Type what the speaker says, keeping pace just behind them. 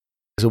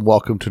And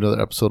welcome to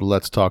another episode of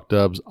Let's Talk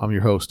Dubs. I'm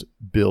your host,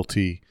 Bill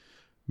T.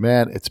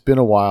 Man, it's been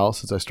a while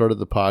since I started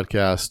the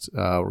podcast.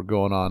 We're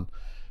going on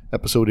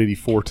episode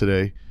 84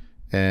 today,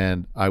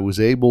 and I was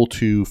able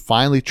to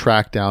finally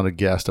track down a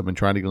guest. I've been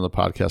trying to get on the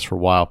podcast for a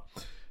while.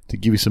 To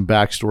give you some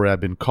backstory,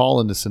 I've been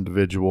calling this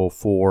individual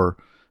for,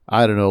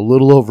 a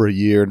little over a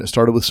year, and it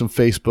started with some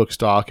Facebook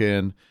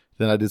stalking.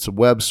 Then I did some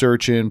web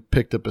searching,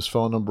 picked up his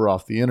phone number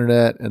off the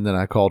internet, and then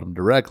I called him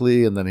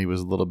directly, and then he was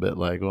a little bit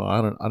like, well,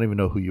 I don't even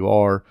know who you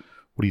are.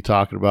 What are you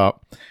talking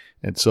about?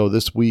 And so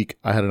this week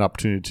I had an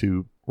opportunity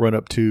to run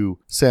up to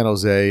San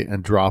Jose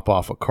and drop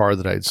off a car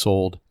that I'd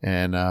sold.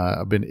 And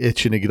I've been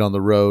itching to get on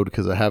the road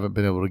because I haven't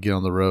been able to get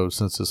on the road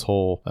since this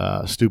whole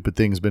stupid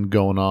thing's been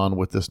going on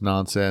with this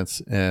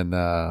nonsense. And,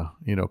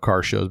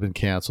 car show's been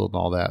canceled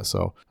and all that.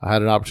 So I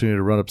had an opportunity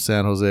to run up to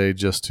San Jose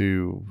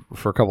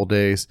for a couple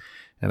days.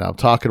 And I'm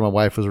talking to my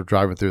wife as we're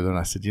driving through there. And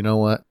I said, you know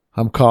what?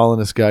 I'm calling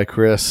this guy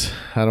Chris.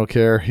 I don't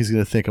care. He's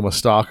going to think I'm a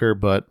stalker,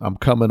 but I'm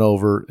coming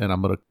over and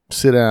I'm going to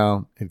sit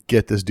down and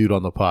get this dude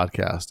on the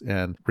podcast.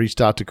 And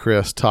reached out to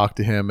Chris, talked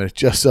to him, and it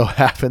just so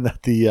happened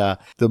that the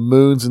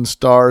moons and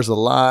stars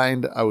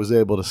aligned. I was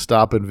able to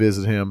stop and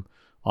visit him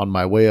on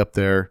my way up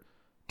there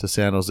to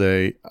San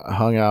Jose. I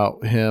hung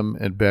out, him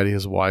and Betty,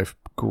 his wife,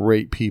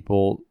 great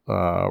people,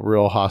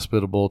 real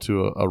hospitable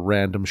to a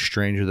random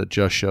stranger that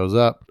just shows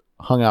up.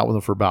 Hung out with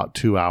him for about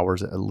 2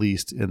 hours at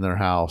least in their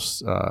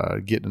house,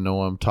 getting to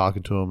know him,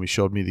 talking to him. He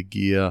showed me the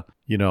Ghia.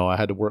 I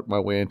had to work my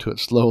way into it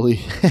slowly.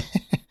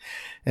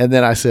 And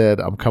then I said,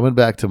 I'm coming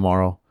back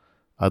tomorrow.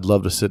 I'd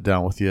love to sit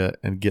down with you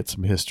and get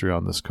some history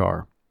on this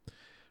car.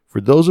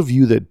 For those of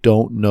you that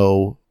don't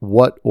know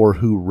what or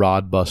who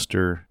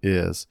Rodbuster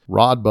is,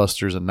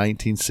 Rodbuster is a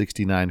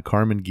 1969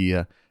 Karmann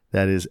Ghia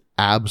that is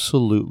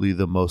absolutely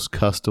the most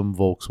custom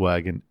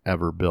Volkswagen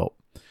ever built.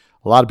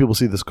 A lot of people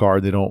see this car,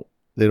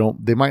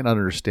 they might not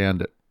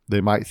understand it.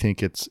 They might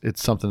think it's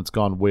something that's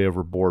gone way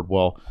overboard.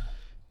 Well,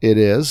 it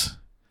is.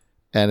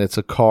 And it's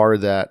a car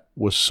that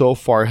was so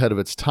far ahead of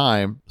its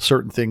time.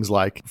 Certain things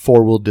like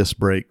 4-wheel disc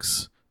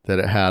brakes that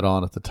it had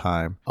on at the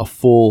time, a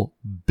full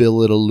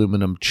billet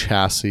aluminum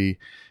chassis.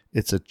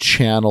 It's a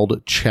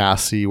channeled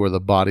chassis where the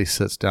body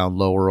sits down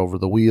lower over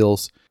the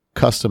wheels.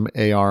 Custom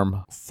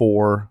A-arm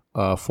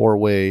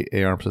four-way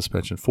A-arm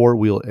suspension,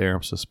 four-wheel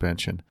A-arm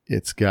suspension.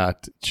 It's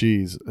got,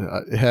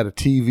 it had a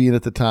TV in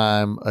at the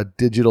time, a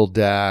digital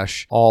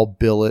dash, all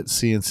billet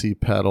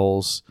CNC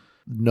pedals,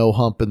 no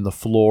hump in the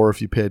floor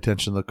if you pay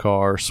attention to the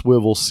car,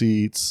 swivel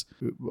seats,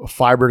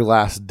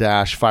 fiberglass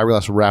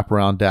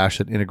wraparound dash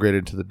that integrated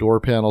into the door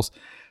panels.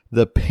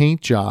 The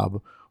paint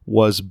job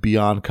was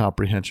beyond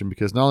comprehension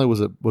because not only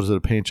was it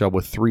a paint job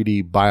with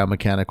 3D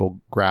biomechanical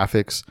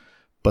graphics,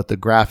 but the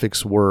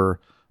graphics were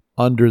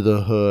under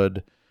the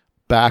hood,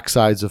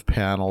 backsides of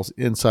panels,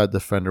 inside the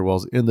fender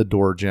wells, in the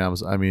door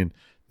jambs. I mean,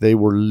 they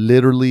were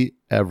literally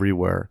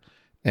everywhere.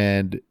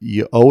 And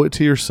you owe it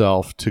to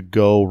yourself to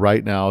go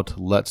right now to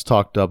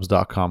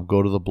letstalkdubs.com,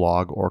 go to the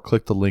blog, or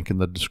click the link in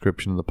the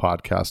description of the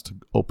podcast to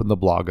open the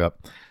blog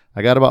up.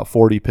 I got about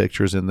 40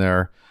 pictures in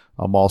there.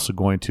 I'm also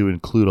going to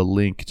include a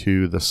link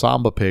to the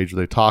Samba page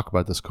where they talk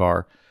about this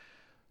car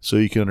so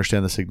you can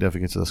understand the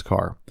significance of this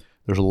car.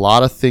 There's a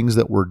lot of things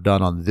that were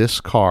done on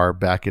this car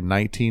back in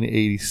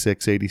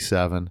 1986,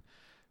 87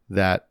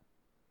 that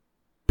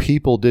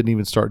people didn't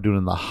even start doing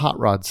in the hot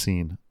rod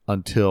scene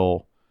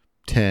until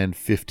 10,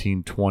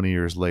 15, 20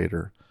 years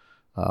later.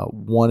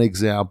 One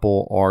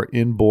example are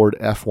inboard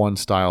F1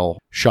 style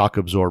shock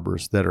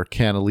absorbers that are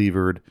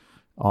cantilevered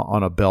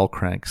on a bell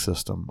crank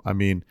system. I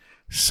mean,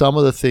 some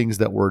of the things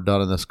that were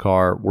done in this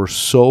car were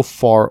so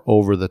far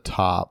over the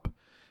top.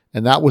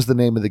 And that was the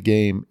name of the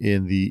game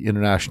in the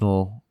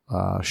International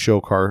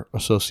Show Car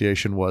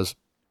Association, was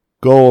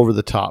go over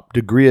the top,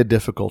 degree of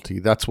difficulty.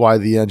 That's why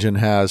the engine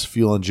has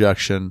fuel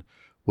injection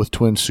with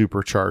twin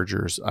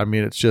superchargers. I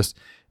mean,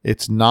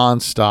 it's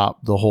nonstop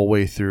the whole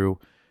way through.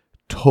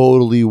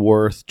 Totally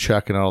worth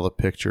checking out all the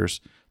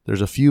pictures.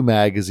 There's a few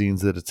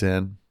magazines that it's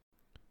in.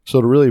 So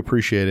to really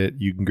appreciate it,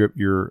 you can grip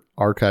your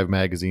archive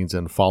magazines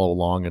and follow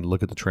along and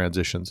look at the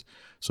transitions.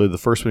 So the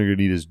first one you're going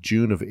to need is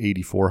June of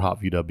 84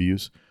 Hot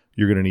VWs.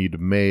 You're going to need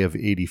May of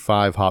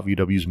 85 Hot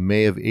VWs,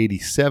 May of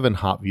 87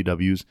 Hot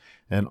VWs,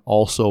 and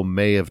also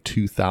May of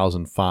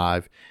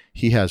 2005.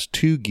 He has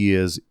 2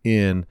 Ghias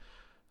in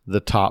the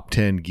top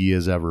 10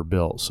 Ghias ever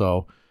built.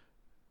 So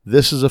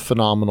this is a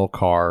phenomenal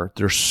car.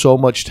 There's so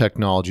much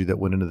technology that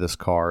went into this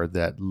car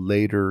that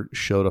later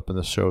showed up in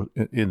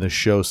the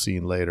show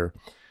scene later,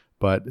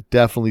 but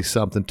definitely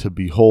something to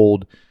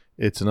behold.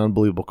 It's an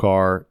unbelievable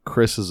car.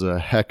 Chris is a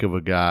heck of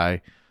a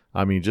guy.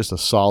 I mean, just a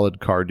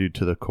solid car dude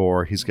to the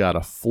core. He's got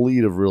a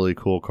fleet of really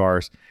cool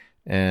cars,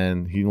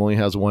 and he only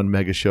has one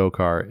mega show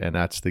car, and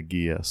that's the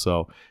Ghia.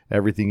 So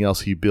everything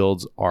else he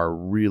builds are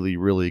really,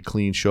 really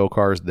clean show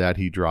cars that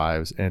he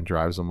drives, and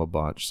drives them a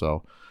bunch.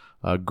 So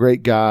a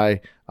great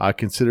guy. I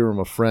consider him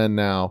a friend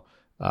now,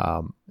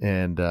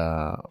 and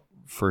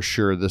for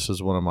sure this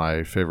is one of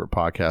my favorite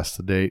podcasts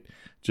to date.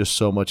 Just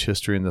so much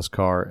history in this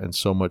car and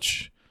so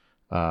much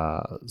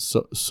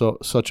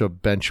Such a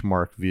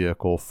benchmark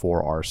vehicle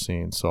for our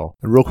scene. So,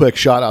 and real quick,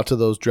 shout out to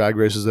those drag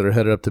races that are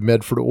headed up to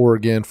Medford,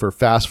 Oregon for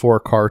Fast Four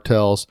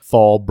Cartels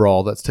Fall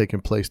Brawl that's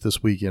taking place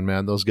this weekend,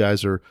 man. Those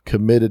guys are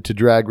committed to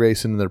drag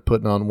racing, and they're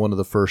putting on one of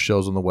the first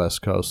shows on the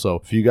West Coast.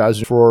 So if you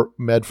guys are for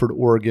Medford,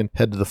 Oregon,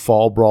 head to the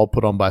Fall Brawl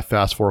put on by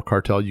Fast Four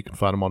Cartel. You can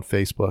find them on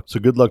Facebook. So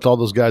good luck to all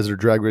those guys that are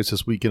drag race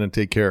this weekend, and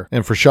take care.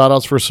 And for shout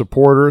outs for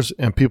supporters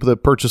and people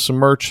that purchase some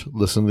merch,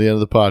 listen to the end of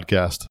the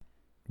podcast.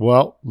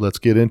 Well, let's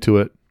get into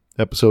it.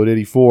 Episode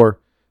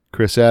 84,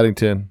 Chris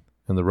Addington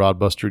and the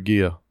Rodbuster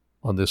Ghia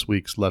on this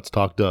week's Let's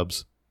Talk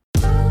Dubs. A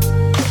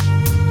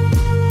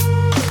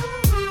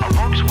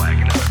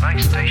Volkswagen is a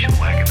nice station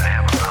wagon to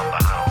have around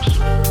the house.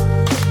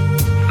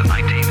 The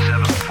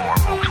 1974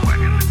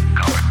 Volkswagen,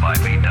 covered by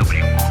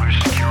VW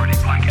Motors security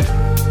blanket.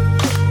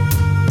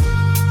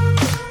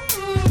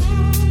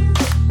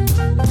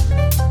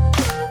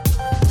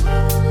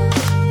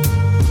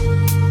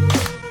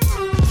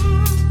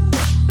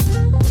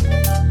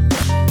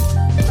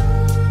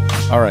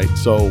 All right,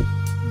 so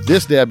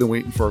this day I've been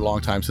waiting for a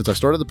long time. Since I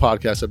started the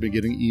podcast, I've been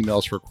getting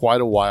emails for quite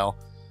a while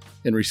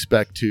in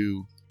respect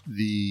to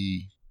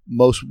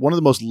one of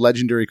the most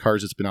legendary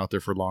cars that's been out there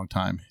for a long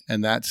time,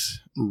 and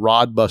that's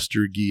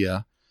Rodbuster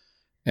Ghia.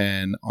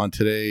 And on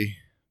today's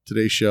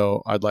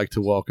show, I'd like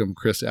to welcome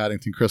Chris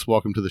Addington. Chris,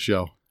 welcome to the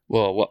show.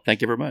 Well,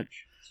 thank you very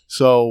much.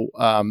 So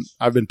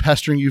I've been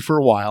pestering you for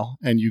a while,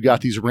 and you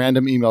got these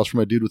random emails from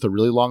a dude with a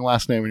really long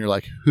last name, and you're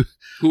like,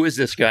 who is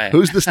this guy?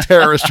 Who's this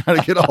terrorist trying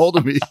to get a hold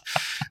of me?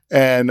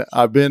 And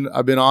I've been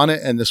on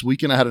it. And this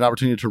weekend I had an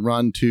opportunity to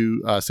run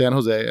to San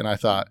Jose, and I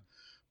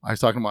was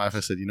talking to my wife. I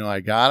said,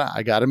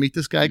 I gotta meet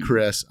this guy,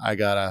 Chris. I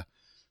gotta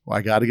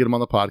get him on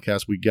the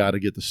podcast. We gotta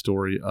get the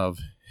story of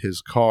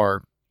his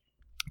car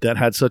that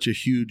had such a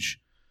huge.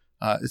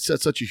 It set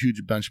such a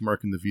huge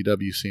benchmark in the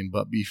VW scene.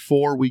 But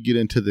before we get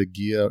into the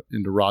Ghia,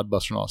 into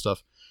Rodbuster and all that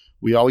stuff,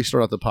 we always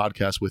start out the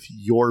podcast with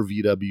your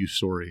VW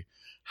story.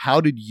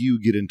 How did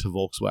you get into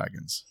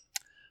Volkswagens?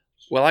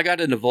 Well, I got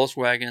into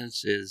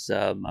Volkswagens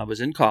I was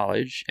in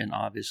college, and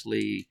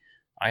obviously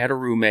I had a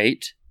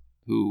roommate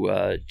who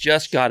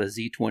just got a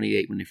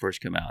Z28 when they first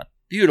came out.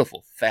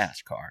 Beautiful,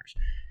 fast cars.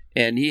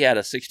 And he had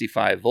a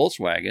 65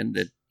 Volkswagen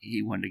that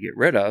he wanted to get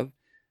rid of.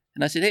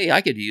 And I said, hey,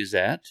 I could use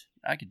that.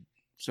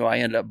 So I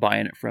ended up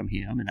buying it from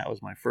him, and that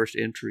was my first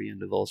entry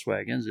into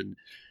Volkswagens, and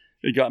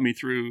it got me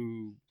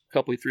through a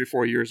couple, 3 or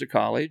 4 years of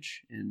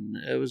college, and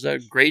it was a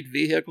great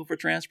vehicle for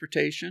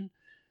transportation.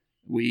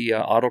 We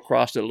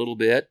autocrossed it a little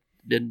bit,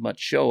 didn't much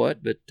show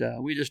it, but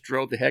we just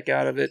drove the heck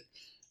out of it,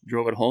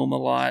 drove it home a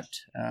lot.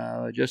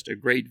 Just a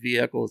great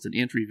vehicle. It's an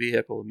entry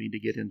vehicle, to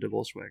get into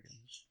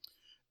Volkswagens.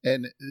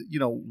 And,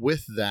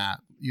 with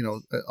that,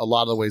 a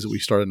lot of the ways that we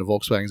started into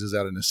Volkswagens is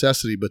out of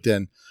necessity, but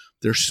then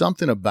there's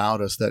something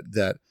about us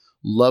that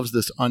loves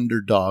this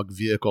underdog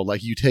vehicle.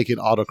 Like you take it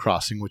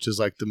autocrossing, which is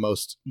like the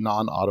most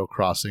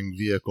non-autocrossing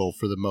vehicle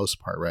for the most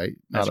part, right?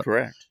 That's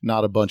correct.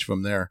 Not a bunch of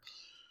them there.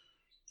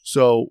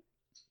 So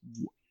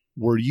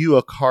were you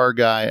a car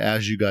guy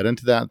as you got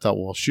into that and thought,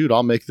 well, shoot,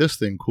 I'll make this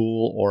thing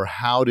cool? Or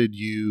how did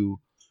you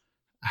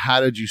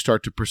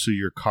start to pursue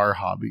your car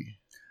hobby?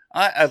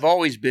 I've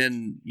always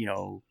been,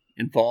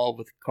 involved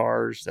with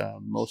cars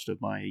most of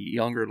my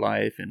younger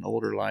life and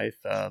older life.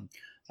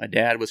 My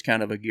dad was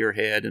kind of a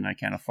gearhead, and I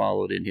kind of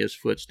followed in his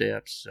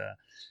footsteps.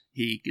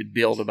 He could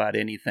build about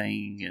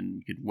anything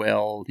and could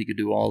weld. He could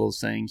do all those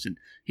things. And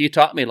he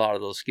taught me a lot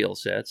of those skill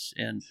sets.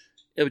 And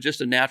it was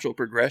just a natural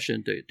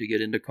progression to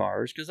get into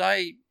cars because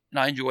I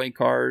enjoy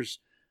cars.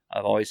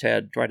 I've always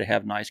tried to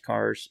have nice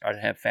cars, or to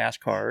have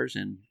fast cars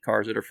and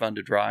cars that are fun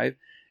to drive.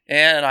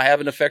 And I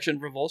have an affection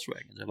for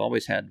Volkswagens. I've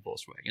always had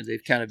Volkswagens.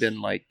 They've kind of been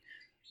like,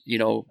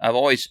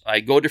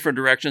 I go different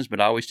directions,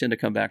 but I always tend to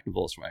come back to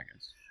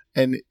Volkswagens.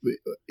 And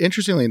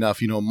interestingly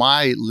enough,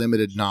 my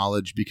limited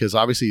knowledge, because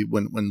obviously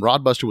when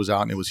Rodbuster was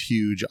out and it was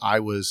huge, I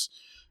was,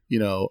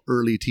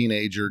 early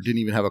teenager, didn't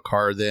even have a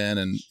car then.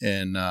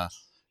 And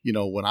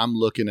when I'm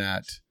looking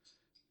at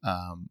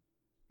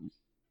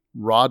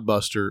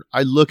Rodbuster,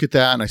 I look at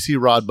that and I see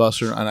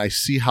Rodbuster and I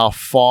see how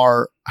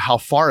far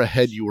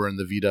ahead you were in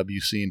the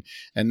VW scene,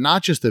 and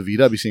not just the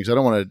VW scene.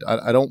 Because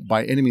I don't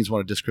by any means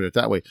want to discredit it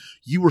that way.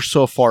 You were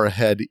so far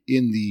ahead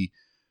in the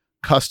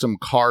custom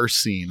car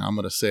scene, I'm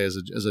going to say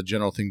as a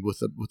general thing with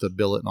the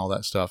billet and all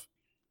that stuff.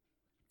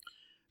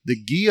 The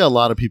Ghia, a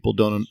lot of people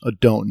don't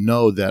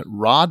know that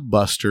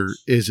Rodbuster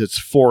is its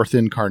fourth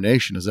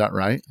incarnation. Is that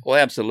right? Well,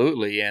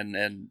 absolutely. And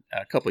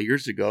a couple of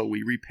years ago,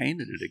 we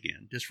repainted it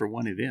again just for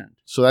one event.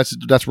 So that's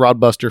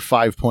Rodbuster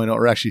 5.0,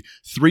 or actually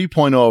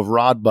 3.0 of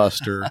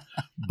Rodbuster,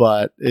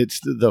 but it's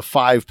the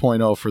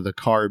 5.0 for the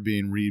car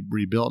being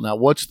rebuilt. Now,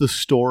 what's the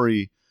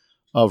story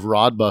of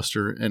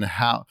Rodbuster and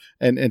how,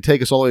 and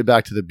take us all the way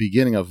back to the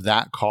beginning of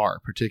that car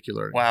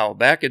particularly? Wow.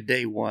 Back at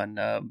day one,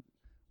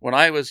 when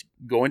I was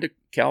going to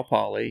Cal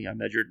Poly, I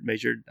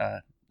measured.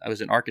 I was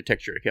in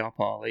architecture at Cal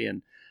Poly,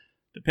 and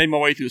to pay my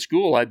way through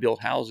school, I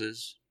built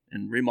houses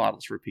and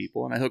remodels for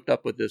people. And I hooked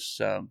up with this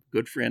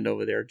good friend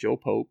over there, Joe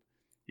Pope.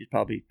 He's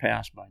probably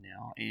passed by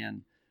now.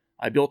 And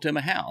I built him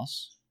a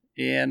house.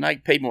 and I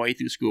paid my way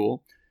through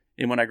school.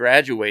 And when I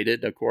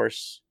graduated, of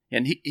course,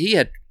 and he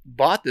had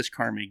bought this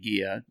Karmann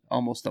Ghia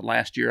almost the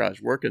last year I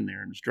was working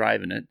there and was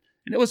driving it.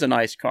 And it was a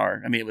nice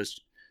car. I mean, it was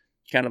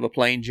kind of a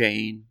plain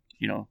Jane,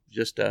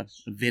 just a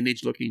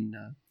vintage-looking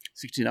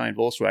 69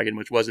 Volkswagen,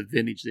 which wasn't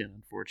vintage then,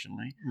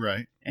 unfortunately.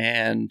 Right.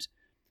 And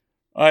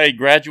I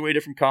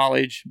graduated from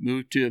college,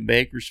 moved to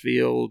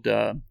Bakersfield,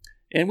 and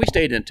we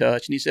stayed in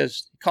touch. And he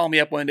called me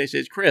up one day,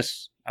 says,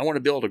 "Chris, I want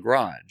to build a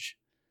garage."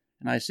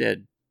 And I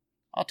said,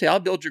 I'll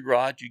build your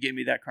garage. You give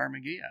me that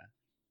Karmann Ghia.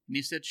 And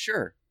he said,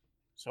 "Sure."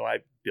 So I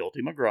built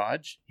him a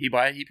garage. He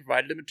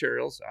provided the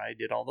materials. I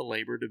did all the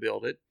labor to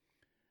build it.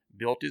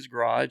 Built his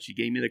garage. He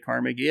gave me the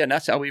Karmann Ghia, and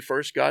that's how we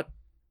first got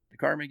the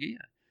Karmann Ghia.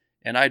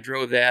 And I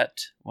drove that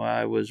while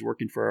I was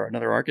working for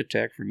another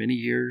architect for many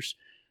years.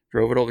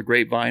 Drove it over the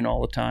Grapevine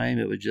all the time.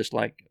 It was just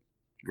like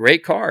a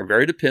great car,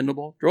 very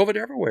dependable. Drove it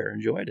everywhere,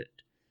 enjoyed it.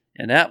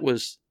 And that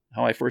was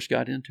how I first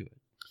got into it.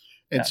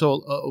 And so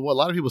a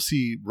lot of people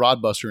see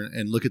Rodbuster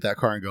and look at that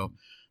car and go,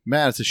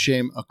 man, it's a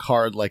shame a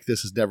car like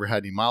this has never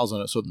had any miles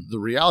on it. So the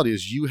reality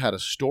is you had a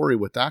story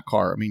with that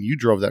car. I mean, you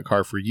drove that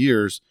car for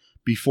years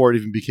before it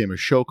even became a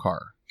show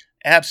car.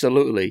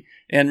 Absolutely.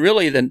 And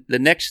really the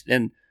next,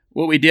 and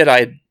what we did,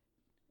 I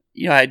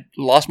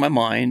lost my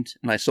mind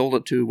and I sold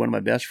it to one of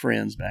my best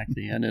friends back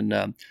then.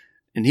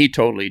 And he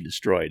totally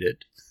destroyed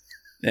it.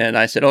 And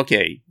I said,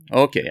 okay,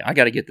 I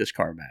got to get this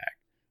car back.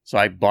 So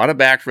I bought it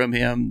back from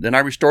him. Then I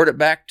restored it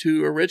back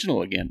to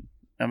original again.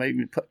 I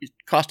mean, it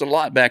cost a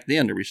lot back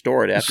then to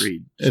restore it after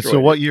he destroyed it. So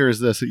what year is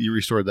this that you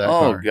restored that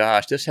car? Oh,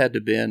 gosh. This had to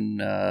have been...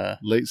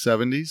 late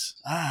 70s?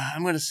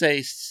 I'm going to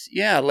say,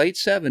 late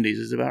 70s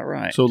is about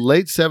right. So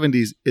late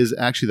 70s is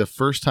actually the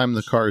first time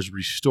the car is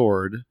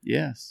restored.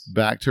 Yes.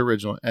 Back to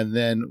original. And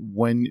then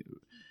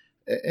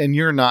and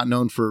you're not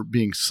known for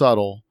being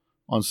subtle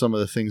on some of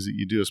the things that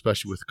you do,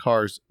 especially with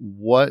cars.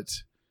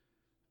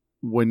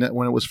 When it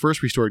was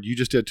first restored, you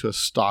just did it to a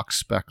stock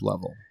spec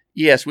level.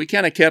 Yes, we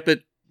kind of kept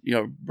it,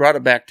 brought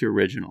it back to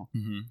original,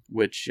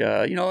 which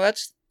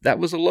that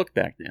was a look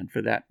back then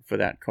for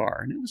that car,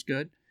 and it was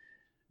good.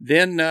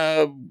 Then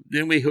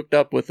we hooked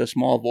up with a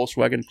small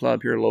Volkswagen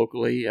club here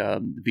locally,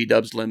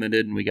 V-Dubs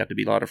Limited, and we got to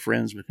be a lot of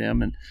friends with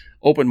them, and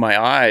opened my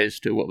eyes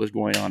to what was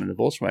going on in the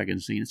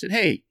Volkswagen scene, and said,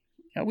 "Hey,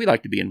 we'd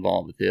like to be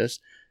involved with this."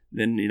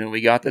 Then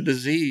we got the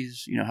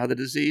disease, how the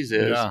disease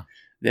is. Yeah.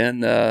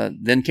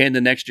 Then came the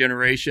next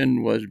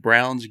generation was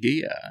Brown's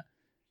Ghia.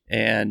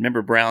 And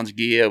remember, Brown's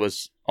Ghia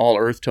was all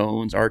earth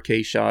tones.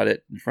 RK shot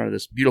it in front of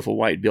this beautiful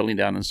white building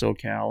down in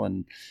SoCal.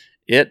 And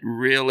it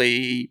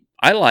really,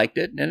 I liked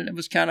it. And it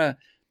was kind of,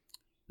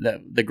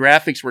 the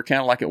graphics were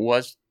kind of like it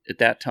was at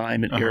that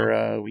time and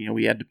era.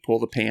 We had to pull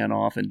the pan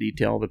off and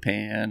detail the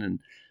pan. And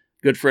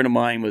a good friend of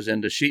mine was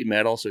into sheet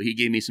metal, so he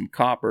gave me some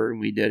copper.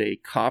 And we did a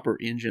copper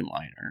engine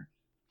liner,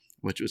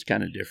 which was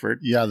kind of different.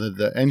 Yeah,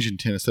 the engine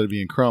tin, instead of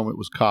being chrome, it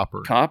was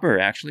copper. Copper.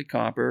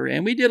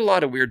 And we did a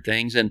lot of weird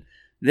things. And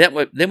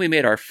then we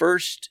made our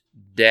first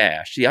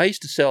dash. See, we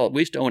used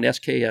to own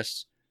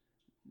SKS.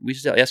 We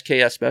used to sell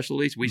SKS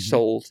specialties. We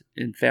sold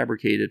in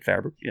fabricated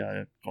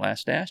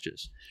glass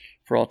dashes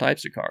for all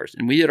types of cars.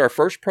 And we did our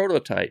first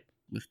prototype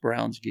with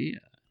Brown's Ghia.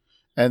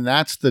 And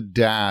that's the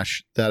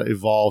dash that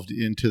evolved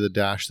into the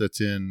dash that's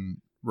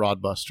in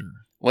Rodbuster.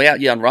 Well,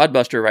 yeah, and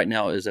Rodbuster right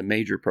now is a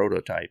major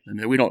prototype. I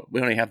mean, we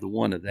only have the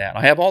one of that.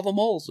 I have all the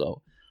molds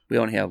though. We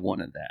only have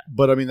one of that.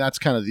 But I mean, that's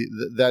kind of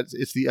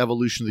it's the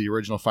evolution of the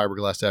original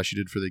fiberglass dash you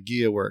did for the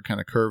Ghia, where it kind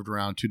of curved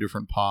around two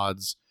different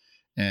pods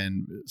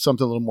and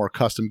something a little more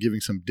custom, giving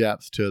some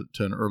depth to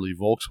an early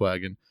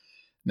Volkswagen.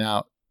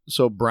 Now,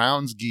 so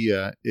Brown's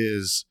Ghia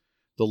is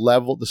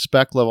the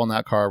spec level on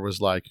that car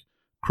was like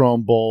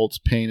chrome bolts,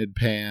 painted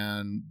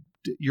pan,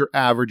 your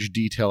average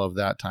detail of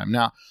that time.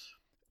 Now,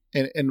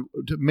 and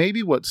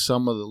maybe what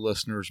some of the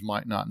listeners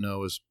might not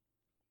know is,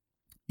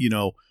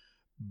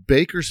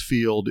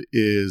 Bakersfield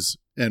is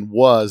and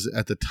was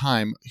at the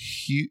time,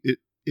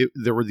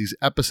 there were these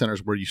epicenters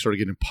where you started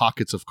getting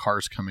pockets of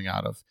cars coming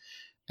out of.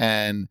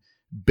 And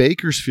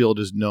Bakersfield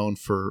is known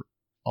for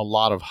a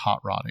lot of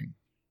hot rodding.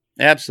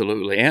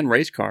 Absolutely. And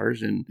race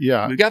cars. And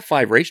yeah, we've got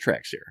 5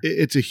 racetracks here.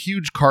 It's a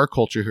huge car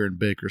culture here in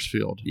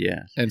Bakersfield.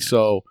 Yeah. And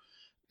so...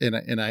 And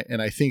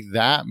I think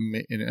that,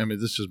 and I mean,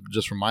 this is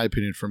just from my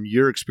opinion, from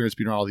your experience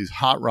being around all these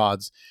hot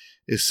rods,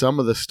 is some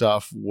of the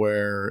stuff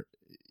where,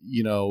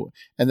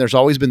 and there's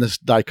always been this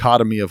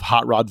dichotomy of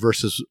hot rod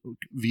versus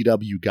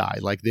VW guy.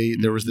 Like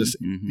there was this,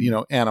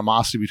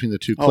 animosity between the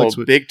two cliques.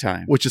 Big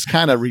time. Which is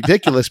kind of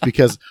ridiculous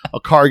because a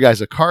car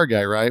guy's a car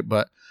guy, right?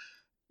 But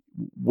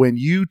when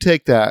you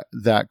take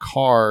that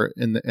car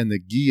and the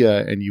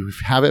Ghia and you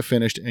have it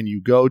finished and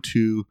you go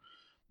to...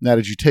 Now,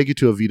 did you take it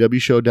to a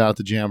VW show down at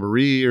the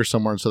Jamboree or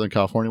somewhere in Southern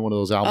California, one of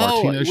those Al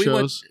Martinez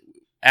shows?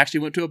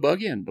 Went to a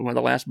bug-in, one of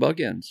the last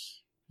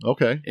bug-ins.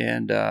 Okay.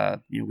 And,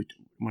 we went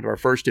to our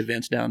first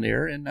events down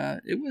there, and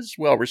it was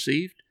well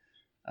received.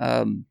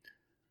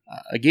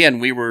 Again,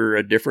 we were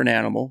a different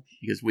animal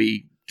because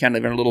we kind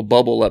of in a little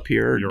bubble up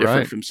here, You're different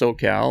right. from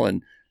SoCal,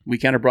 and we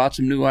kind of brought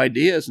some new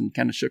ideas and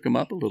kind of shook them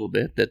up a little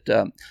bit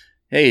that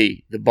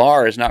hey, the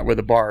bar is not where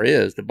the bar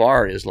is. The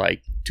bar is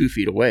like 2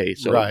 feet away.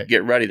 So Right.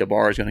 get ready. The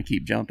bar is going to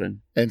keep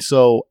jumping. And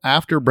so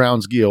after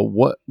Brown's Geo,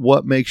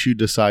 what makes you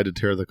decide to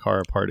tear the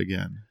car apart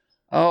again?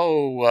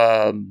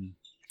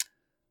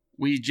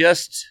 We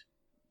just,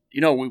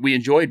 we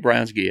enjoyed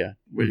Brown's Gia.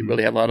 We Mhm.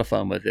 really had a lot of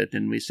fun with it.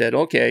 And we said,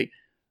 okay,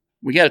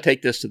 we got to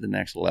take this to the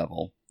next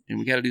level. And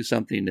we got to do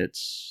something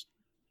that's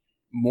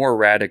more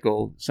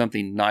radical,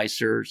 something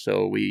nicer.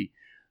 So we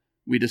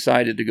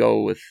decided to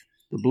go with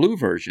the blue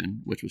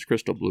version, which was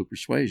Crystal Blue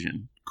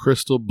Persuasion.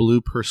 Crystal Blue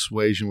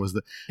Persuasion was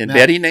the And Now-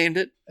 Betty named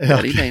it.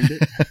 Betty Okay. named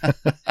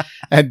it.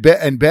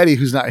 and Betty,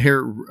 who's not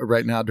here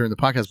right now during the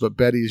podcast, but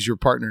Betty is your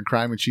partner in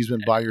crime, and she's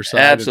been by your side.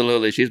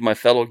 Absolutely. She's my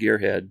fellow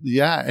gearhead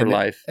Yeah, for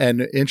life.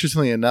 And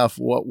interestingly enough,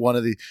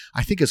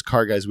 I think as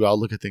car guys, we all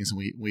look at things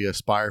and we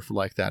aspire for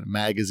like that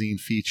magazine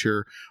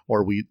feature,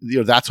 or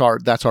that's our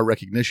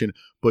recognition.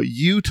 But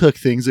you took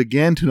things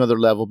again to another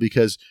level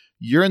because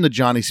you're in the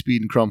Johnny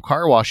Speed and Chrome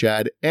car wash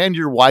ad, and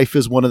your wife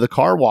is one of the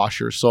car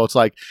washers. So it's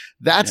like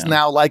that's Yeah.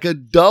 now like a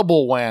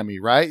double whammy,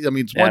 right? I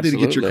mean, it's one thing to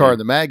get your Absolutely. car in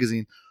the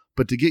magazine,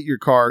 but to get your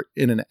car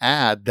in an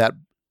ad that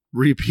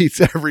repeats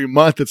every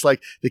month, it's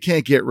like they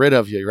can't get rid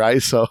of you,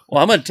 right? So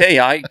Well, I'm going to tell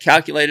you, I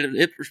calculated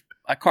it.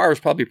 My car was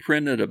probably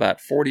printed about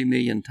 40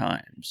 million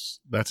times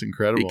that's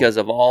incredible. because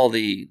of all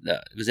it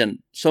was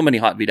in so many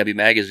Hot VW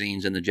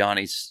magazines in the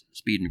Johnny's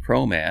Speed and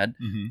Chrome ad.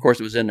 Mhm. Of course,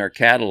 it was in their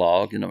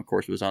catalog, and of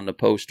course, it was on the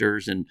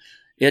posters, and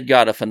it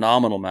got a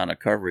phenomenal amount of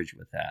coverage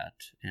with that.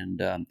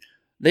 And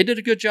they did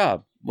a good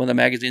job when the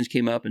magazines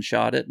came up and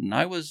shot it, and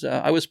I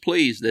was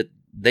pleased that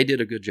they did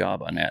a good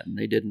job on that, and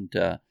they didn't.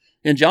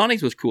 And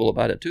Johnny's was cool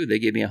about it too. They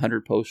gave me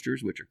 100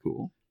 posters, which are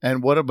cool.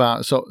 And what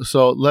about so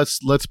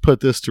let's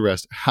put this to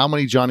rest. How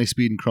many Johnny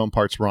Speed and Chrome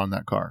parts were on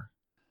that car?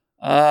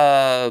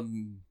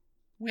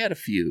 We had a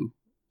few.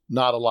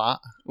 Not a lot.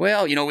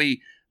 Well,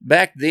 we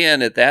back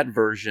then at that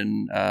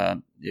version,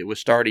 it was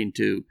starting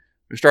to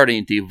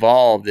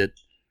evolve. That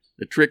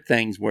the trick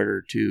things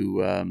were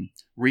to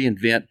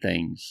reinvent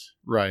things,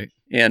 Right.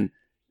 and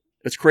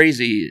it's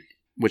crazy.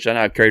 Which I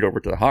know I've carried over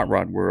to the hot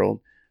rod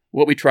world.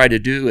 What we try to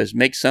do is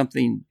make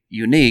something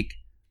unique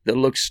that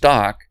looks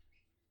stock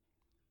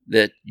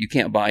that you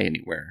can't buy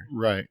anywhere.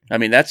 Right. I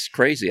mean, that's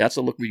crazy. That's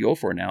the look we go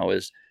for now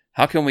is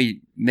how can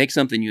we make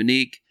something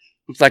unique?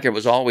 Looks like it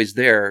was always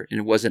there and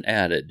it wasn't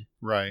added.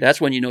 Right. That's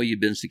when you know you've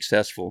been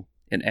successful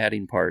in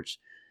adding parts.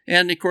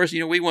 And of course,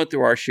 we went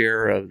through our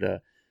share of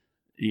the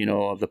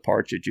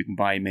parts that you can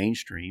buy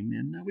mainstream.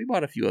 And we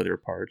bought a few other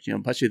parts,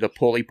 especially the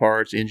pulley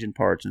parts, engine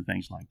parts, and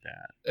things like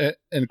that.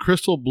 And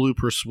Crystal Blue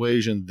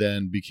Persuasion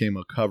then became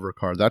a cover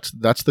car. That's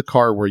the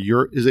car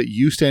where is it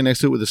you stand next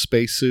to it with a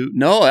spacesuit?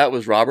 No, that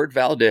was Robert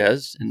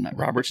Valdez, and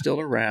Robert's still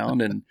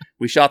around. And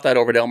we shot that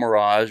over at El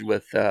Mirage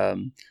with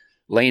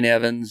Lane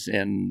Evans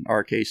and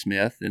R.K.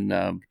 Smith,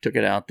 and took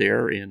it out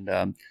there.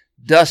 And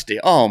dusty.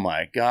 Oh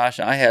my gosh,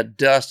 I had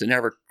dust in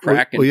every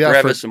crack and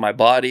crevice in my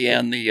body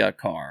and the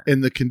car.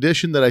 In the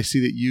condition that I see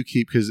that you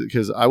keep,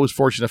 because I was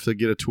fortunate enough to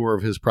get a tour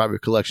of his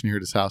private collection here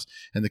at his house,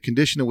 and the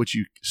condition in which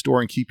you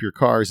store and keep your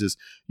cars is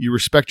you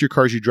respect your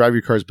cars, you drive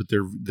your cars, but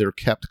they're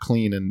kept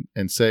clean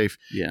and safe.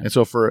 Yeah. And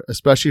so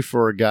especially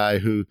for a guy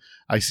who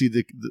I see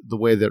the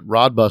way that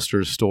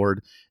Rodbuster is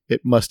stored,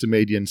 it must have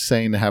made you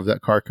insane to have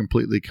that car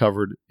completely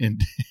covered in.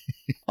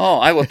 Oh,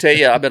 I will tell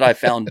you, I bet I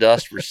found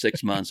dust for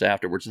 6 months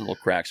afterwards in little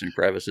cracks and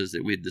crevices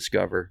that we'd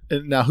discover.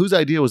 And now, whose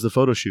idea was the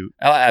photo shoot?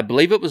 I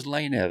believe it was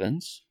Lane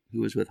Evans,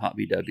 who was with Hot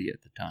VW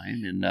at the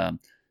time. And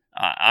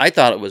I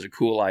thought it was a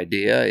cool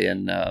idea.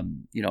 And,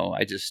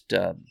 I just,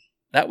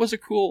 that was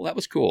cool. That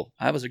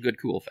was a good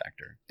cool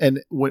factor. And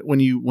when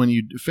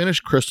you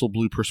finished Crystal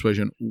Blue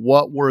Persuasion,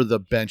 what were the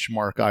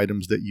benchmark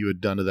items that you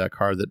had done to that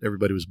car that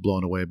everybody was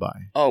blown away by?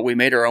 Oh, we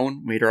made our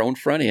own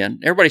front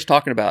end. Everybody's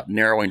talking about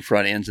narrowing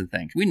front ends and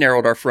things. We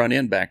narrowed our front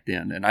end back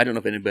then, and I don't know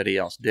if anybody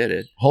else did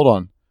it. Hold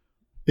on.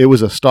 It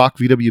was a stock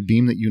VW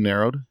beam that you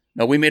narrowed?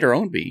 No, we made our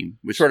own beam.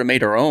 We sort of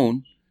made our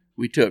own.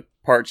 We took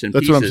parts and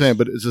That's pieces. what I'm saying,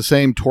 but it's the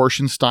same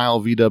torsion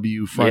style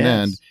VW front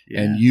end.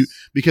 And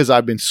because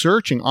I've been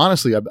searching,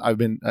 honestly, I've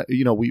been,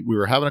 we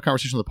were having a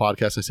conversation on the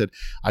podcast. I said,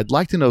 I'd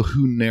like to know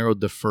who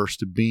narrowed the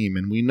first beam.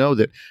 And we know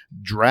that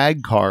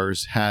drag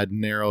cars had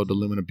narrowed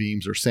aluminum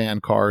beams, or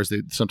sand cars.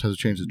 They sometimes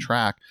change the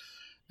track.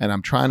 And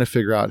I'm trying to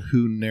figure out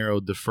who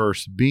narrowed the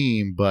first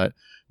beam, but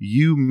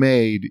you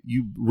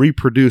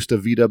reproduced a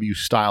VW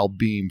style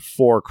beam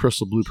for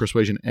Crystal Blue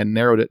Persuasion and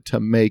narrowed it to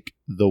make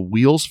the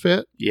wheels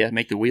fit. Yeah,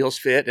 make the wheels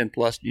fit, and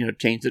plus,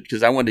 change it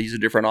because I wanted to use a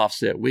different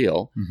offset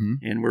wheel, Mm-hmm.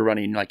 and we're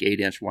running like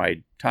 8-inch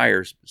wide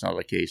tires in some of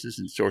the cases,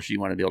 and so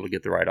you want to be able to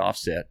get the right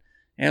offset,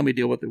 and we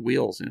deal with the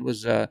wheels, and it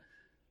was,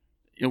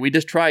 we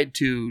just tried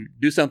to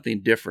do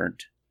something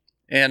different.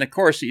 And of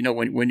course,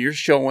 when you're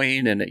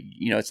showing, and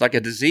it's like a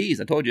disease.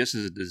 I told you this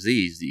is a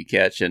disease that you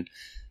catch, and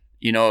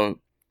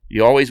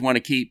you always want to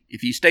keep.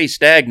 If you stay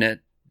stagnant,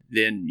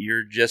 then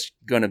you're just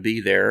going to be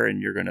there,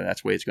 and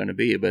that's the way it's going to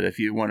be. But if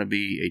you want to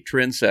be a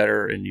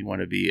trendsetter and you want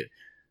to be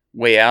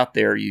way out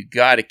there, you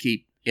got to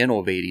keep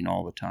innovating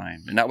all the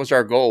time. And that was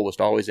our goal, was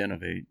to always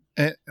innovate.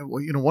 And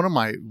well,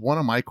 one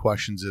of my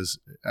questions is,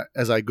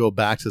 as I go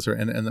back to this,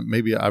 and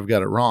maybe I've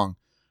got it wrong,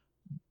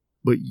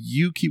 but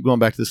you keep going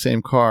back to the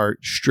same car,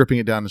 stripping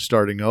it down and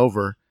starting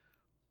over.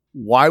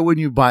 Why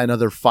wouldn't you buy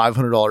another $500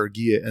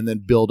 Ghia and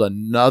then build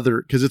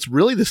another? Because it's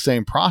really the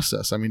same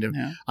process. I mean,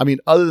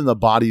 other than the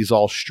body's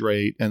all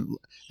straight, and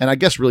I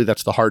guess really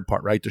that's the hard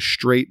part, right? The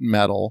straight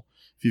metal.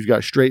 If you've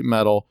got straight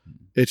metal,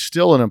 it's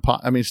still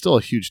still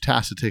a huge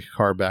task to take a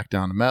car back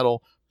down to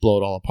metal, blow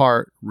it all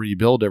apart,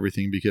 rebuild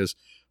everything. Because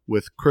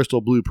with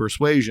Crystal Blue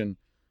Persuasion,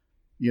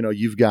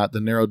 you've got the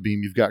narrowed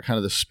beam, you've got kind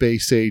of the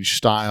space age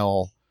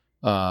style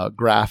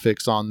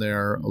graphics on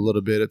there a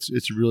little bit.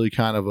 It's really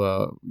kind of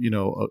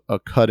a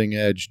cutting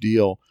edge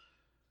deal.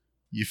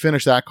 You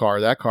finish that car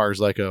is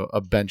like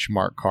a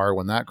benchmark car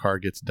when that car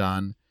gets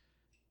done,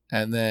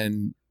 and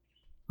then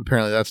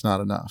apparently that's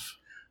not enough.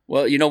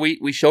 Well,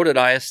 we showed at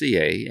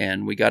ISCA,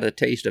 and we got a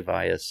taste of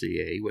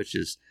ISCA, which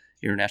is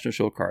International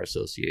Show Car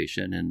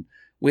Association, and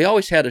we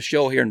always had a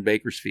show here in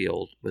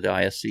Bakersfield with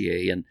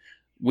ISCA, and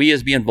we,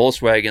 as being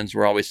Volkswagens,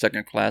 were always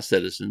second-class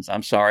citizens.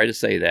 I'm sorry to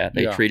say that.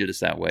 They treated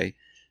us that way.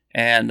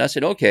 And I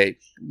said, okay,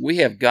 we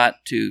have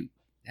got to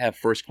have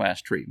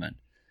first-class treatment.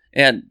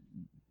 And,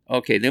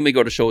 okay, then we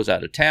go to shows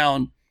out of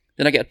town.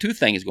 Then I got two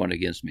things going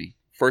against me.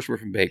 First, we're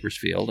from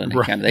Bakersfield, and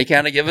they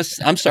kind of give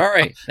us, I'm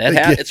sorry,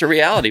 it's a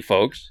reality,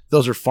 folks.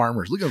 Those are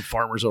farmers. Look at them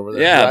farmers over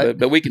there. Yeah, right?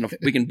 but we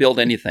can build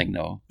anything,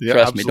 though. Yeah,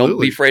 Trust absolutely. me,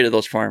 don't be afraid of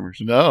those farmers.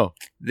 No.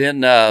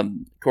 Then, of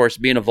course,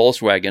 being a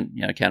Volkswagen,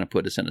 kind of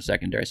put us in a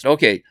secondary. I said,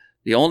 okay,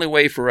 the only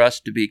way for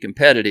us to be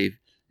competitive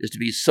is to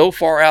be so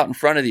far out in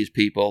front of these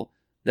people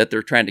that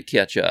they're trying to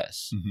catch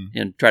us,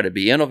 and try to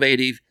be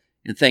innovative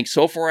and think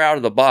so far out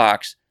of the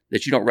box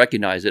that you don't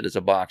recognize it as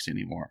a box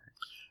anymore.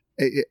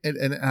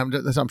 And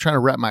I'm trying to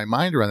wrap my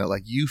mind around that.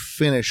 Like, you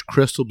finish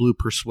Crystal Blue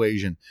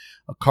Persuasion,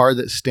 a car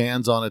that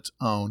stands on its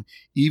own.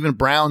 Even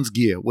Brown's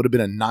Ghia would have been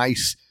a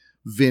nice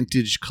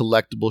vintage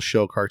collectible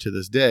show car to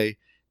this day.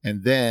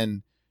 And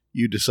then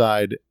you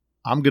decide,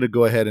 I'm going to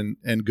go ahead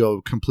and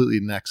go completely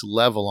next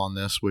level on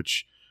this,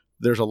 which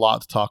there's a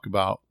lot to talk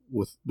about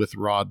with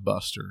Rod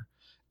Buster.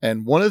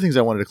 And one of the things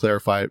I wanted to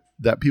clarify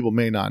that people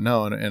may not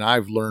know, and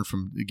I've learned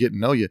from getting to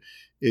know you,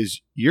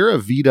 is you're a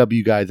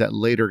VW guy that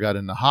later got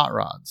into hot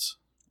rods.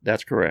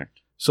 That's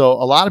correct. So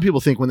a lot of people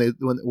think when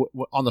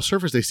on the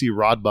surface they see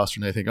Rod Buster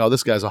and they think, oh,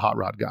 this guy's a hot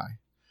rod guy.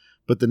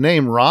 But the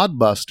name Rod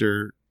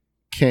Buster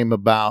came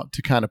about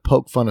to kind of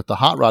poke fun at the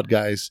hot rod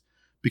guys,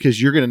 because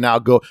you're going to now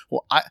go,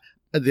 well,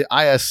 the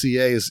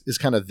ISCA is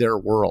kind of their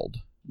world.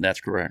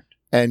 That's correct.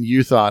 And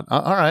you thought,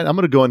 all right, I'm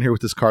going to go in here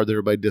with this car that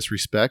everybody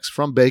disrespects,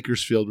 from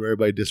Bakersfield where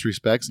everybody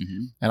disrespects,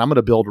 and I'm going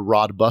to build a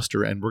Rod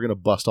Buster, and we're going to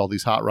bust all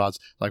these hot rods.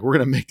 Like, we're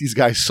going to make these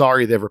guys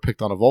sorry they ever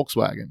picked on a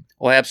Volkswagen.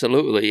 Oh,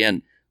 absolutely.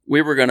 And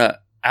we were going to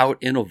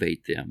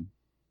out-innovate them.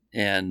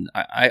 And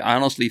I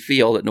honestly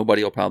feel that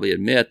nobody will probably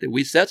admit that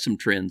we set some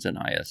trends in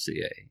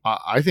ISCA.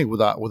 I think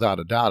without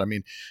a doubt. I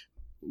mean,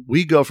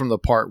 we go from the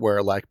part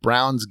where, like,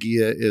 Brown's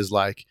Ghia is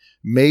like,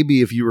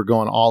 maybe if you were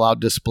going all-out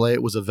display,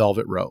 it was a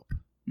velvet rope.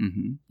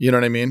 You know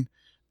what I mean?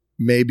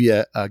 Maybe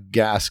a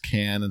gas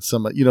can and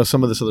some of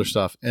this other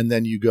stuff. And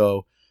then you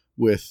go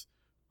with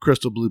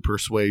Crystal Blue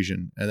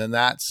Persuasion. And then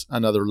that's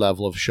another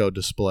level of show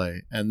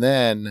display. And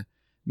then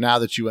now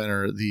that you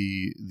enter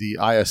the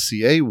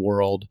ISCA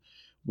world,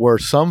 where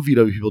some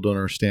VW people don't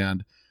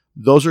understand,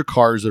 those are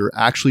cars that are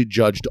actually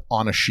judged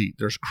on a sheet.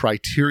 There's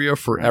criteria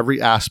for every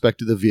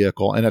aspect of the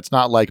vehicle. And it's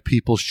not like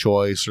People's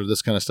Choice or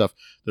this kind of stuff.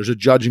 There's a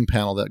judging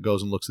panel that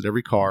goes and looks at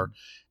every car.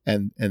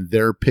 And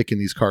they're picking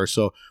these cars.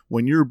 So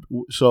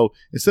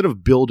instead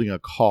of building a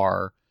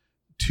car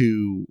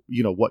to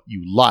what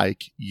you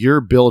like, you're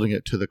building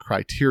it to the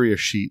criteria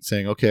sheet,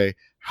 saying, okay,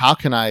 how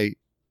can I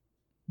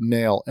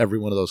nail every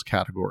one of those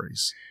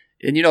categories?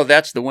 And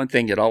that's the one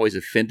thing that always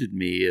offended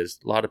me, is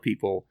a lot of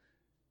people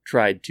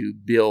tried to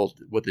build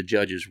what the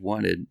judges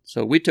wanted.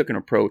 So we took an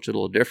approach a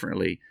little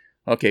differently.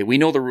 Okay, we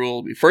know the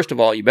rule. First of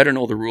all, you better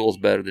know the rules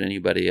better than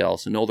anybody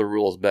else, and know the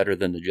rules better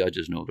than the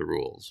judges know the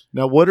rules.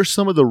 Now, what are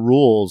some of the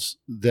rules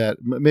that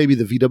maybe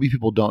the VW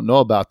people don't know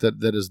about that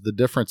is the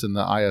difference in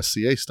the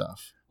ISCA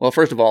stuff? Well,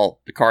 first of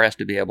all, the car has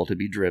to be able to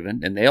be driven,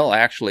 and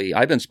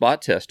I've been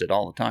spot tested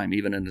all the time,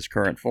 even in this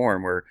current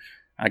form, where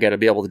I got to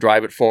be able to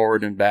drive it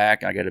forward and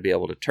back. I got to be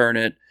able to turn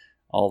it.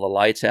 All the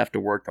lights have to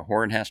work. The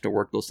horn has to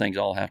work. Those things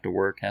all have to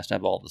work. Has to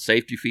have all the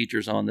safety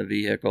features on the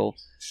vehicle.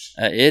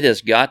 It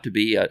has got to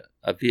be a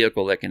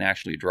vehicle that can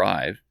actually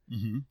drive.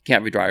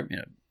 Can't be driving.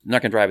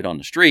 Not going to drive it on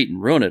the street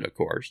and ruin it, of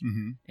course.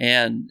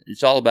 And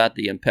it's all about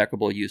the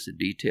impeccable use of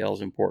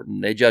details.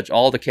 Important. They judge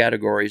all the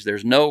categories.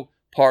 There's no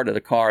part of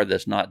the car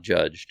that's not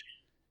judged,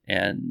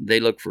 and they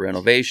look for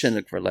innovation,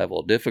 look for level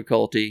of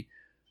difficulty.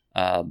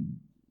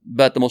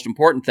 But the most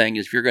important thing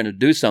is, if you're going to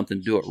do something,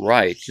 do it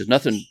right, because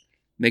nothing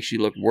makes you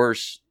look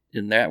worse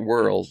in that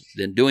world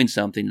than doing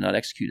something not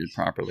executed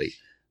properly.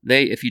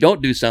 If you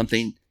don't do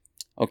something,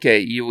 okay,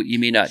 you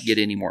may not get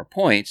any more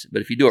points,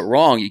 but if you do it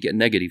wrong, you get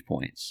negative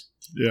points.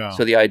 Yeah.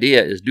 So the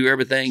idea is do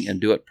everything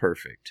and do it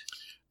perfect.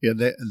 Yeah,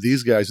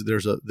 these guys.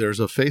 There's a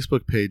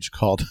Facebook page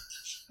called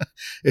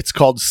It's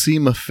called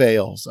SEMA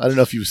Fails. I don't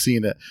know if you've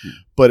seen it,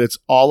 but it's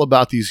all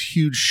about these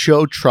huge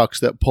show trucks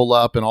that pull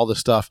up and all this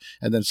stuff.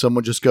 And then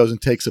someone just goes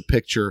and takes a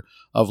picture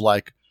of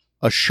like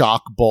a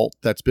shock bolt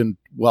that's been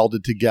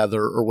welded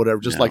together or whatever,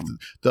 just like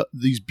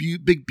these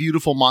big,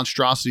 beautiful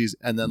monstrosities.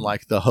 And then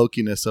like the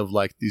hokiness of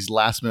like these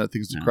last minute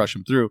things to crush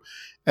them through.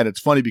 And it's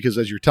funny because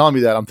as you're telling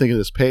me that, I'm thinking of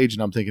this page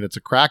and I'm thinking it's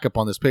a crack up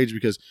on this page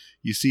because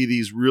you see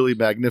these really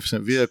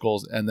magnificent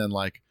vehicles and then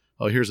like,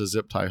 oh, here's a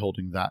zip tie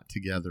holding that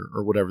together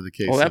or whatever the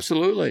case is. Oh,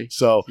 absolutely.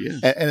 So,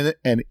 yes.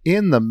 and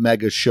in the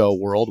mega show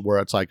world where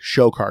it's like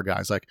show car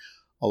guys, like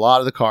a lot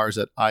of the cars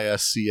at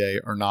ISCA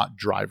are not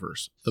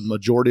drivers. The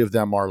majority of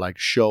them are like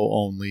show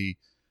only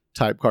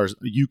type cars.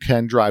 You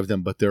can drive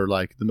them, but they're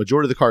like the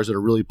majority of the cars that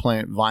are really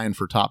vying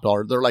for top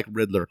dollar. They're like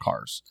Riddler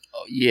cars.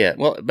 Oh, yeah.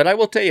 Well, but I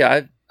will tell you,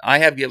 I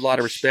have given a lot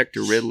of respect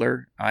to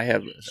Riddler. I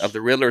have, of the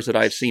Riddlers that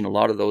I've seen, a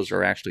lot of those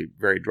are actually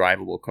very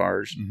drivable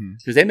cars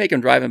because they make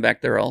them driving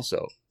back there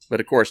also. But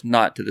of course,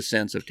 not to the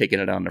sense of taking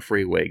it on the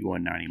freeway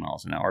going 90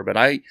 miles an hour. But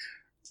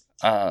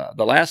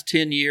the last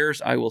 10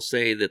 years, I will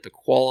say that the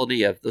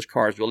quality of those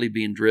cars really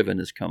being driven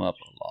has come up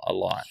a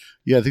lot.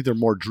 Yeah, I think they're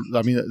more.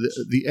 I mean,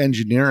 the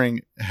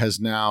engineering has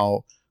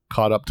now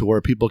caught up to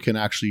where people can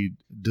actually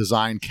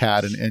design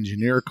CAD and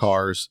engineer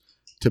cars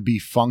to be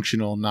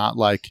functional, not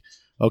like,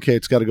 okay,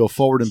 it's got to go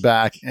forward and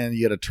back, and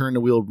you got to turn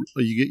the wheel.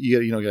 You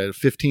get a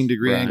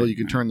 15-degree angle. You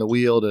can turn the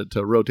wheel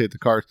to rotate the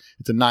car.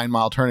 It's a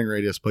 9-mile turning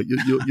radius, but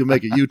you'll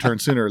make a U-turn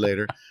sooner or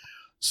later.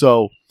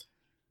 So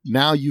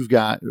now you've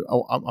got.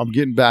 I'm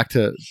getting back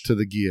to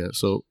the Ghia.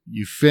 So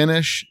you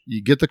finish,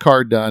 you get the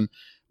car done.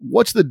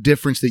 What's the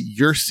difference that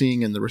you're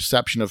seeing in the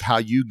reception of how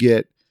you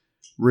get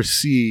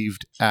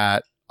received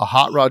at a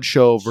hot rod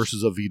show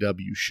versus a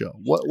VW show?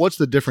 What's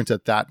the difference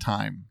at that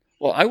time?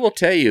 Well, I will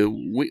tell you,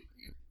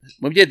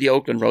 when we did the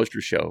Oakland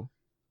Roadster Show,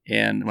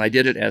 and I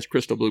did it as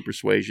Crystal Blue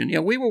Persuasion,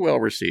 we were well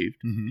received.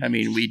 I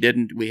mean,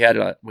 we had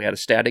a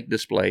static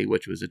display,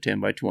 which was a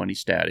 10x20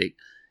 static,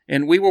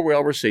 and we were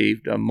well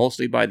received,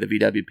 mostly by the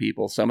VW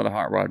people. Some of the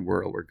hot rod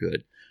world were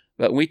good,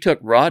 but we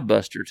took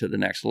Rodbuster to the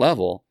next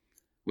level.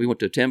 We went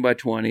to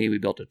 10x20. We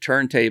built a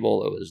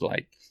turntable. It was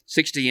like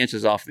 60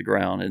 inches off the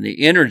ground, and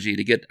the energy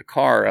to get a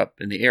car up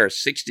in the air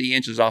 60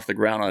 inches off the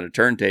ground on a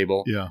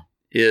turntable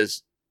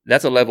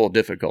that's a level of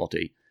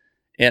difficulty.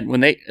 And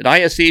when at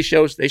ISC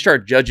shows, they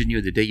start judging you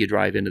the day you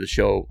drive into the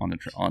show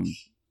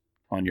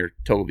on your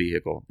tow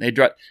vehicle.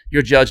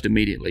 You're judged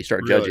immediately.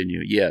 Start judging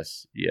you.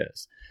 Yes.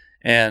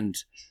 And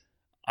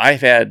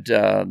I've had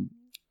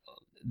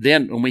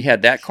then when we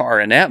had that car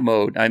in that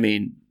mode, I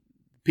mean,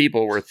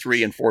 people were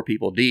 3 and 4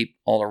 people deep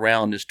all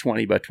around this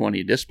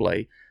 20x20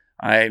 display.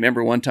 I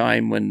remember one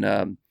time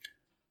when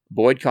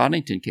Boyd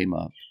Coddington came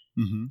up,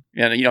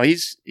 and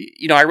he's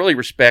I really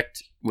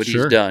respect what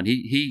he's done.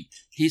 He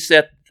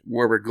set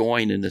where we're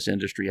going in this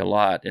industry a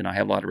lot, and I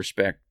have a lot of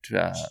respect,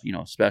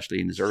 especially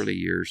in his early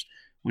years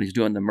when he's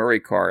doing the Murray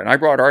car. And I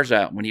brought ours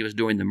out when he was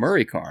doing the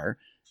Murray car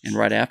and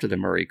right after the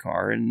Murray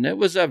car, and it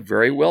was a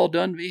very well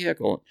done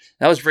vehicle.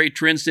 That was very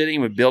trend-setting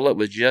when Billet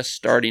was just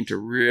starting to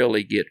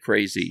really get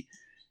crazy,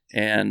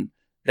 and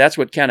that's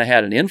what kind of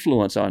had an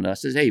influence on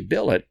us. Is hey,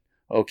 Billet,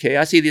 okay,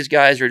 I see these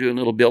guys are doing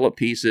little Billet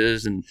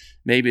pieces, and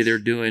maybe they're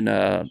doing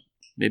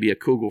maybe a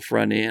Kugel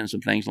front end,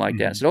 some things like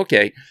that. I said,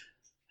 okay,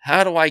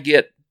 how do I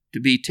get to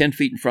be 10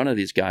 feet in front of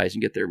these guys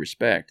and get their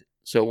respect?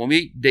 So when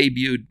we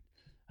debuted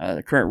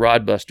the current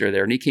Rodbuster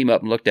there, and he came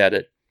up and looked at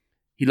it,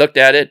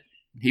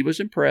 he was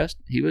impressed.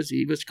 He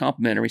was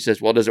complimentary. He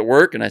says, well, does it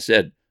work? And I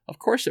said, of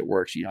course it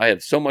works. I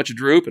have so much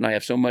droop, and I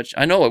have so much.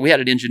 I know we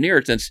had it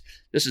engineered since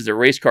this is a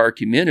race car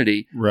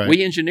community. Right.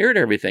 We engineered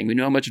everything. We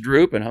knew how much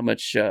droop and how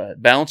much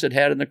bounce it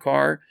had in the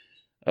car.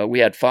 We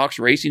had Fox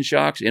racing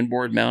shocks,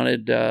 inboard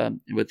mounted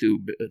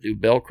through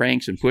bell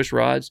cranks and push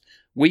rods.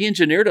 We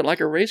engineered it like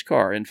a race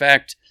car. In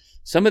fact,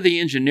 some of the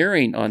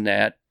engineering on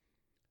that,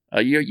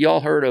 you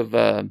all heard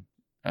of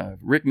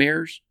Rick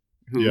Mears,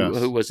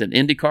 who was an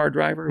IndyCar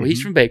driver. Well,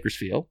 he's from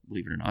Bakersfield,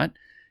 believe it or not.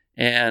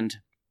 And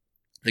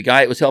the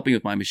guy that was helping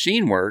with my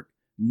machine work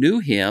knew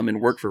him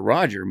and worked for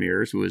Roger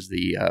Mears, who was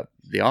the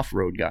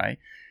off-road guy.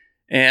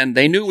 And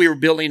they knew we were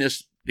building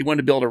this. They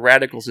wanted to build a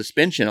radical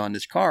suspension on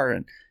this car,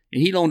 and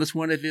he loaned us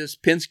one of his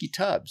Penske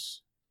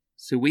tubs.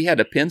 So we had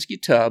a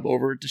Penske tub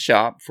over at the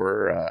shop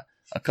for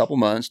a couple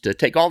months to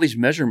take all these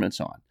measurements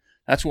on.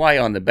 That's why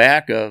on the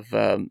back of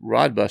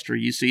Rodbuster,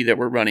 you see that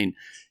we're running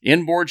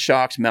inboard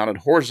shocks mounted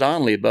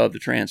horizontally above the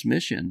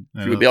transmission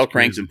through bell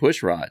cranks and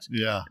push rods.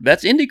 Yeah.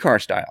 That's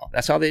IndyCar style.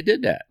 That's how they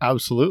did that.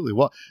 Absolutely.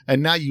 Well,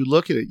 and now you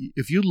look at it.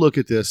 If you look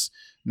at this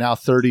now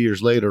 30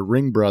 years later,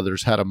 Ring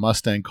Brothers had a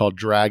Mustang called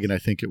Dragon, I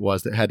think it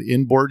was, that had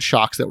inboard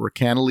shocks that were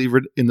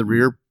cantilevered in the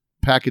rear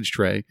package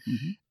tray.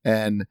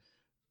 And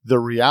the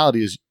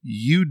reality is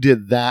you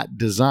did that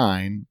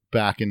design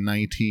back in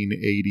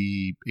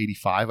 1980,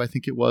 85, I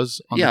think it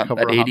was. On the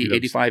cover at of Hot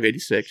 85,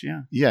 86,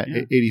 Yeah,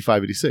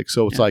 85, 86.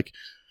 So it's like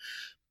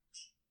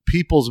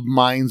people's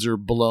minds are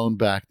blown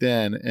back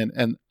then.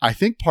 And I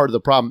think part of the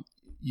problem,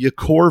 you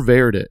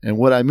Corvaired it. And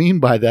what I mean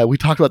by that, we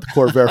talked about the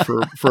Corvair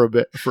for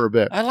a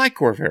bit. I like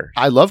Corvairs.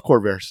 I love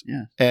Corvairs.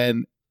 Yeah.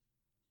 And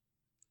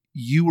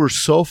you were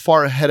so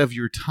far ahead of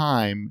your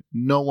time,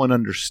 no one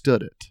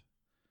understood it.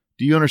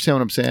 Do you understand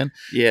what I'm saying?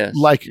 Yes.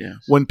 Like yes.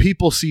 when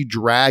people see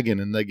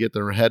Dragon and they get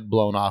their head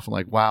blown off and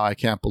like, wow, I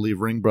can't believe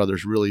Ring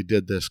Brothers really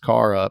did this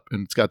car up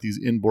and it's got these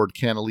inboard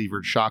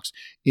cantilevered shocks,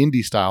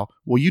 Indy style.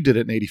 Well, you did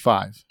it in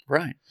 85.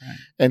 Right.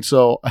 And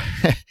so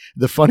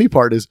the funny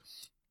part is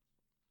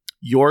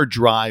your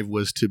drive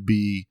was to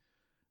be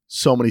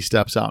so many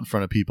steps out in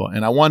front of people.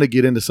 And I want to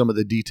get into some of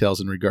the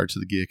details in regards to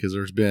the Ghia because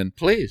there's been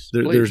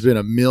there's been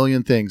a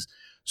million things.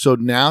 So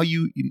now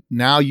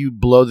you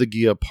blow the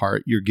Ghia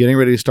apart. You're getting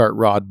ready to start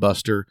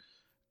Rodbuster.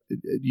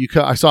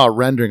 I saw a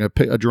rendering,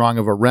 a drawing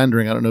of a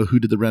rendering. I don't know who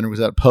did the rendering. Was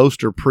that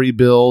post or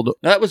pre-build?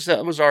 That was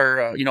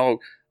our.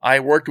 I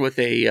worked with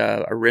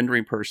a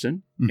rendering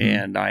person,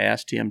 and I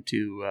asked him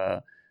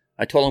to.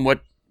 I told him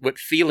what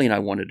feeling I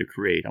wanted to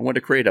create. I wanted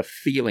to create a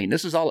feeling.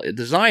 This is all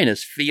design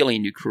is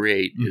feeling you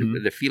create,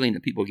 the feeling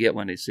that people get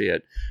when they see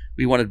it.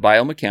 We wanted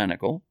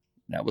biomechanical.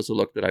 That was the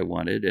look that I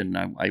wanted, and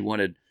I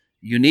wanted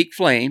unique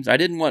flames. I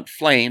didn't want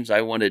flames.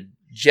 I wanted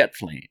jet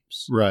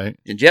flames. Right.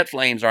 And jet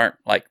flames aren't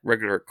like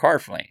regular car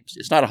flames.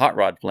 It's not a hot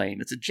rod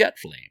flame. It's a jet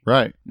flame.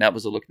 Right. And that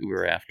was the look that we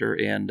were after.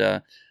 And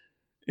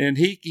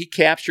he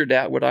captured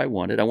that what I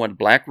wanted. I wanted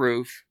black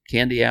roof,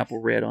 candy apple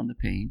red on the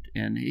paint,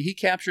 and he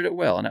captured it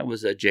well. And that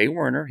was Jay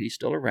Werner. He's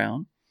still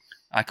around.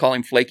 I call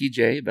him Flaky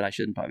Jay, but I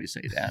shouldn't probably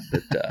say that.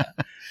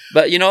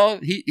 But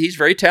he's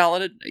very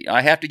talented.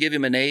 I have to give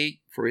him an A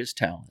for his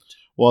talent.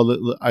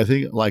 Well, I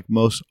think like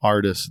most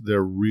artists,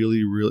 they're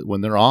really, really when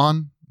they're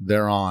on.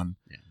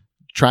 Yeah.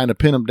 Trying to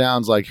pin them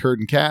down is like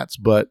herding cats,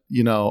 but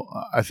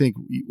I think,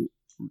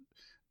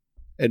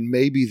 and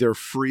maybe their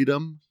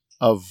freedom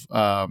of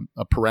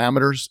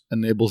parameters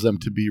enables them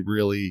to be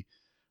really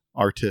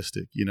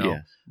artistic.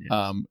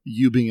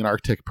 You being an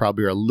architect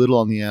probably are a little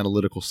on the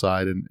analytical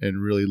side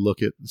and really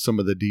look at some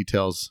of the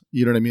details.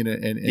 You know what I mean?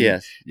 And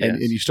yes. And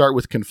you start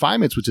with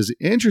confinements, which is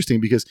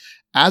interesting because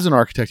as an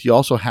architect, you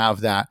also have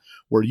that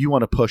where you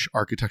want to push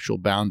architectural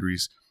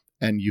boundaries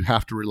and you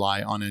have to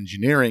rely on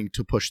engineering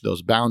to push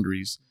those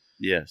boundaries.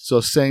 Yes.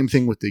 So same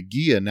thing with the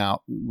Ghia.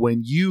 Now,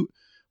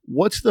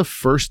 what's the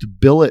first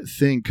billet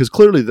thing? Because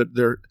clearly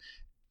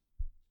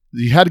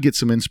you had to get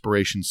some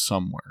inspiration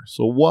somewhere.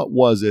 So what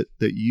was it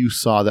that you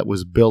saw that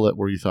was billet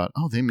where you thought,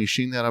 oh, they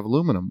machined that out of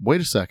aluminum.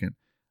 Wait a second.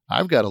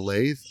 I've got a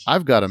lathe.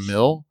 I've got a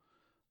mill.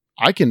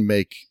 I can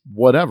make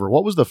whatever.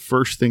 What was the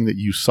first thing that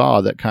you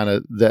saw that kind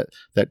of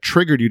that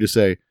triggered you to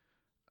say,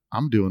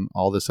 I'm doing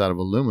all this out of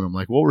aluminum?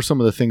 Like, what were some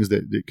of the things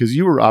because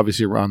you were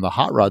obviously around the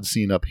hot rod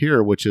scene up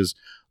here, which is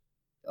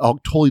a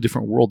totally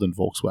different world than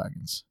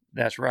Volkswagens.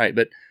 That's right.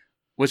 But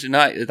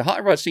the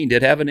hot rod scene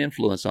did have an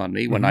influence on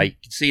me when I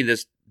could see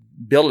this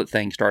billet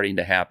thing starting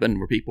to happen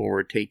where people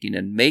were taking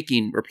and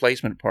making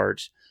replacement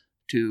parts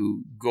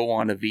to go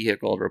on a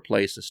vehicle to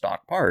replace a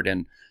stock part.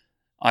 And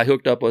I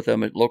hooked up with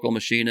a local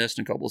machinist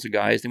and a couple of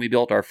guys. Then we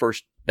built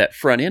that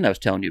front end I was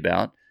telling you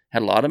about.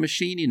 Had a lot of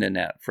machining in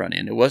that front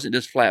end. It wasn't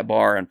just flat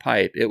bar and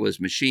pipe. It was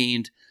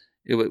machined.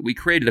 We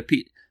created a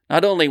piece.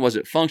 Not only was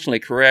it functionally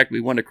correct,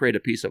 we wanted to create a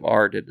piece of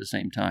art at the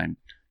same time.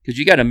 Because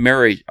you got to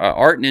marry,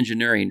 art and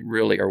engineering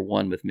really are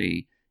one with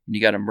me. And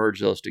you got to merge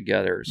those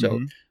together.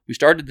 So we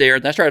started there.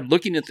 And I started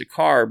looking at the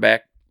car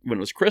back when it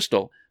was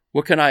Crystal.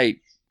 What can I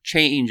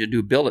change and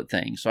do billet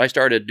things? So I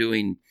started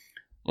doing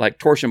like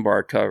torsion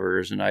bar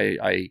covers. And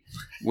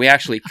we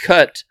actually,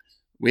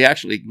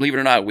 believe it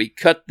or not, we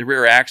cut the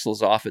rear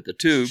axles off at the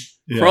tube,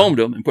 chromed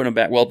them,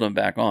 and welded them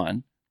back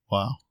on.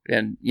 Wow.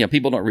 And,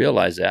 people don't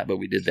realize that, but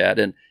we did that.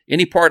 And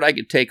any part I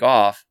could take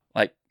off,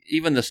 like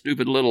even the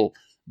stupid little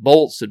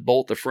bolts that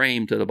bolt the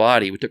frame to the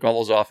body, we took all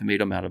those off and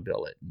made them out of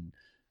billet.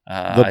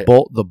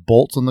 The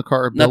bolts on the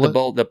car, billet? Not the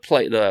bolt,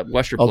 the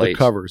washer plates. Oh, the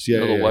covers, the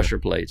little washer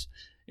plates.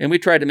 And we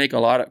tried to make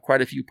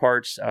quite a few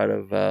parts out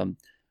of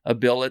a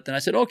billet. And I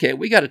said, okay,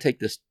 we got to take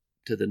this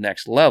to the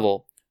next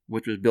level,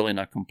 which was building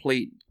a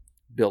complete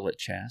billet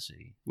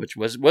chassis, which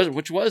was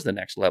the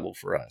next level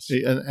for us.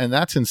 And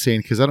that's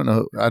insane because I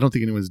don't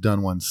think anyone's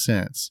done one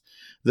since.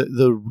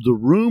 The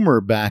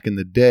rumor back in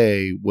the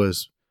day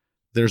was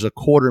there's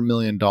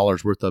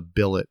 $250,000 worth of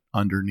billet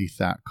underneath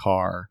that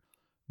car.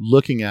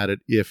 Looking at it,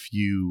 if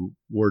you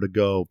were to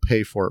go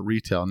pay for it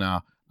retail,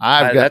 now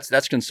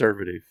that's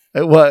conservative.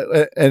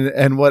 What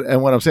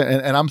I'm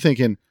saying, and I'm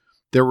thinking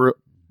there were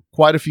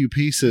quite a few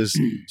pieces.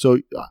 So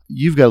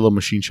you've got a little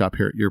machine shop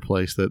here at your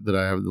place that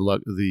I have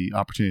the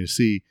opportunity to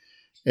see,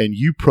 and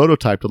you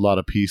prototyped a lot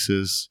of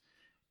pieces.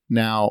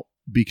 Now,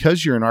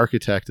 because you're an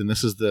architect, and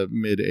this is the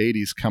mid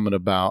 '80s coming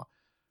about,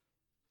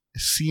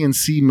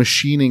 CNC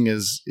machining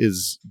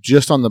is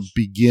just on the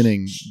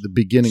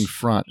beginning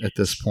front at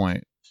this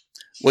point.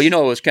 Well,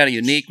 what was kind of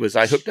unique was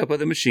I hooked up with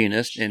a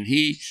machinist, and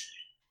he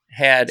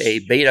had a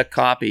beta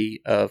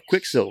copy of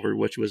Quicksilver,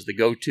 which was the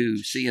go-to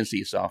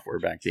CNC software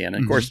back then.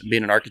 And of course,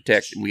 being an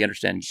architect, we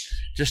understand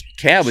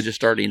CAD was just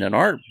starting an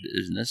art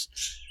business.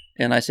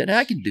 And I said,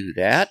 I can do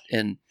that.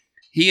 And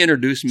he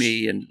introduced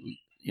me, and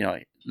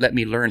let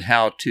me learn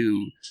how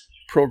to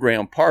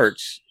program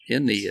parts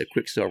in the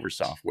Quicksilver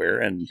software.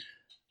 And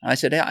I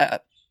said,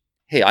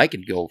 hey, I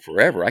could go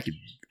forever. I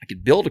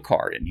could build a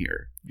car in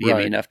here. Give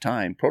me enough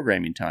time,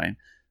 programming time.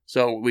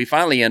 So we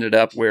finally ended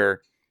up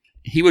where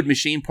he would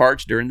machine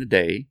parts during the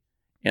day,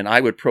 and I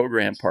would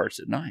program parts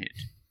at night.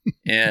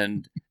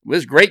 And it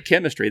was great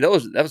chemistry.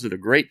 Those were the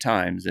great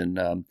times,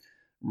 and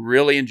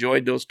really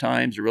enjoyed those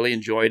times. Really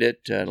enjoyed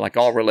it. Like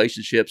all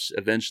relationships,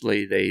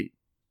 eventually they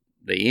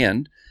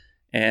end.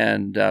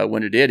 And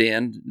when it did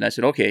end, and I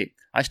said, okay,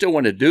 I still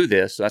want to do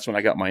this. So that's when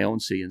I got my own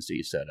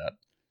CNC set up.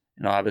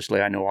 And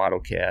obviously I know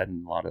AutoCAD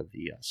and a lot of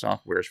the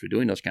softwares for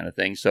doing those kind of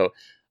things. So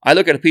I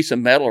look at a piece of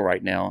metal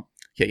right now.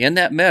 Okay, in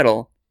that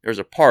metal, there's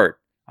a part.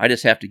 I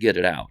just have to get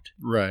it out.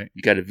 Right.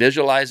 You got to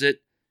visualize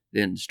it,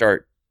 then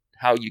start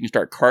how you can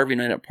start carving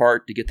in a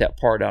part to get that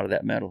part out of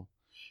that metal.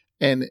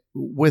 And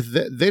with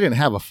they didn't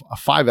have a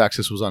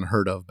 5-axis was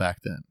unheard of back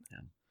then. Yeah.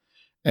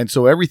 And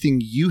so everything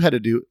you had to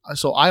do.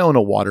 So I own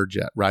a water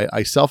jet, right?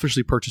 I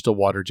selfishly purchased a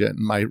water jet,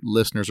 and my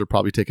listeners are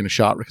probably taking a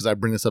shot because I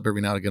bring this up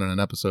every now and again on an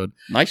episode.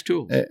 Nice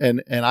tool.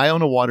 And I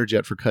own a water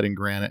jet for cutting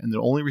granite. And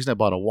the only reason I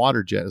bought a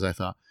water jet is I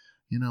thought,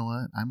 you know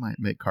what? I might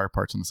make car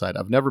parts on the side.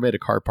 I've never made a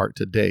car part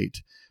to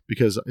date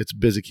because it's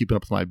busy keeping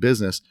up with my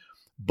business.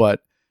 But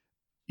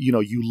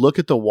you look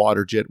at the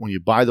water jet, when you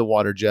buy the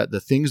water jet,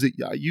 the things that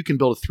you can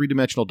build a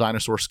 3-dimensional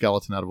dinosaur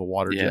skeleton out of a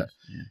water jet.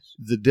 Yes.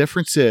 The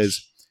difference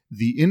is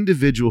the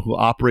individual who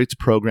operates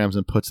programs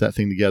and puts that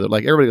thing together.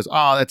 Like everybody goes,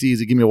 oh, that's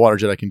easy. Give me a water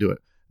jet. I can do it.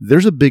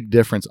 There's a big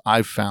difference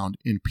I've found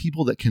in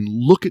people that can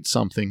look at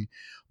something,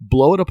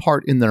 blow it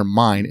apart in their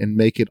mind, and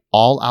make it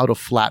all out of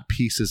flat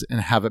pieces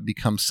and have it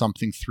become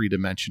something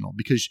 3-dimensional,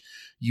 because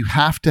you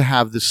have to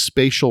have this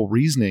spatial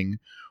reasoning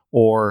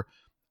or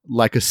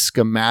like a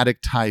schematic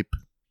type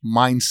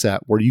mindset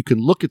where you can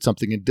look at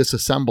something and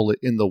disassemble it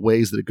in the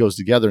ways that it goes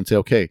together and say,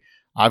 okay,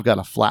 I've got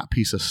a flat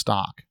piece of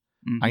stock.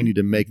 Mm-hmm. I need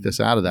to make this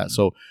out of that.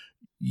 So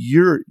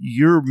you're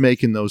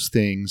making those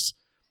things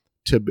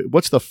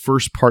what's the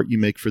first part you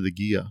make for the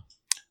Ghia?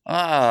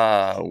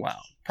 Wow.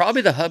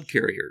 Probably the hub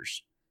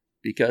carriers,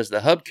 because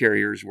the hub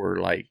carriers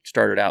were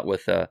started out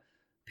with a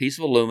piece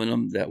of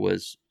aluminum that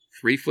was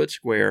 3 foot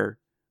square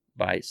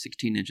by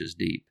 16 inches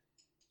deep.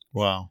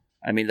 Wow.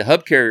 I mean, the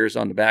hub carriers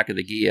on the back of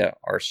the Ghia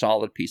are a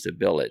solid piece of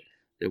billet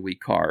that we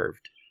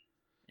carved.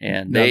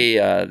 And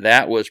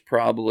that was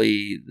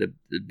probably the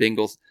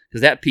Bingles,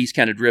 because that piece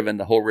kind of driven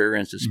the whole rear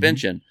end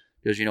suspension,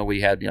 because,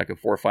 we had like a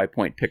 4 or 5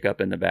 point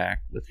pickup in the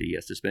back with the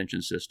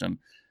suspension system.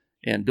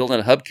 And building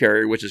a hub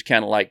carrier, which is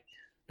kind of like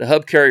the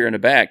hub carrier in the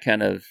back,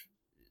 kind of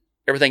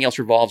everything else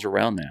revolves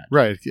around that.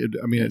 Right.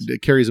 I mean,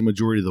 it carries a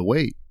majority of the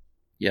weight.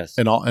 Yes.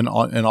 And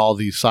all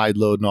the side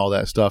load and all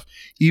that stuff.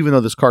 Even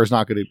though this car is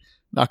not going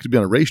to be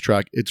on a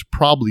racetrack, it's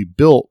probably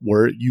built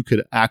where you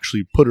could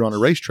actually put it on a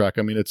racetrack.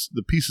 I mean,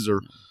 the pieces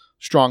are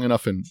strong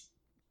enough and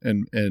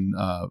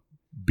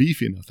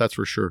beefy enough, that's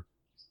for sure.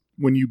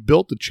 When you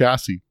built the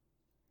chassis,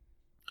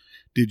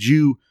 did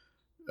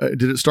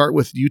it start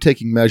with you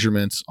taking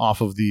measurements off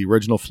of the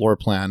original floor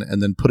plan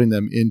and then putting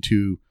them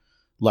into,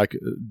 like,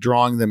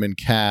 drawing them in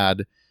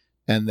CAD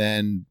and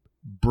then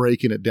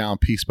breaking it down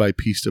piece by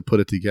piece to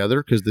put it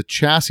together? Because the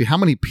chassis, how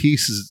many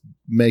pieces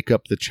make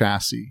up the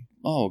chassis?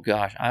 Oh,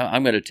 gosh.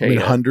 I'm going to tell you.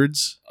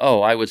 Hundreds?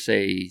 Oh, I would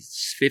say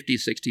 50,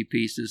 60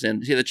 pieces.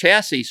 And see, the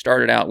chassis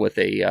started out with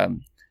a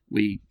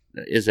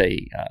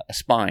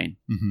spine.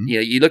 Mm-hmm.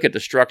 You look at the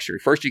structure.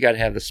 First, you got to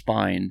have the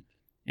spine.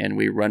 And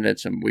we run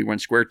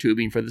square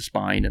tubing for the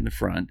spine in the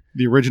front.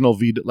 The original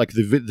the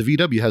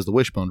VW has the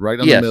wishbone right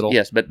on the middle.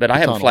 Yes, but I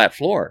have a flat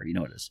floor. You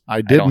notice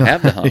I don't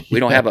have the hump. We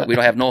don't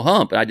have no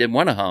hump, and I didn't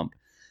want a hump.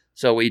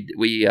 So we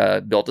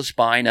built a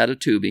spine out of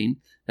tubing,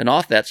 and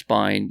off that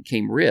spine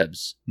came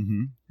ribs,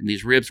 and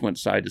these ribs went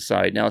side to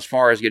side. Now, as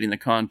far as getting the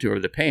contour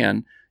of the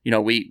pan,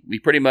 we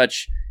pretty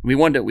much we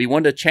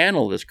wanted to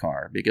channel this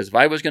car, because if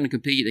I was going to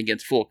compete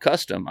against full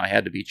custom, I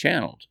had to be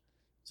channeled.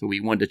 So we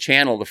wanted to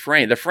channel the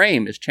frame. The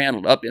frame is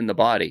channeled up in the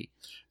body.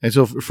 And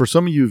so for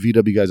some of you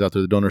VW guys out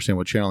there that don't understand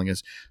what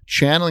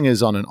channeling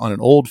is on an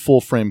old full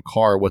frame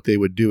car, what they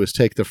would do is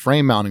take the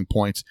frame mounting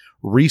points,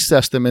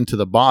 recess them into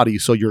the body,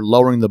 so you're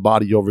lowering the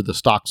body over the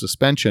stock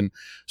suspension,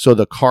 so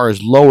the car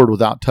is lowered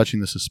without touching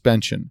the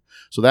suspension.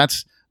 So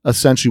that's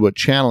essentially what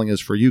channeling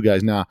is for you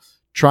guys. Now,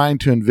 trying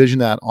to envision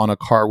that on a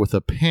car with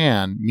a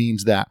pan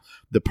means that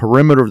the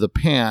perimeter of the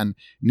pan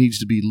needs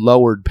to be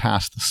lowered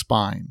past the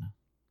spine.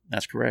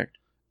 That's correct.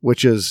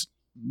 Which is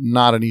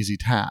not an easy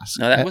task.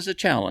 No, that was a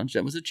challenge.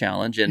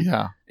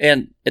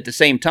 And at the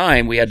same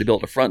time, we had to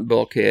build a front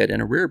bulkhead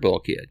and a rear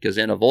bulkhead, because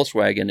in a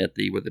Volkswagen,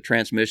 where the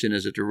transmission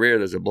is at the rear,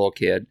 there's a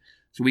bulkhead.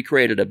 So we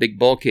created a big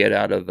bulkhead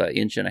out of 1.5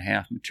 inch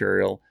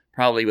material,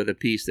 probably with a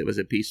piece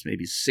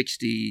maybe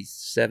 60,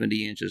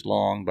 70 inches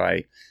long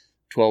by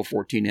 12,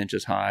 14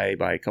 inches high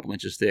by a couple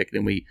inches thick.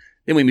 Then we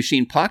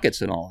machined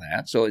pockets and all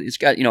that. So it's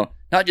got,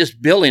 not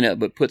just building it,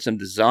 but put some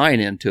design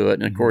into it.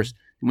 And of course,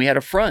 we had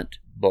a front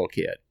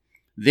bulkhead.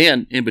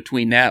 Then in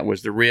between that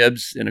was the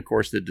ribs, and of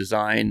course the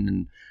design.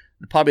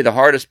 And probably the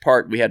hardest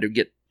part we had to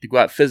go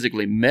out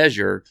physically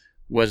measure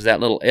was that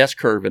little S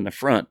curve in the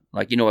front,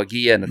 like a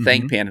Ghia and the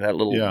Thang pan had that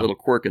little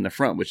quirk in the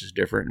front, which is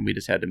different, and we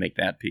just had to make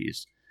that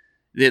piece.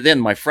 Then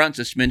my front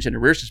suspension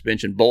and rear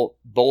suspension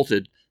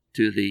bolted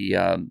to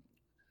the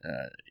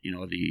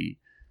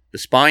the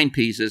spine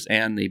pieces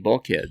and the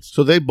bulkheads.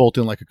 So they bolt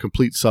in like a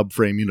complete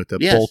subframe unit that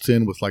bolts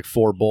in with like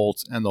 4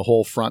 bolts, and the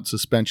whole front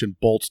suspension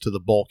bolts to the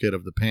bulkhead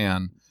of the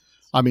pan.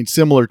 I mean,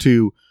 similar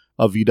to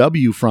a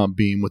VW front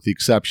beam, with the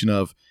exception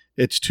of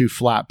it's 2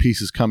 flat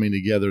pieces coming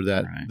together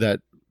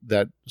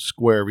that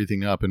square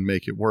everything up and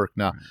make it work.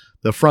 Now,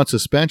 the front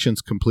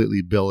suspension's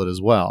completely billet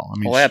as well. I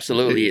mean,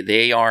 absolutely.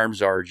 The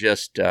A-arms are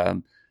just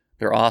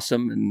they're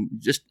awesome, and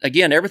just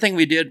again, everything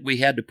we did, we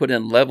had to put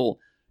in level.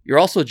 You're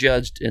also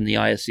judged in the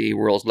ISCA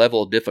world's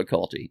level of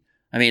difficulty.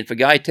 I mean, if a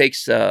guy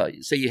takes,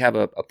 say you have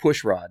a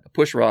push rod. A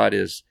push rod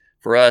is,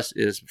 for us,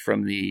 is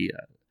from the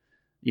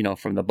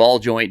from the ball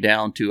joint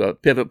down to a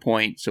pivot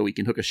point so we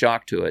can hook a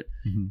shock to it.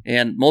 Mm-hmm.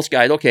 And most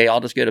guys, okay,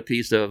 I'll just get a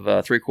piece of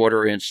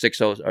 3/4 inch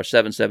 60 or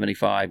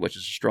 775, which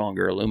is a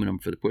stronger aluminum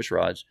for the push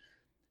rods.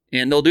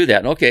 And they'll do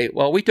that. Okay,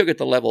 well, we took it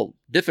to level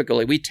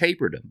difficulty. We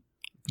tapered them.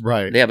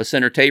 Right. They have a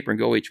center taper and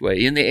go each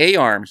way. In the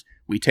A-arms,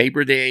 we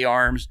tapered the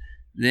A-arms.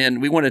 Then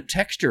we wanted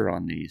texture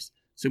on these.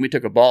 So we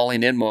took a ball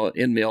end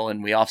mill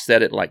and we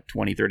offset it like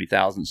 20, 30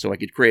 thousandths so I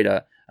could create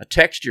a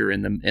texture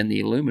in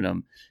the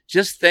aluminum.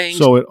 Just things.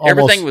 So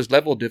everything was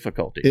level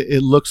difficulty.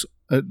 It looks.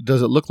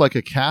 Does it look like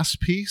a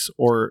cast piece,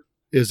 or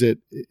is it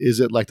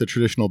like the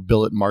traditional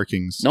billet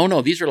markings?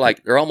 No. These are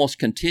they're almost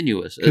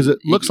continuous because it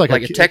looks like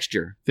a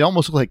texture. They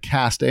almost look like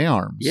cast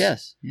A-arms.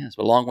 Yes,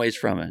 but a long ways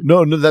from it.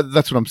 No,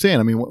 that's what I'm saying.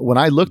 I mean, when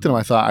I looked at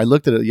them, I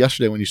looked at it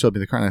yesterday when you showed me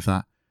the car, and I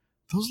thought,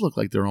 those look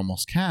like they're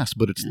almost cast,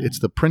 but it's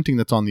the printing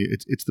that's on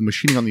it's the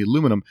machining on the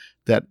aluminum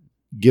that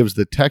gives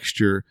the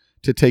texture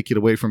to take it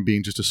away from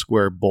being just a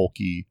square,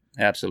 bulky,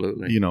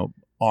 absolutely,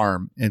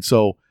 arm. And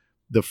so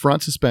the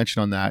front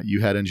suspension on that you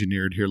had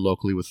engineered here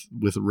locally with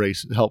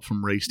help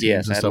from race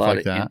teams and stuff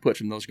like that. Yes, input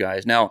from those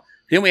guys. Now,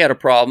 then we had a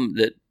problem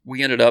that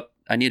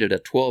I needed a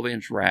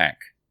 12-inch rack.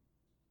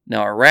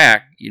 Now, a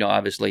rack,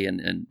 obviously,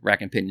 in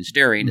rack and pinion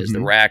steering, is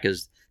the rack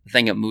is the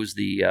thing that moves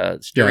the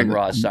steering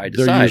rod side to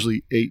side. They're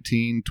usually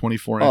 18,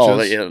 24 inches.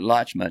 Oh,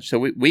 yeah, much. So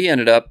we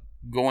ended up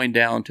going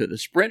down to the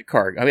sprint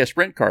car. We have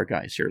sprint car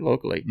guys here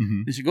locally.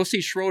 Mm-hmm. They said, go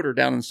see Schroeder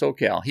down in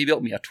SoCal. He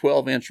built me a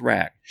 12-inch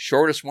rack,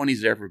 shortest one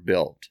he's ever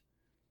built.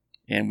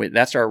 And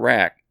that's our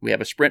rack. We have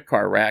a sprint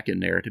car rack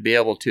in there to be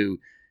able to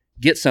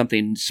get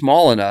something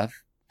small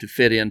enough to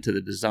fit into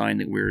the design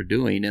that we were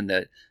doing. And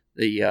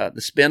the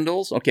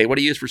spindles, okay, what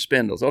do you use for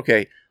spindles?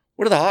 Okay,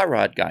 what do the hot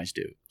rod guys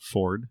do?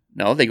 Ford.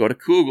 No, they go to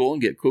Kugel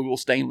and get Kugel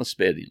stainless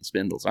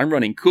spindles. I'm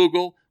running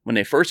Kugel. When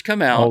they first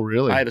come out, oh,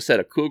 really? I have a set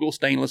of Kugel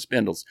stainless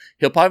spindles.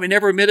 He'll probably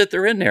never admit it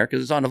they're in there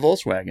because it's on a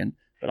Volkswagen,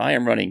 but I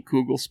am running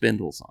Kugel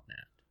spindles on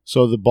that.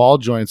 So the ball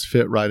joints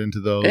fit right into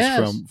those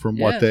from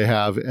what they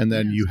have, and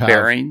then you have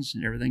bearings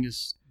and everything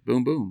is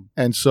boom, boom.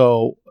 And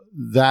so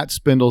that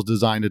spindle's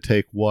designed to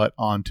take what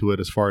onto it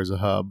as far as a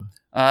hub?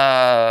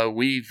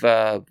 We've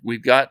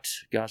got.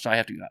 Gosh,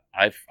 I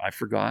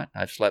forgot.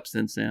 I've slept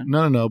since then.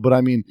 No. But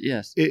I mean,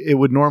 yes, it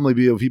would normally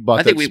be if you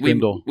bought that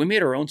spindle. We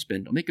made our own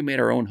spindle. We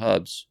made our own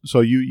hubs. So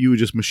you would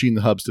just machine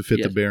the hubs to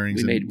fit the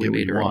bearings. We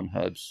made our own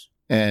hubs.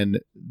 And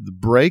the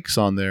brakes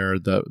on there,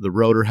 the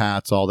rotor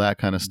hats, all that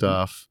kind of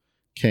stuff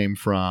came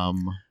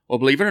from. Well,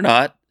 believe it or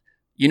not,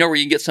 where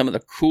you can get some of the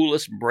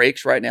coolest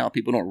brakes right now.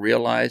 People don't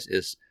realize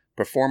is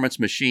Performance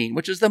Machine,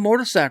 which is the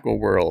motorcycle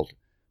world.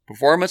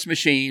 Performance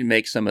Machine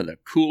makes some of the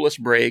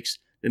coolest brakes.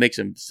 They make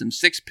some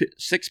six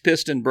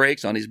piston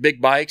brakes on these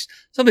big bikes.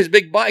 Some of these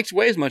big bikes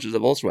weigh as much as a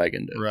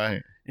Volkswagen does.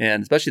 Right.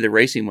 And especially the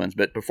racing ones.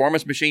 But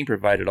Performance Machine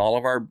provided all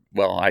of our,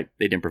 they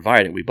didn't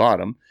provide it. We bought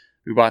them.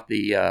 We bought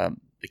the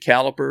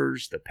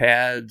calipers, the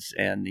pads,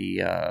 and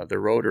the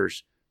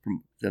rotors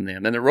from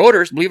them. And the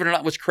rotors, believe it or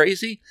not, what's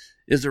crazy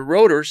is the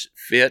rotors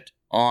fit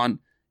on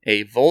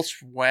a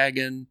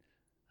Volkswagen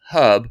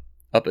hub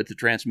up at the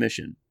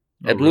transmission.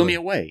 That blew me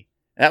away.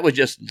 That was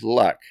just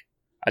luck.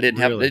 I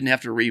didn't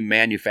have to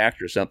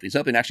remanufacture something.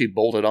 Something actually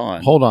bolted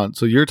on. Hold on.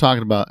 So you're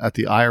talking about at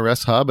the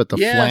IRS hub at the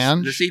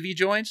flange? The CV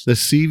joints? The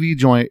CV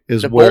joint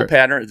is the where... bolt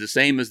pattern is the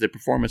same as the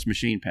Performance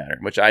Machine pattern,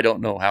 which I don't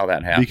know how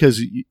that happened.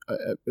 Because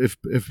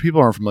if people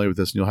aren't familiar with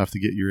this, you'll have to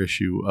get your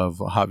issue of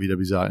Hot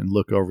VWs out and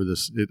look over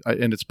this.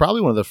 And it's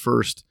probably one of the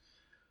first...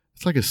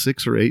 It's like a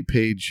 6 or 8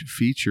 page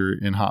feature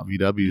in Hot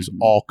VWs,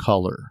 all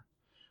color.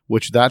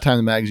 Which that time in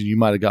the magazine, you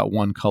might have got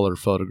one color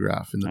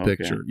photograph in the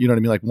picture. You know what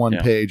I mean? Like one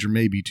page or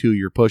maybe 2,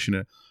 you're pushing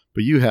it.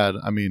 But you had,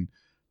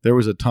 there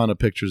was a ton of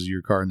pictures of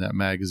your car in that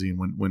magazine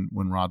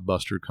when Rod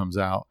Buster comes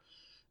out.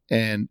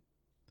 And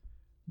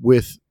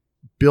with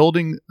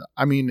building,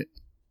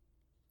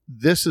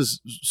 this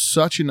is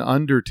such an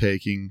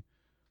undertaking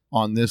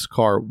on this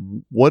car.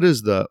 What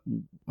is I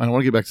want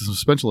to get back to the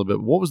suspension a little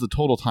bit. What was the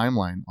total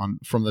timeline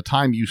from the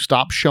time you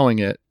stopped showing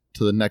it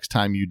to the next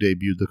time you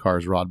debuted the car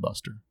as Rod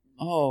Buster?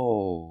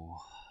 Oh,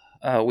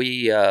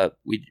 we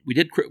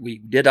did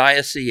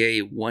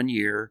ISCA 1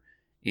 year,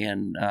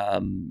 and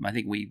I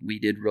think we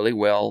did really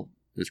well.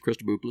 It was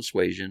Crystal Blue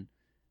Persuasion.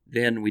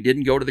 Then we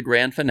didn't go to the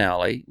grand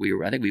finale.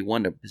 I think we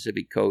won the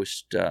Pacific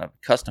Coast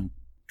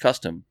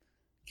custom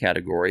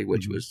category,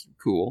 which was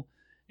cool.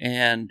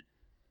 And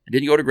I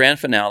didn't go to grand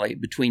finale.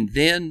 Between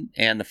then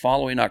and the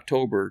following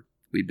October,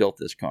 we built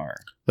this car.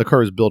 The car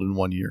was built in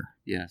 1 year.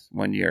 Yes,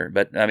 1 year.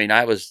 But I mean,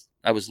 I was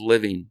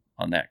living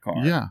on that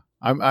car. Yeah.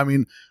 I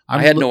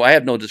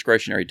had no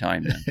discretionary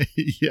time then.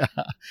 Yeah.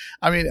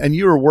 I mean, and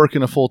you were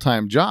working a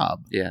full-time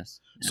job. Yes.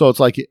 So it's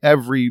like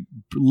every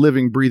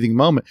living, breathing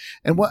moment.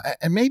 And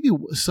maybe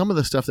some of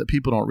the stuff that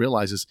people don't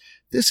realize is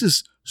this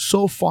is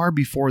so far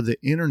before the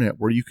internet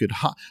where you could,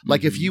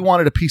 like if you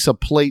wanted a piece of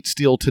plate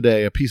steel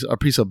today, a piece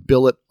of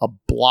billet, a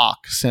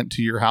block sent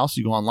to your house,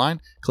 you go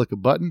online, click a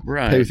button,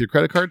 pay with your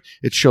credit card.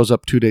 It shows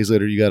up 2 days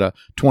later. You got a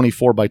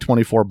 24 by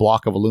 24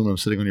 block of aluminum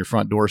sitting on your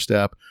front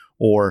doorstep.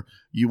 Or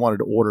you wanted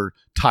to order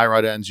tie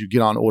rod ends, you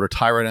get on, order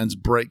tie rod ends,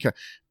 brake.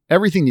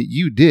 Everything that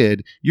you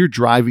did, you're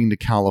driving to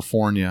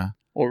California.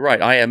 Well, right.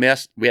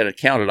 IMS, we had an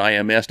account at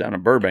IMS down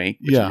in Burbank,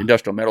 which is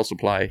Industrial Metal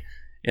Supply.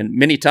 And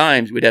many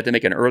times we'd have to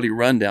make an early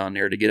run down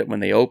there to get it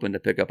when they opened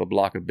to pick up a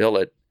block of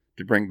billet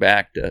to bring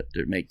back to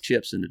make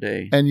chips in the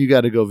day. And you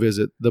got to go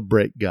visit the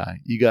brake guy.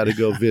 You got to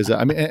go visit.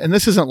 I mean, and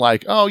this isn't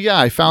like, oh, yeah,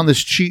 I found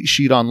this cheat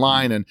sheet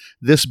online and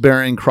this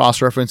bearing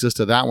cross-references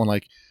to that one.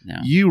 Like,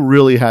 you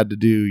really had to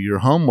do your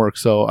homework.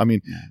 So, I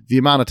mean, the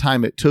amount of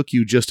time it took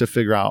you just to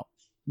figure out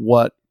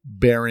what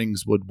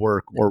bearings would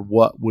work or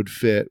what would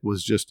fit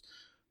was just,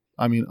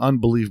 I mean,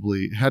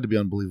 it had to be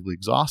unbelievably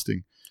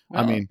exhausting.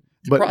 Well, I mean,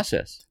 the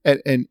process.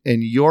 And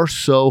you're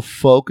so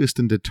focused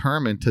and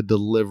determined to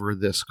deliver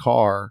this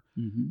car.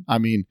 Mm-hmm. I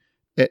mean,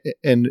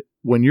 and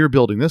when you're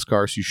building this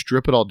car, so you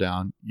strip it all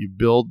down, you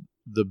build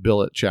the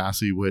billet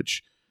chassis,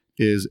 which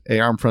is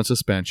A-arm front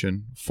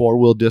suspension,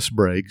 4-wheel disc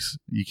brakes.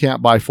 You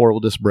can't buy 4-wheel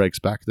disc brakes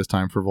back at this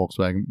time for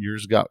Volkswagen. Your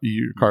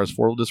car has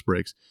 4-wheel disc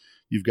brakes.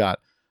 You've got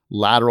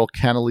lateral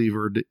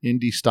cantilevered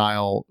Indy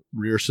style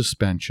rear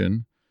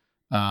suspension.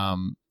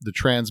 The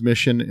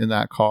transmission in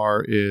that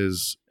car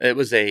it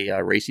was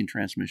a racing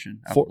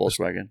transmission out of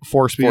Volkswagen.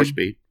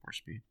 4-speed.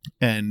 4-speed.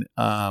 And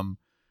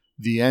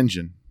the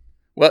engine.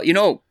 Well, you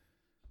know,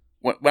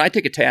 when I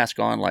take a task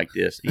on like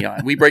this, you know,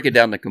 we break it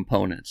down to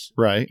components.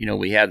 Right. You know,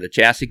 we have the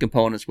chassis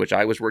components, which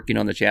I was working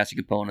on the chassis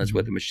components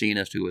with a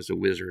machinist who was a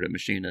wizard, a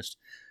machinist.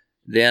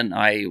 Then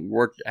I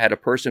had a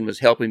person was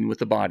helping me with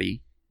the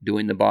body,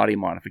 doing the body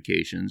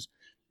modifications.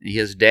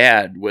 His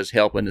dad was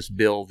helping us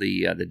build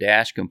the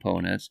dash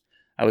components.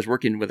 I was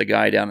working with a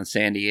guy down in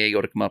San Diego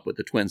to come up with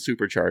the twin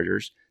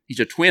superchargers. These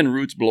are twin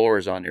roots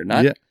blowers on there,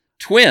 not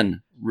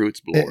twin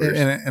roots blowers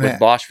with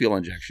Bosch fuel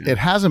injection. It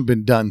hasn't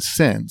been done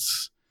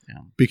since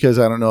because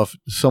I don't know if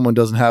someone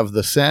doesn't have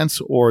the sense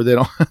or they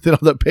don't have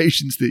the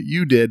patience that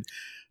you did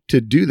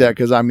to do that.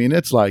 Because I mean,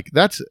 it's like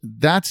that's.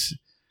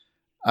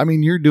 I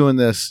mean, you're doing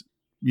this,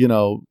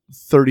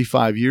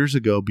 35 years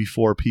ago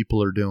before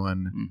people are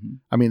doing. Mm-hmm.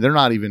 I mean, they're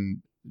not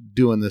even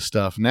doing this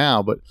stuff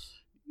now, but.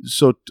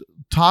 So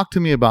talk to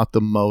me about the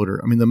motor.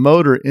 I mean, the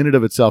motor in and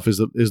of itself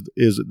is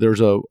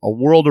there's a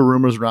world of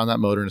rumors around that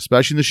motor, and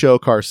especially in the show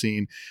car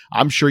scene.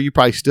 I'm sure you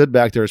probably stood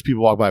back there as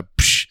people walk by.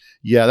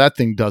 Yeah, that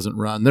thing doesn't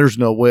run. There's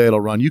no way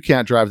it'll run. You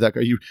can't drive that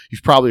car. You've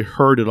probably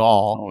heard it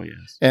all. Oh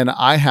yes. And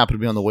I happened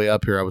to be on the way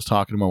up here. I was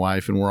talking to my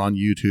wife, and we're on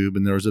YouTube,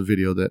 and there was a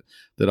video that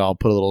I'll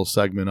put a little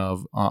segment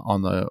of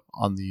on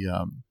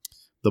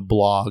the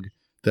blog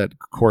that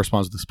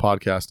corresponds to this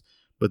podcast.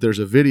 But there's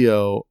a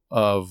video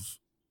of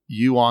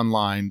you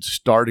online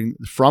starting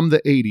from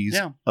the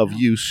 80s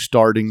you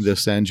starting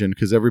this engine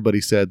because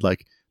everybody said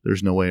like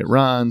there's no way it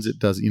runs, it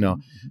doesn't,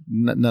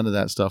 none of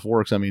that stuff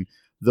works. I mean,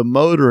 the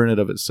motor in and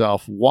of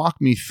itself, walk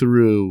me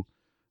through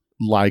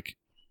like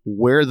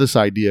where this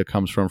idea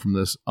comes from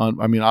this.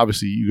 I mean,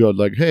 obviously you go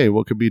like, hey,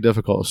 what could be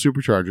difficult? A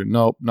supercharger?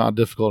 Nope, not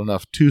difficult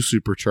enough. 2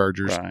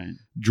 superchargers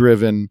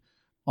driven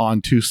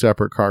on 2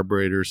 separate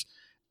carburetors,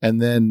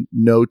 and then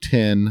no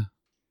tin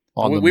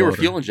on the motor. We were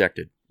fuel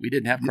injected. We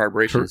didn't have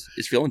carburation.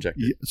 It's fuel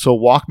injected. So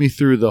walk me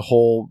through the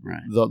whole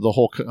the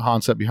whole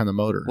concept behind the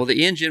motor. Well,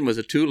 the engine was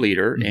a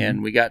 2-liter,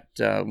 and we got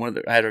I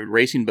had a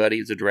racing buddy,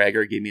 who's a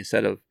dragger, gave me a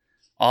set of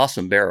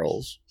awesome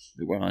barrels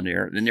that were on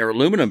there. And they're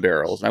aluminum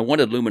barrels, and I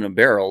wanted aluminum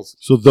barrels.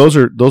 So those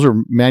are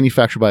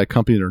manufactured by a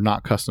company that are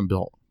not custom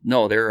built.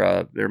 No,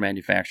 they're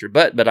manufactured,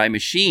 but I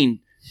machine.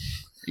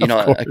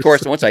 Of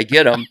course, once I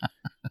get them,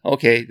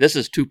 okay, this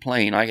is too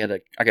plain. I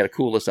gotta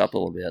cool this up a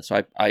little bit.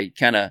 So I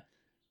kind of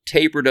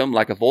tapered them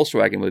like a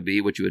Volkswagen would be,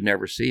 which you would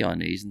never see on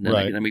these. And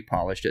then we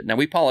polished it. Now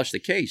we polished the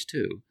case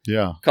too.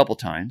 Yeah. A couple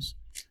times.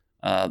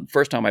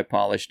 First time I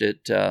polished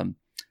it,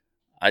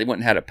 I went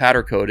and had it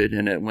powder coated,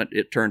 and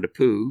it turned to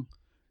poo.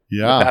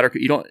 Yeah.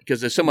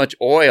 Because there's so much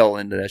oil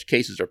in the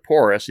cases are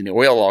porous, and the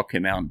oil all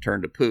came out and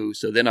turned to poo.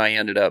 So then I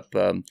ended up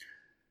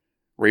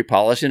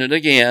repolishing it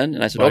again.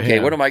 And I said, okay,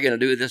 what am I going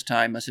to do this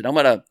time? I said, I'm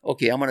going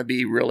to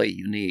be really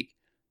unique.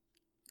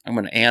 I'm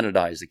going to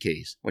anodize the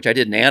case, which I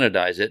didn't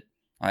anodize it.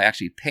 I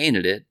actually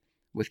painted it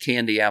with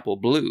candy apple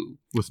blue.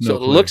 So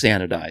it looks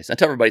anodized. I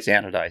tell everybody it's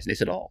anodized. And they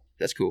said, oh,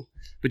 that's cool.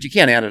 But you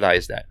can't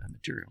anodize that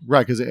material.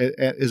 Right, because it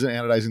isn't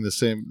anodizing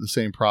the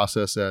same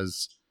process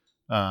as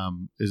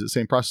Is it the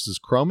same process as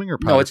chroming or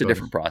powder No, it's a coating?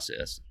 different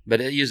process, but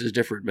it uses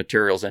different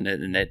materials in it,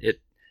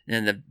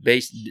 and the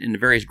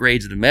various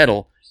grades of the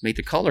metal make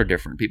the color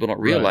different. People don't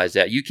realize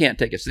that. You can't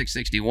take a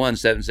 661,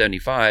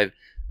 775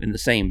 in the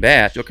same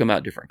batch; they'll come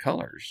out different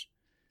colors.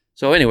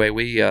 So anyway,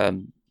 we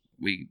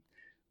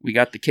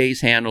got the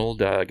case handled,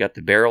 got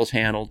the barrels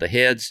handled, the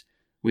heads.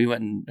 We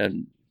went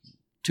and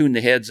tuned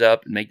the heads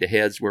up and make the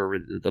heads where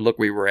the look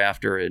we were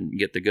after, and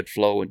get the good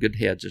flow and good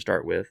heads to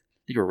start with.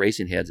 I think we were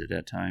racing heads at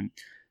that time.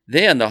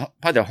 Then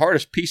probably the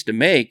hardest piece to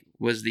make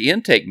was the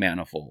intake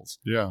manifolds.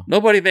 Yeah.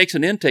 Nobody makes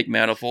an intake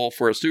manifold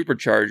for a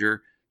supercharger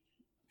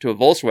to a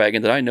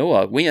Volkswagen that I know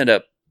of. We end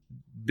up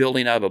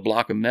building out of a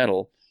block of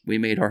metal. We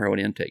made our own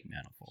intake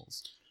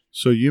manifolds.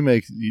 So you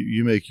make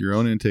your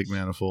own intake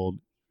manifold.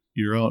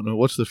 Your own.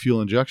 What's the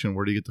fuel injection?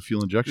 Where do you get the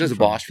fuel injection? There's a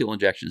from? Bosch fuel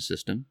injection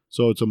system.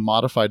 So it's a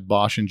modified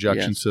Bosch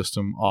injection Yes.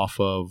 system off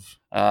of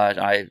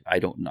I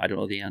don't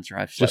know the answer.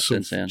 I've slept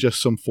since then.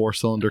 just some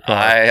 4-cylinder car.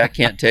 I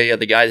can't tell you.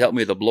 The guy that helped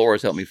me with the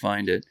blowers helped me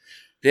find it.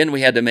 Then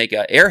we had to make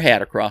an air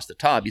hat across the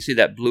top. You see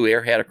that blue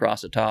air hat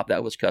across the top?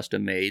 That was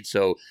custom made.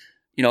 So,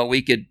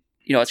 we could,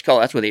 it's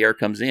called, that's where the air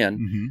comes in.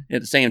 Mm-hmm.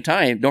 At the same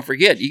time, don't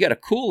forget, you got to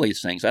cool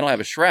these things. I don't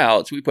have a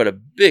shroud, so we put a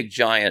big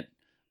giant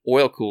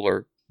oil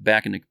cooler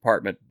back in the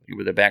compartment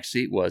where the back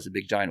seat was, a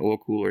big giant oil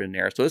cooler in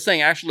there. So this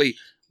thing actually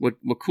would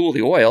cool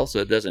the oil so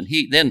it doesn't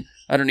heat. Then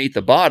underneath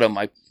the bottom,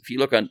 if you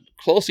look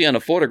closely on the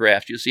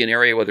photographs, you'll see an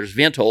area where there's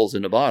vent holes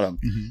in the bottom.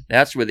 Mm-hmm.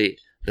 That's where the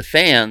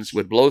fans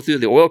would blow through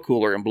the oil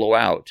cooler and blow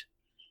out.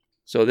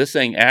 So this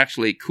thing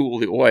actually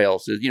cooled the oil.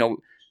 So,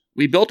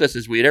 we built this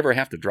as we'd ever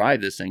have to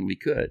drive this thing. We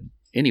could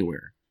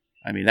anywhere.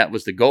 I mean, that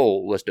was the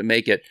goal, was to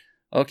make it,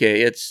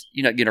 okay, it's,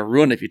 you're not going to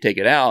ruin it if you take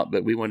it out,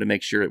 but we wanted to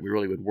make sure that we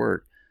really would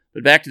work.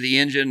 But back to the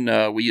engine,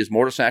 we used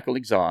motorcycle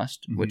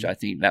exhaust, Mm-hmm. which I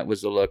think that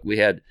was the look. We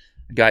had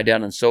a guy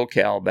down in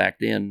SoCal back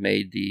then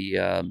made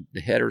the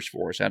headers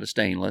for us out of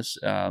stainless.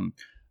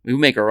 We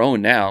make our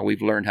own now.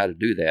 We've learned how to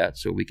do that,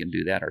 so we can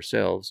do that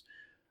ourselves.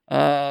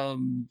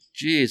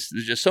 There's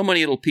just so many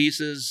little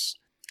pieces.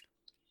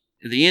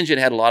 The engine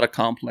had a lot of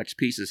complex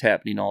pieces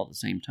happening all at the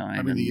same time.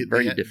 I mean, and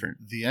very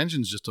different. The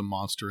engine's just a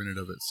monster in and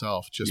of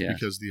itself, just Yeah.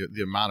 because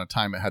the amount of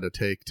time it had to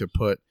take to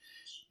put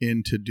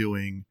into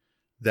doing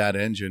that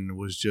engine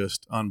was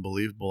just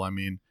unbelievable. I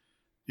mean,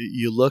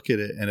 you look at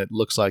it and it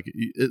looks like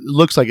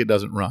it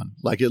doesn't run.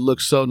 Like, it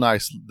looks so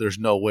nice. There's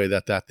no way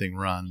that thing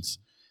runs.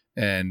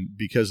 And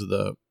because of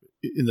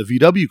in the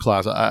VW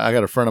class, I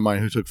got a friend of mine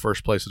who took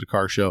first place at a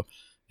car show.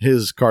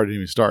 His car didn't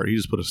even start. He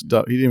just he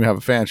didn't even have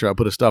a fan shroud.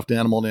 Put a stuffed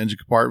animal in the engine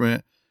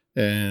compartment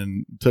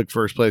and took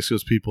first place. It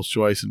was people's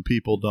choice, and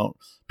people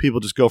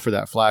just go for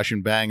that flash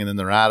and bang, and then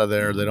they're out of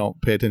there. They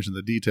don't pay attention to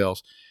the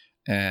details.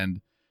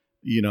 And,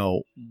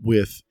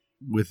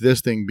 with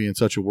this thing being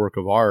such a work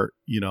of art,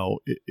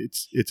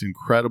 it's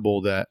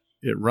incredible that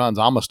it runs.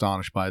 I'm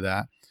astonished by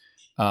that.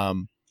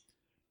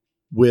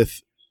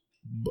 With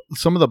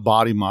some of the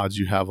body mods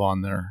you have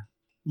on there,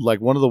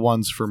 like one of the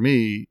ones for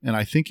me, and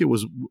I think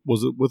was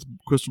it with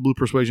Crystal Blue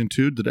Persuasion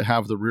 2? Did it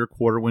have the rear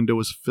quarter window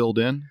was filled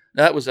in?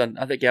 I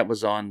think that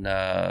was on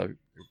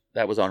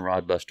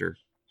Rodbuster,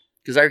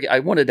 because I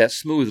wanted that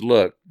smooth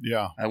look.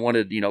 Yeah. I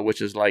wanted, which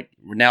is like,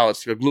 now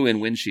it's glue-in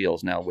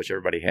windshields now, which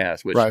everybody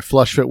has, which Right,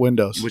 flush fit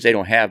windows. they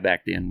don't have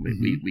back then.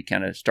 Mhm. We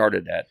kind of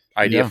started that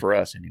idea Yeah. for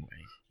us anyway.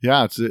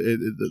 Yeah,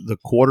 the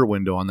quarter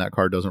window on that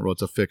car doesn't roll.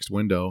 It's a fixed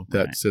window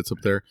that Right. sits up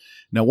there.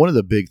 Now, one of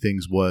the big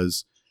things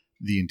was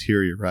the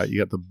interior, right? You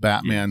got the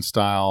Batman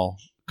style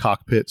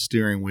cockpit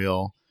steering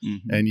wheel,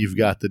 Mm-hmm. and you've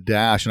got the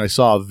dash. And I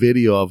saw a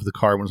video of the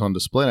car when it was on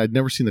display. And I'd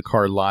never seen the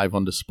car live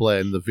on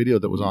display. And the video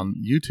that was on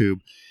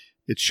YouTube,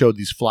 it showed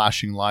these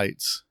flashing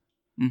lights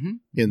Mm-hmm.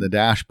 in the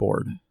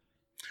dashboard.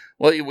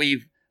 Well,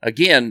 we've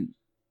again,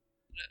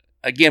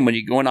 when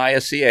you go in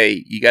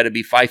ISCA, you got to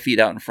be 5 feet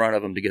out in front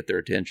of them to get their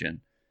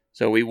attention.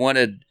 So we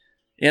wanted,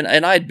 and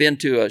I'd been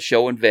to a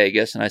show in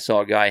Vegas, and I saw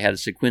a guy had a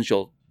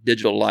sequential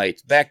digital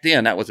lights. Back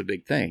then, that was a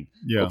big thing.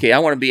 Yeah. Okay, I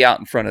want to be out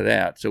in front of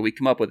that. So we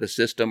come up with a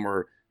system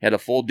where had a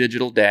full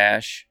digital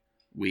dash.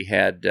 We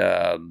had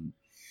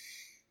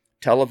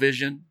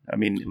television. I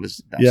mean, it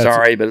was, I'm Yeah,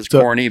 sorry, but it's it's a-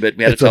 corny, but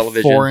we had a It's a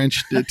television.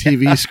 4-inch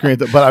TV screen.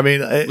 But I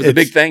mean, It was a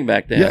big thing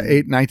back then. Yeah,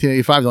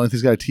 1985. The only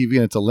thing's got a TV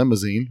and it's a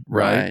limousine,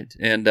 right?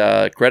 And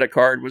credit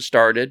card was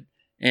started.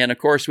 And of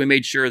course, we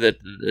made sure that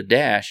the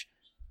dash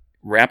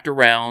wrapped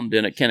around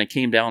and it kind of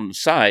came down the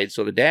side.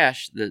 So the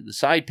dash, the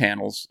side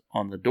panels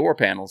on the door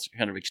panels, are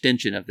kind of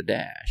extension of the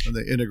dash. And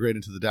they integrate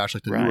into the dash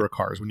like the Right. newer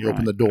cars. When you Right.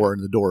 open the door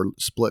and the door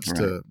splits Right.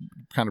 to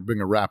kind of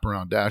bring a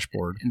wraparound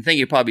dashboard. And the thing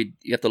you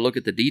have to look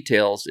at the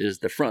details is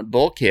the front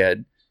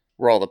bulkhead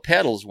where all the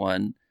pedals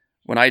went.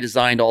 When I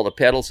designed all the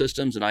pedal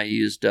systems and I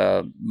used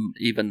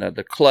even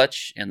the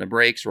clutch and the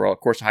brakes were all,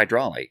 of course,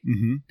 hydraulic,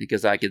 Mm-hmm.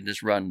 because I could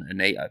just run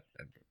a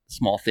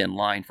small thin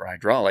line for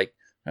hydraulic.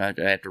 I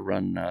had to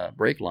run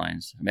brake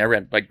lines. I mean, I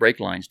ran like brake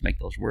lines to make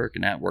those work,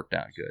 and that worked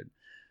out good.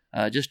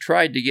 Just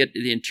tried to get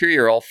the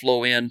interior all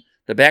flow in.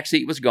 The back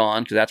seat was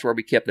gone because that's where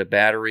we kept the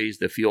batteries,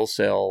 the fuel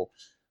cell,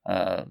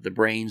 the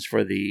brains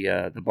for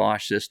the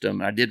Bosch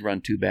system. I did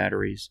run 2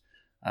 batteries.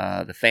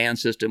 The fan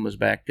system was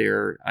back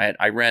there.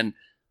 I ran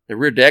the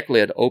rear deck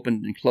lid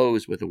opened and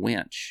closed with a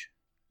winch.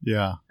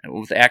 Yeah.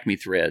 With Acme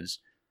threads,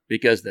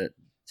 because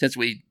since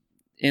we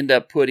end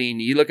up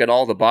you look at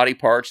all the body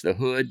parts, the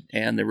hood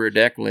and the rear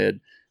deck lid,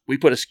 we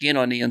put a skin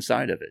on the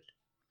inside of it.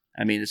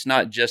 I mean, it's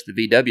not just the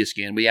VW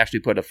skin. We actually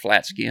put a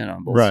flat skin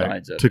on both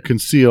sides of it. To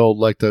conceal,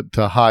 like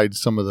to hide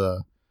some of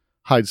the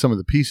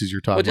pieces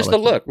you're talking about. Well, just the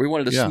look. We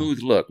wanted a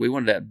smooth look. We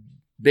wanted that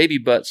baby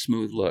butt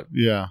smooth look.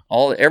 Yeah.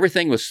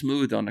 Everything was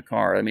smooth on the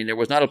car. I mean, there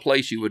was not a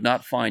place you would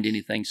not find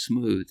anything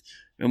smooth.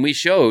 And we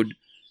showed,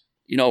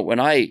 when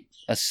I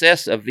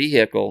assess a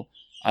vehicle,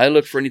 I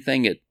look for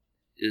anything it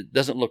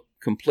doesn't look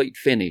complete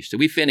finished. So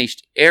we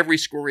finished every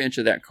square inch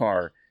of that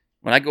car.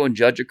 When I go and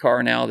judge a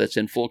car now that's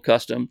in full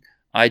custom,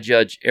 I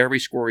judge every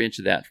square inch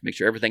of that to make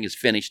sure everything is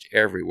finished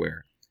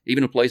everywhere.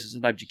 Even the places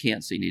sometimes you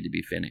can't see need to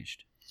be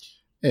finished.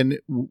 And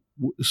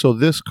so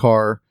this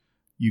car,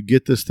 you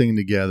get this thing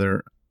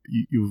together.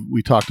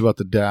 We talked about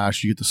the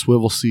dash. You get the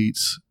swivel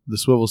seats, the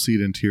swivel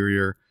seat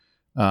interior.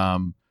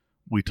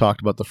 We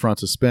talked about the front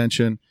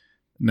suspension.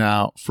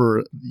 Now,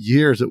 for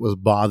years, it was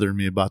bothering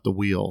me about the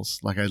wheels.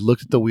 Like, I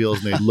looked at the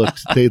wheels and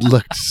they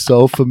looked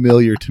so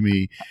familiar to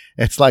me.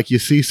 It's like you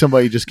see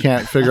somebody, you just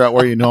can't figure out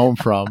where you know them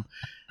from.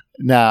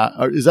 Now,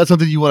 is that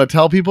something you want to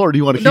tell people, or do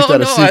you want to keep that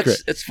a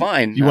secret? It's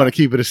fine. You want to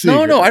keep it a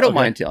secret? No, I don't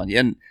mind telling you.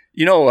 And,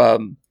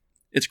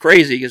 it's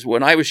crazy because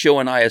when I was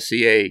showing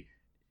ISCA,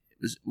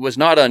 it was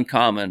not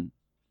uncommon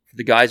for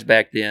the guys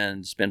back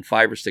then to spend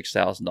 $5,000 or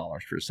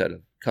 $6,000 for a set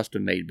of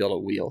custom-made billet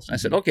wheels. And I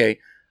said, okay,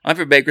 I'm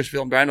from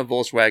Bakersfield, I'm driving a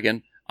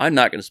Volkswagen. I'm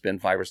not going to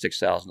spend $5,000 or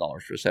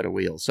 $6,000 for a set of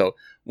wheels. So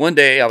one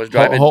day I was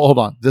driving. Hold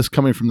on. This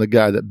coming from the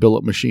guy that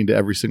billet machined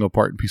every single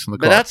part and piece on the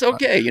car. But that's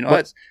okay. You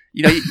got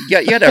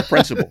to have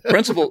principle.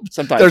 Principle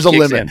sometimes there's a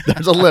kicks limit. in.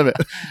 There's a limit.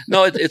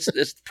 No,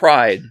 it's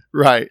pride.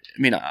 Right.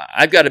 I mean,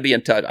 I've got to be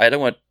in touch.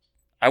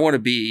 I want to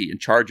be in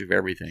charge of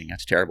everything.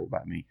 That's terrible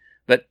about me.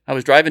 But I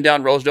was driving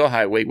down Rosedale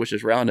Highway, which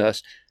is around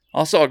us.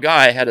 I saw a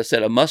guy had a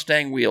set of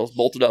Mustang wheels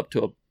bolted up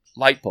to a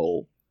light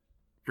pole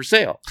for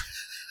sale.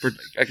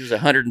 It was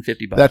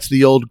 $150. That's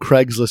the old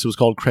Craigslist. It was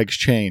called Craig's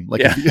Chain. Like,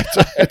 yeah.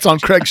 It's on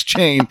Craig's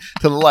chain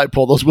to the light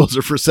pole. Those wheels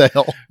are for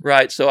sale.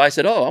 Right. So I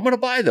said, I'm going to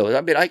buy those.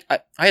 I mean, I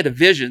had a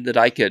vision that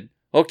I can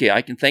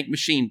think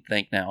machine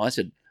think now. I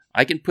said,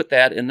 I can put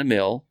that in the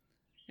mill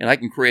and I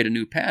can create a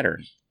new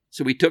pattern.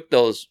 So we took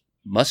those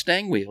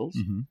Mustang wheels,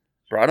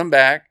 brought them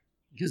back,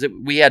 because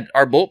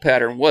our bolt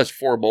pattern was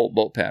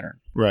 4-bolt pattern.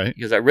 Right.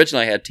 Because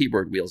originally I had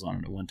T-Bird wheels on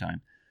it at one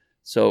time.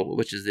 So,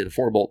 which is the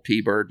 4-bolt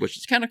T-Bird, which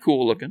is kind of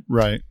cool looking.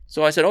 Right.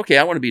 So I said, okay,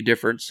 I want to be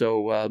different.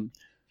 So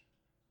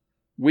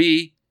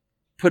we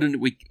put in,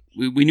 we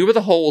knew where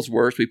the holes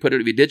were. So we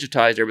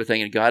digitized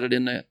everything and got it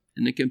in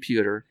the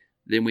computer.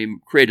 Then we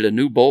created a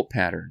new bolt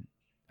pattern.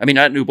 I mean,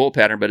 not a new bolt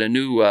pattern, but a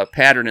new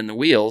pattern in the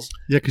wheels.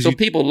 Yeah, so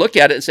people look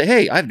at it and say,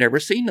 hey, I've never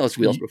seen those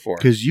wheels before.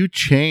 Because you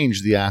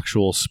changed the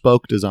actual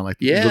spoke design. Like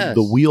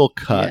the wheel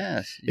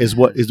cut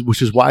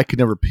which is why I could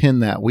never pin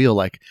that wheel.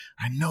 Like,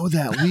 I know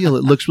that wheel.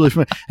 It looks really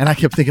familiar. And I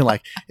kept thinking,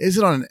 like, is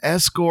it on an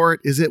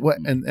Escort? Is it what?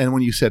 And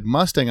when you said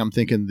Mustang, I'm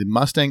thinking the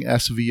Mustang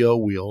SVO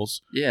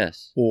wheels.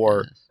 Yes.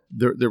 Or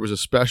there was a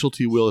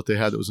specialty wheel that they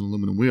had that was an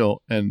aluminum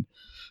wheel. And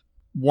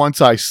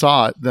once I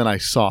saw it, then I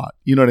saw it.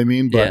 You know what I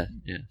mean? But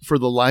for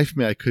the life of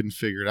me, I couldn't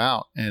figure it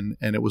out. And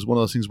it was one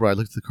of those things where I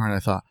looked at the car and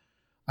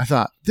I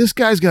thought, this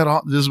guy's got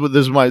all this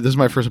is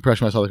my first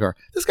impression when I saw the car.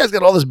 This guy's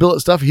got all this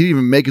billet stuff. He didn't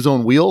even make his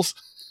own wheels.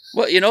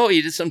 Well,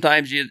 you just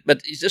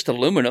but it's just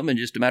aluminum and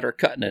just a matter of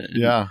cutting it.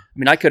 Yeah. I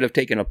mean, I could have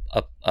taken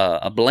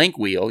a blank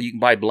wheel. You can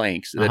buy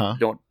blanks that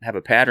don't have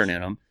a pattern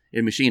in them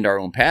and machined our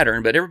own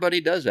pattern, but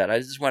everybody does that.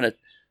 I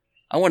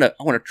want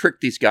to trick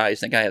these guys,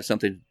 think I have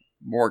something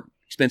more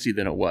expensive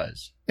than it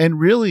was. And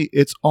really,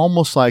 it's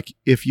almost like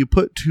if you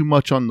put too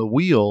much on the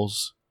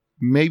wheels,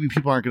 maybe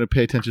people aren't going to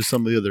pay attention to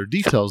some of the other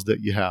details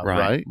that you have,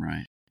 right?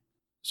 Right.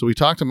 So we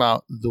talked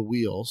about the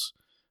wheels,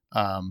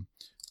 and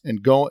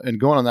going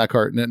on that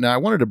car. Now I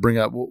wanted to bring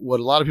up what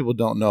a lot of people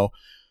don't know.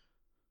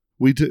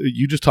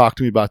 You just talked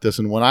to me about this,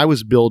 and when I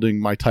was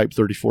building my Type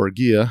 34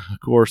 Ghia, of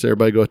course,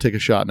 everybody go take a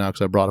shot now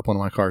because I brought up one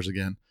of my cars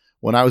again.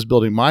 When I was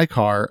building my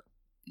car,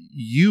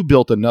 you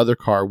built another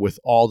car with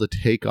all the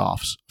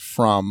takeoffs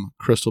from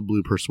Crystal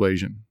Blue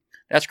Persuasion.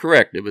 That's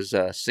correct. It was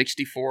a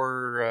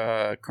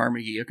 64 Karma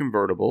Ghia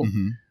convertible.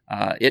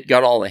 Mm-hmm. It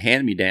got all the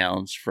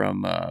hand-me-downs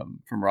from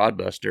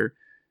Rodbuster.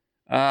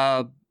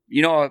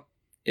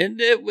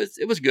 And it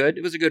was good.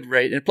 It was a good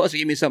rate. And plus, it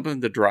gave me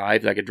something to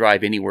drive that I could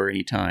drive anywhere,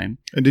 anytime.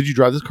 And did you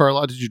drive this car a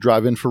lot? Did you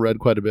drive infrared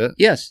quite a bit?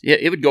 Yes.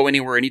 It would go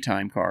anywhere,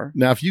 anytime car.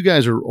 Now, if you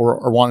guys are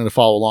wanting to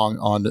follow along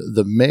on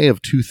the May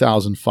of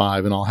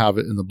 2005, and I'll have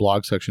it in the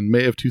blog section,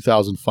 May of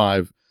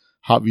 2005,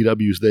 Hot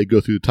VWs, they go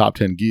through the top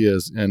 10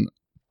 Ghias. And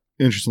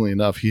interestingly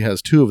enough, he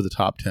has 2 of the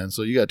top 10.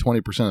 So you got 20%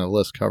 of the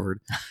list covered,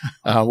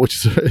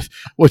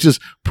 which is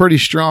pretty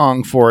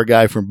strong for a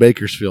guy from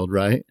Bakersfield,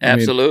 right?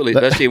 Absolutely.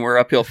 Especially when we're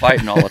uphill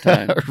fighting all the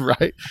time.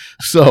 Right.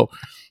 So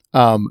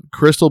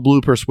Crystal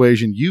Blue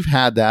Persuasion, you've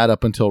had that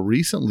up until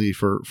recently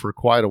for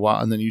quite a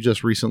while, and then you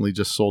just recently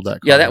just sold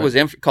that car. Yeah, that was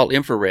called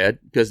infrared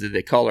because of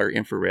the color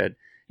infrared.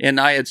 And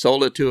I had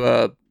sold it to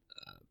a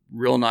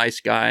real nice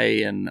guy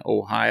in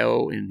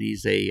Ohio, and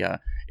he's a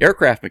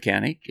aircraft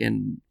mechanic,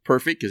 and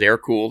perfect because air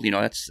cooled.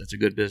 That's a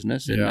good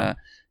business. And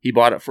he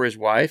bought it for his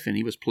wife, and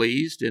he was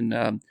pleased.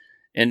 And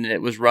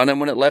it was running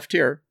when it left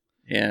here.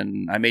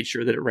 And I made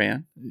sure that it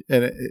ran.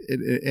 And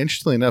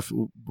interestingly enough,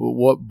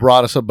 what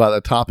brought us up about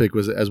that topic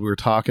was as we were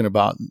talking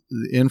about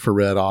the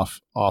infrared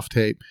off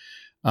tape.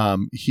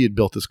 He had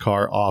built this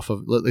car off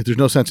of. Like, there's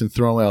no sense in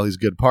throwing away all these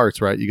good parts,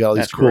 right? You got all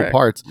these That's cool correct.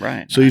 parts,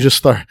 Right? So you just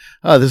start.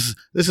 Oh, this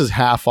is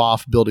half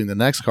off building the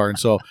next car. And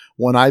so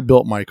when I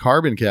built my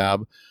carbon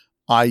cab,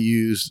 I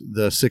used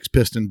the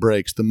 6-piston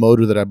brakes, the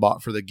motor that I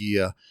bought for the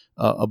Ghia,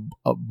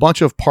 a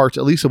bunch of parts,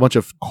 at least a bunch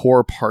of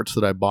core parts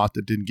that I bought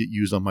that didn't get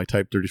used on my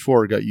Type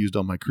 34, got used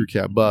on my crew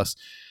cab bus.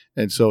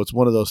 And so it's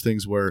one of those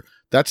things where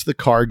that's the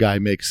car guy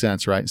makes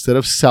sense, right? Instead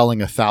of selling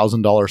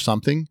 $1,000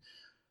 something,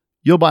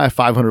 you'll buy a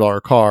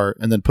 $500 car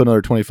and then put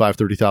another $25,000,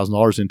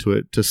 $30,000 into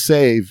it to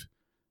save,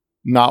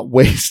 not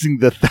wasting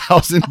the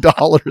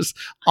 $1,000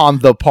 on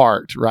the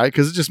part, right?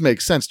 Because it just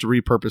makes sense to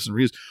repurpose and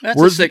reuse.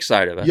 That's the sick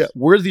side of us. Yeah,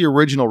 we're the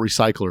original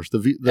recyclers.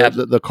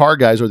 The car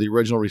guys are the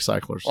original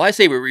recyclers. Well, I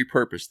say we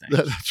repurpose things.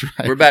 That's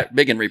right. We're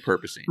big in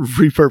repurposing.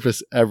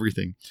 Repurpose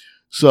everything.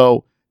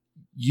 So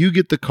you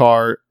get the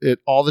car,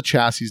 all the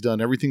chassis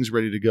done, everything's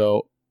ready to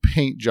go.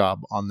 Paint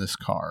job on this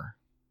car.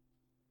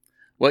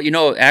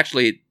 Well,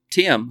 actually,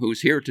 Tim,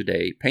 who's here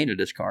today, painted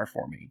this car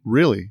for me.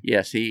 Really?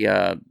 Yes, he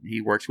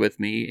works with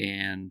me,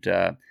 and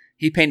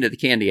he painted the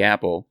candy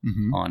apple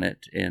on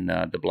it in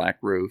the black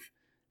roof.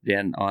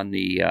 Then on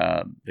the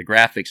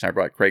graphics, I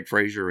brought Craig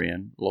Fraser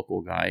in,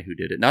 local guy who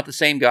did it. Not the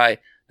same guy.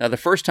 Now, the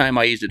first time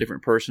I used a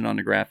different person on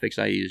the graphics,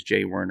 I used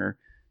Jay Werner.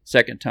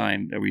 Second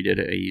time that we did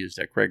it, I used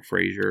Craig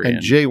Fraser.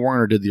 And Jay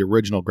Werner did the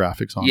original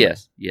graphics on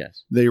it.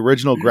 Yes. The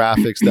original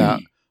graphics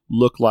that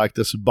look like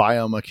this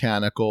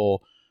biomechanical.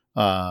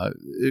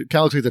 It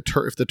kind of looks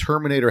like if the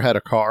Terminator had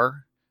a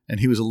car and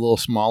he was a little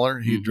smaller,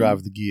 he'd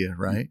drive the Ghia,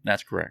 right?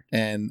 That's correct.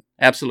 And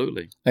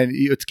absolutely. And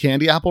it's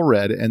candy apple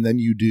red, and then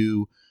you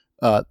do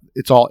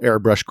it's all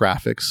airbrush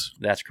graphics.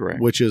 That's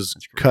correct. Which is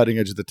cutting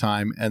edge at the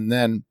time. And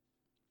then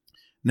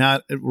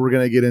now we're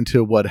going to get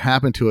into what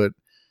happened to it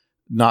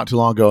not too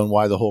long ago and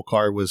why the whole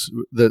car was.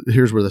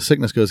 Here's where the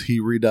sickness goes. He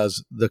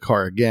redoes the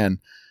car again,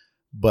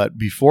 but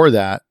before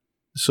that,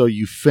 so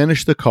you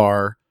finish the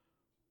car.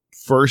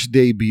 First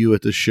debut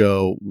at the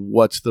show,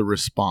 what's the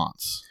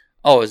response?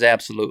 Oh, it was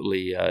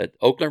absolutely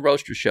Oakland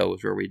Roadster Show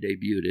was where we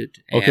debuted it.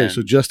 Okay,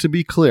 so just to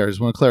be clear, I just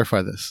want to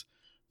clarify this.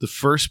 The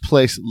first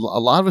place, a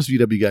lot of us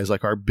VW guys,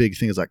 like our big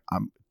thing is like,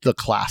 I'm the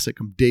Classic.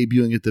 I'm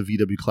debuting at the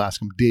VW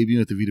Classic. I'm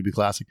debuting at the VW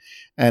Classic.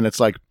 And it's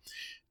like,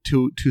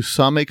 to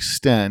some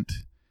extent,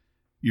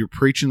 you're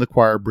preaching the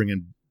choir,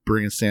 bringing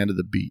sand to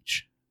the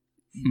beach.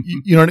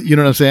 You know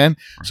what I'm saying?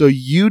 So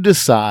you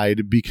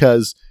decide,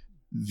 because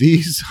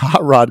these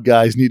hot rod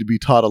guys need to be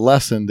taught a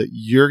lesson, that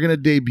you're going to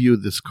debut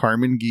this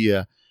Karmann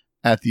Ghia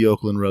at the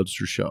Oakland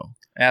Roadster Show.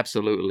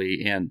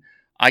 Absolutely. And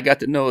I got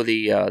to know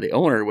the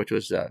owner, which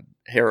was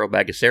Harold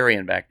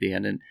Bagassarian back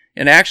then.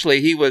 And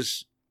actually he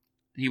was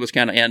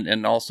kind of,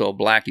 and also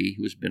Blackie,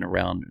 who's been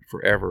around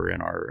forever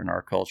in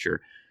our culture.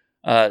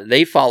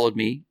 They followed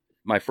me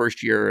my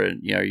first year,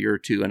 year or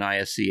two in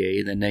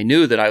ISCA. Then they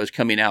knew that I was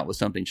coming out with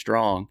something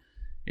strong.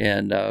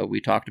 And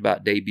we talked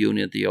about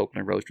debuting at the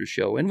Oakland Roadster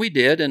Show, and we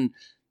did. And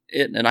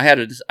I had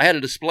a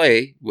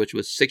display which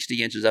was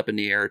 60 inches up in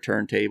the air,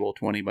 turntable,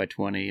 20 by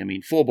 20. I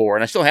mean, full bore,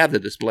 and I still have the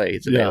display.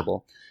 It's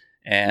available.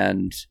 Yeah.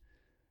 And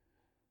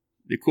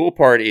the cool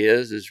part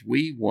is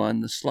we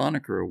won the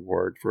Slonaker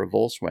Award for a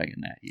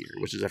Volkswagen that year,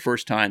 which is the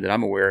first time that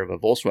I'm aware of a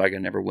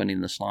Volkswagen ever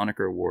winning the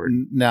Slonaker Award.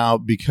 Now,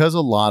 because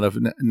a lot of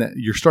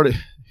you're starting.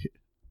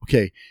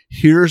 Okay,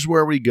 here's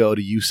where we go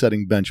to you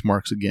setting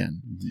benchmarks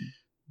again. Mm-hmm.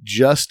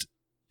 Just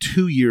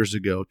 2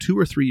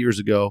 or 3 years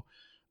ago,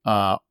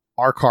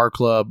 our car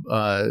club,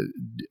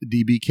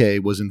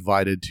 DBK, was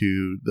invited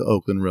to the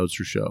Oakland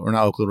Roadster Show, or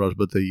not Oakland Roadster,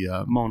 but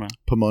the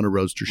Pomona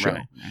Roadster Show.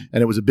 Right.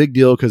 And it was a big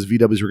deal because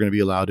VWs were going to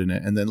be allowed in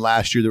it. And then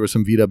last year there were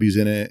some VWs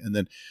in it. And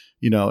then,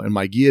 and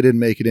my Ghia didn't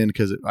make it in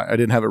because I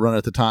didn't have it run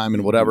at the time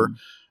and whatever.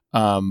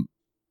 Mm-hmm.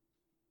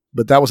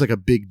 But that was like a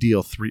big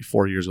deal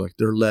 3-4 years ago. Like,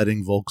 they're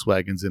letting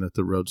Volkswagens in at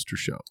the Roadster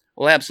Show.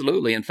 Well,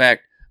 absolutely. In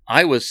fact,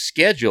 I was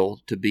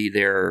scheduled to be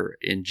there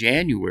in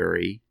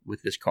January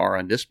with this car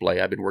on display.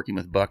 I've been working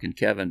with Buck and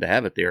Kevin to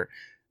have it there.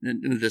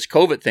 And this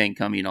COVID thing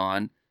coming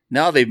on,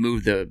 now they've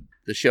moved the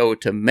show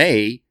to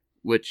May,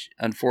 which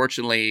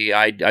unfortunately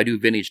I do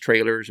vintage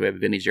trailers. We have a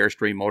vintage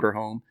Airstream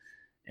motorhome.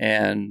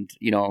 And,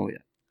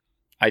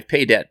 I've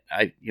paid that.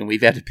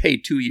 We've had to pay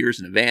 2 years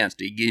in advance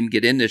to even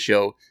get in this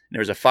show. And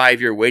there's a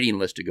 5-year waiting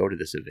list to go to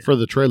this event. For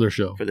the trailer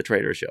show.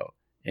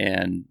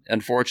 And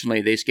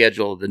unfortunately, they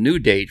scheduled the new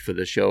date for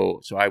the show,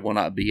 so I will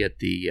not be at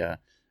the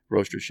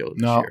Roadster Show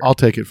this year. No, I'll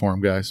take it for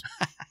them, guys.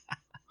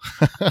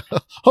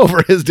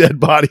 over his dead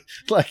body.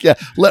 Like, yeah,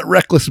 let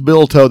Reckless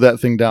Bill tow that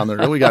thing down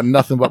there. We got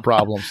nothing but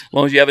problems. As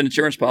long as you have an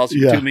insurance policy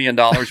for Yeah. $2 million,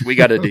 we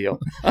got a deal.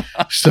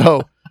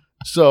 So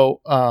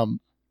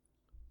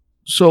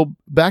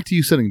back to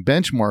you setting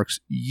benchmarks.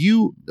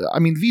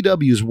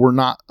 VWs were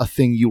not a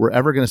thing you were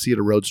ever going to see at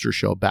a roadster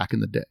show back in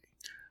the day.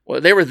 Well,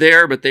 they were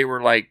there, but they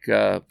were like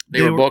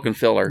they were bulk and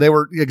filler. They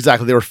were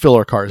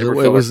filler cars. They were It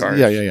filler was cars.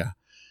 Yeah.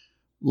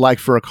 Like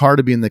for a car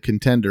to be in the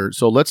contender.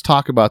 So let's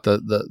talk about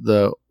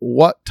the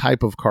what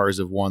type of cars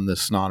have won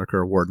this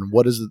Snonaker Award, and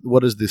what is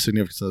the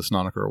significance of the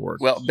Snonaker Award?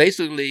 Well,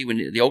 basically, when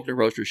the Oakland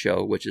Roadster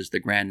Show, which is the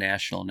Grand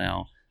National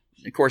now,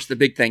 of course, the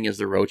big thing is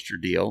the Roadster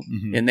deal,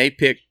 Mhm. and they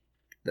pick.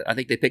 I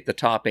think they pick the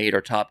top 8 or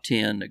top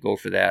 10 that go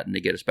for that, and they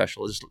get a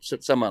special. It's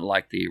somewhat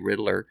like the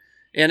Riddler,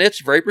 and it's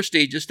very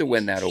prestigious to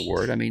win that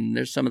award. I mean,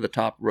 there's some of the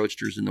top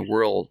roadsters in the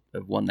world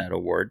have won that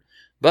award,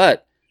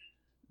 but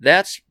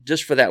that's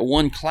just for that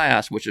one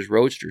class, which is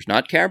roadsters,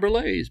 not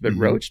cabriolets, but Mhm.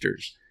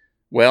 roadsters.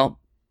 Well,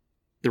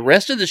 the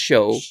rest of the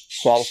show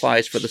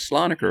qualifies for the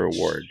Snonaker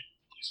Award,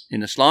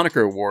 and the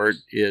Snonaker Award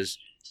is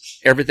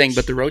everything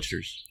but the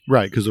roadsters.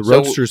 Right, because the So-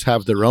 roadsters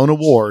have their own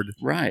award.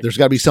 Right. There's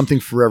got to be something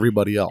for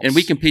everybody else. And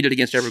we competed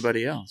against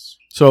everybody else.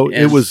 So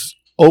it and- was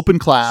open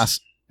class.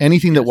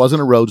 Anything that Yes.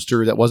 wasn't a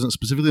roadster, that wasn't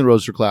specifically in a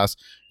roadster class,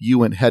 you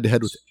went head to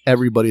head with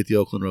everybody at the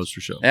Oakland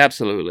Roadster Show.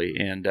 Absolutely.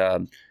 And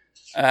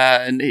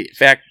in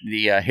fact,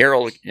 the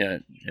Harold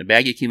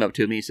Baggy came up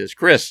to me and says,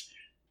 "Chris,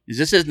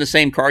 this isn't the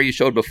same car you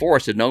showed before." I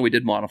said, "No, we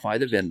did modify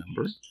the VIN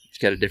number. It's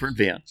got a different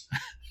VIN."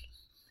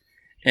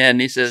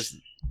 And he says,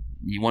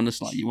 You won the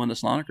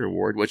Snonaker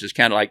Award, which is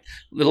kind of like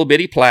a little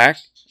bitty plaque,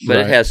 but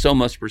Right. it has so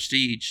much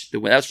prestige.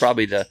 That's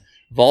probably of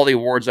all the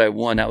awards I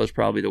won, that was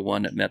probably the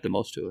one that meant the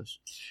most to us.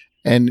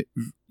 And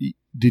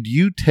did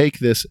you take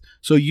this?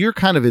 So you're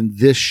kind of in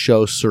this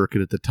show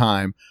circuit at the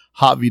time.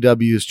 Hot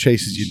VWs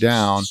chases you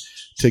down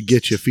to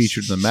get you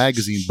featured in the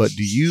magazine. But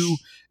do you,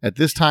 at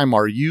this time,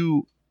 are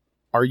you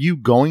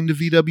going to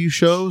VW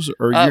shows,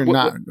 or you're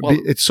not? well-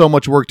 It's so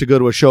much work to go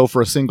to a show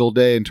for a single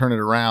day and turn it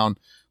around.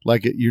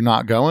 Like you're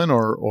not going,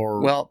 or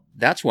Well,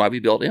 that's why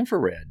we built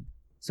infrared,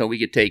 so we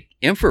could take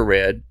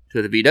infrared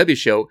to the VW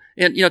show.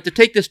 And to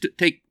take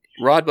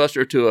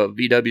Rodbuster to a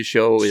VW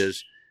show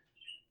is,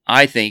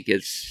 I think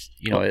it's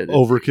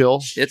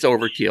overkill. it's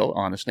overkill,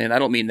 honestly, and I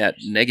don't mean that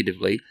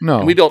negatively. No,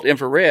 And we built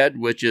infrared,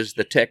 which is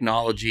the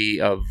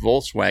technology of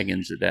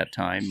Volkswagens at that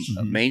time,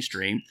 Mhm.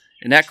 mainstream,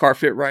 and that car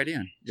fit right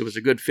in. It was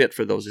a good fit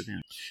for those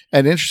events.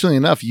 And interestingly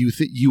enough, you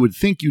would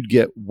think you'd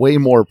get way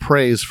more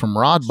praise from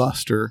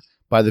Rodbuster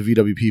by the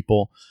VW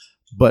people,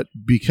 but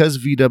because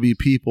VW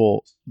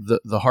people,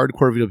 the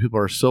hardcore VW people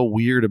are so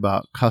weird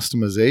about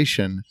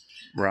customization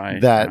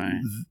Right. that right.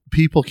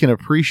 people can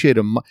appreciate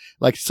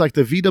it's like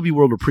the VW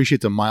world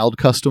appreciates a mild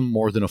custom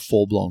more than a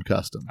full blown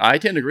custom. I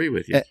tend to agree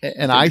with you.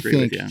 And I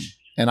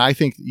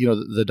think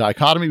the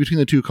dichotomy between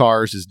the two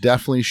cars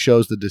definitely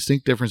shows the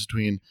distinct difference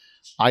between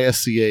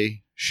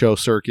ISCA show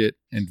circuit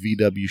and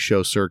VW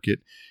show circuit,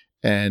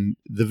 and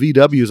the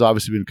VW has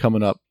obviously been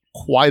coming up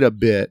quite a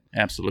bit.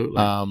 Absolutely.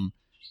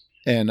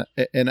 And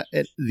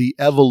the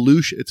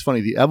evolution, it's funny,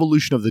 the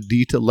evolution of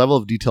the level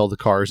of detail of the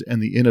cars and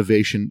the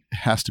innovation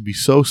has to be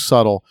so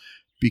subtle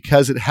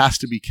because it has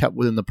to be kept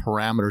within the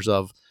parameters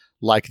of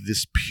like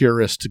this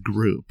purist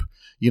group.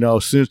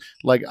 As soon as,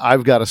 like,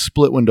 I've got a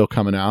split window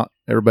coming out.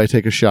 Everybody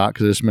take a shot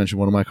because I just mentioned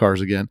one of my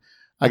cars again.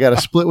 I got a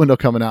split window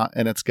coming out,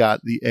 and it's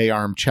got the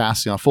A-arm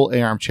chassis on, full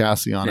A-arm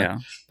chassis on yeah.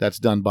 it. That's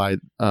done by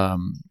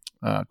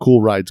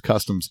Cool Rides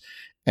Customs.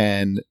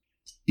 And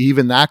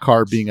even that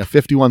car being a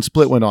 51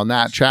 split window on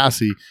that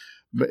chassis,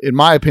 in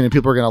my opinion,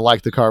 people are going to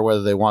like the car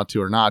whether they want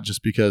to or not,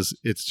 just because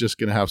it's just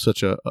going to have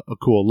such a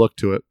cool look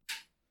to it.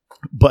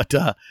 But,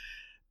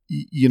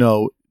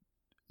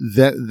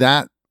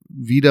 that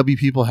VW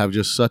people have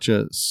just such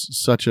a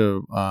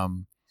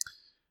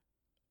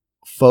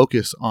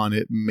focus on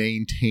it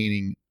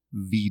maintaining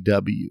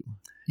VW.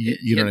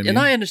 You know what I mean? And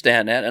I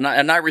understand that, and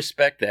I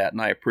respect that,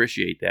 and I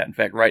appreciate that. In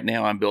fact, right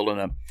now I'm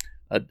building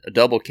a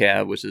double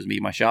cab, which is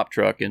my shop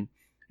truck,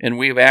 and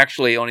we've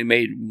actually only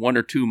made 1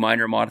 or 2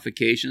 minor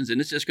modifications,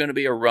 and it's just going to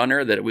be a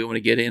runner that we want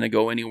to get in and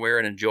go anywhere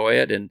and enjoy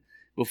it, and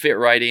we'll fit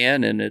right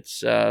in, and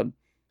it's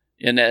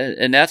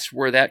and that's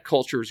where that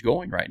culture is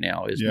going right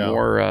now is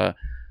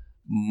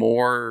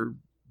more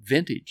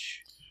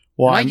vintage.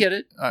 Well, And I get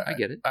it. I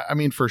get it. I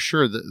mean, for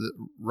sure, the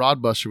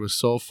Rodbuster was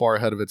so far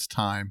ahead of its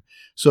time.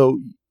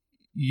 So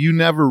you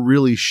never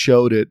really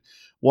showed it.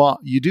 Well,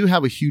 you do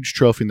have a huge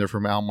trophy in there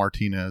from Al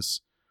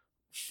Martinez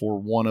for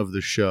one of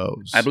the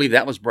shows. I believe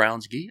that was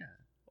Brown's Gia.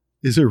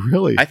 Is it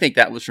really? I think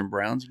that was from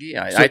Brown's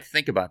Gia. So- I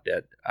think about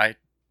that.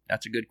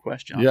 That's a good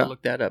question. I'll have to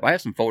look that up. I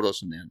have some photos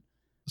from then.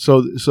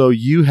 So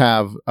you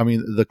have, I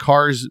mean, the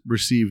cars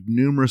received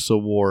numerous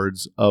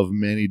awards of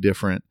many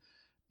different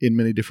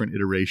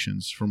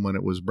iterations, from when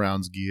it was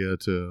Brown's Gia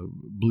to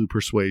Blue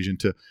Persuasion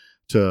to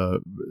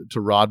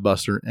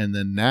Rodbuster, and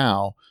then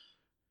now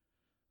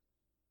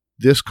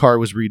this car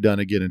was redone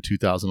again in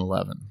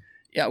 2011.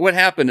 Yeah, what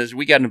happened is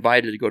we got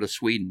invited to go to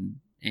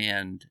Sweden,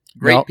 and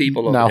great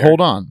people over Now there.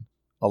 hold on.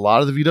 a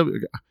lot of the VW.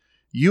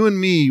 You and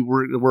me,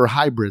 we're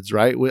hybrids,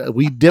 right?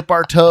 We dip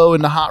our toe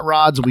in the hot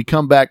rods and we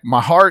come back.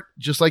 My heart,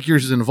 just like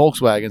yours, is in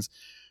Volkswagens.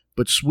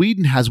 But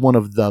Sweden has one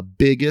of the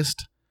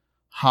biggest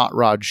hot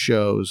rod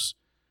shows.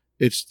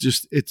 It's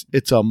just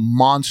it's a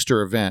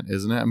monster event,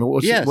 isn't it? I mean,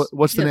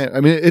 what's the name?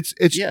 I mean,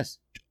 it's yes.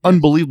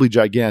 unbelievably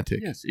gigantic.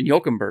 Yes, in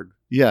Jokenberg.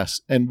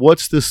 Yes, and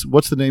what's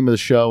the name of the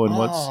show? And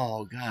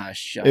oh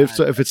gosh,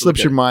 if it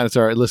slips your mind, it's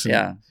all right.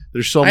 Listen,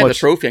 there's so I much. have the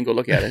trophy and go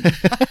look at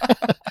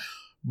it.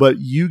 But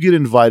you get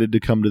invited to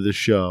come to this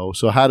show.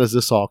 So how does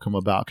this all come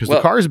about? Because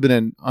the car's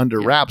been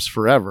under wraps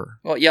forever.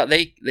 Well, yeah,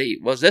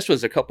 this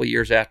was a couple of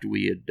years after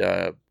we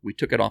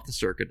took it off the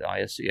circuit, the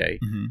ISCA.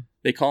 Mm-hmm.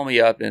 They called me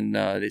up and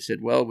they said,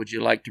 well, would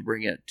you like to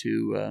bring it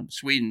to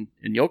Sweden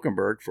in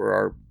Jokenberg for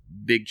our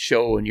big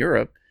show in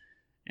Europe?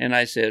 And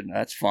I said,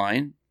 that's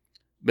fine.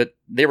 But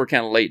they were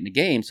kind of late in the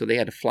game, so they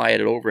had to fly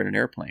it over in an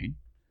airplane.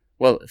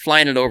 Well,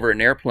 flying it over in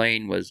an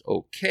airplane was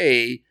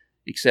okay,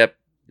 except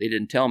they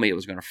didn't tell me it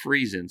was going to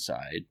freeze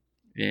inside,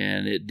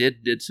 and it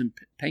did some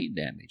paint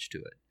damage to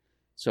it.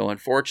 So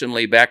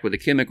unfortunately, back with the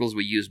chemicals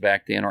we used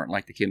back then aren't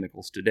like the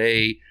chemicals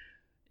today.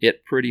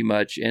 It pretty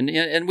much,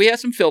 and we had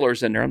some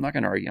fillers in there. I'm not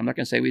going to argue. I'm not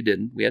going to say we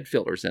didn't. We had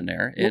fillers in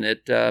there, and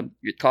it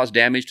caused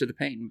damage to the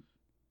paint.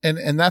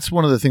 And that's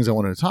one of the things I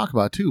wanted to talk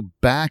about too.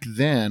 Back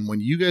then,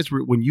 when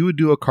you would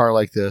do a car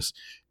like this,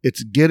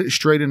 it's get it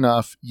straight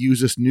enough,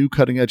 use this new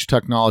cutting edge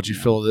technology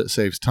filler that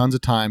saves tons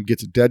of time,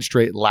 gets it dead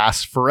straight,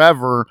 lasts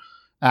forever.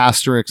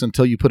 Asterisk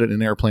until you put it in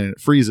an airplane and it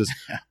freezes.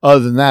 Other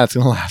than that, it's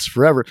going to last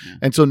forever. Yeah.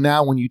 And so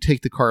now when you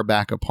take the car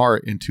back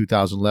apart in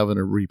 2011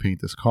 to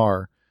repaint this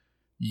car,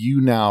 you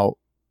now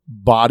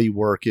body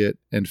work it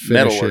and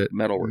finish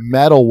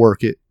metal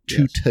work it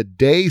to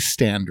today's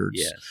standards.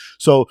 Yes.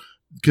 So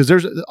because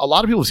there's a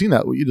lot of people have seen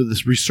that,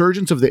 this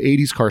resurgence of the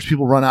 80s cars.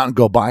 People run out and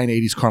go buy an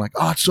 80s car like,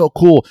 oh, it's so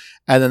cool.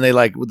 And then they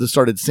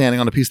started sanding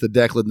on a piece of the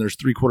deck lid and there's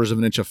 3/4 of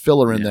an inch of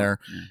filler in there.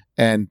 Yeah.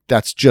 And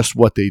that's just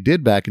what they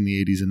did back in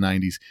the 80s and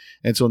 90s.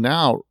 And so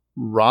now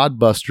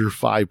Rodbuster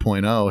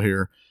 5.0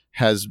 here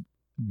has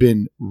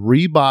been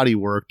rebody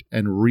worked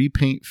and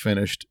repaint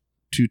finished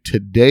to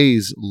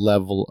today's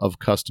level of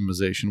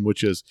customization,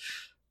 which is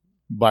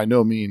by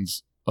no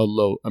means a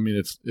low. I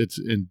mean,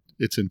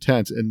 it's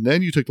intense. And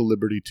then you took the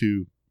liberty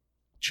to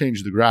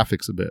change the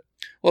graphics a bit.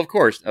 Well, of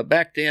course,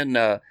 back then,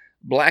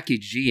 Blackie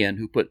Gian,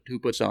 who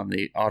puts on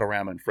the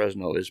Autorama in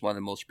Fresno, is one of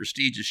the most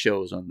prestigious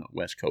shows on the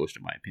West Coast,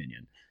 in my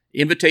opinion.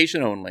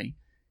 Invitation only,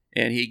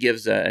 and he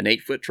gives an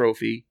 8-foot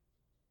trophy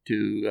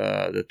to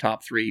the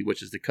top three,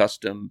 which is the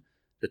custom,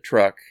 the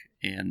truck,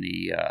 and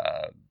the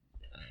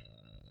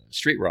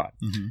street rod.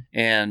 Mm-hmm.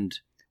 And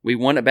we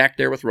won it back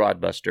there with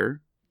Rodbuster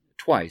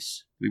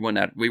twice. We won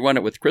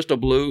it with Crystal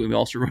Blue, and we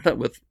also won it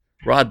with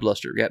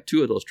Rodbuster. We got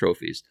 2 of those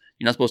trophies.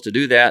 You're not supposed to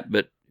do that,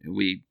 but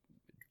we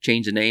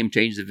changed the name,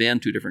 changed the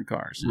VIN, 2 different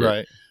cars.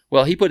 Right.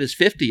 Well, he put his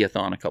 50th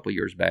on a couple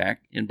years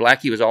back, and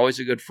Blackie was always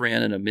a good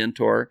friend and a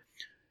mentor.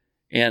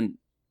 And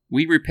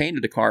we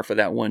repainted the car for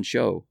that one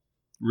show.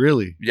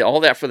 Really? We did all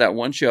that for that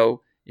one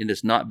show, and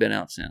it's not been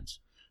out since.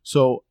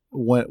 So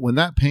when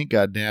that paint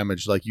got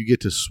damaged, like you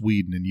get to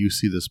Sweden and you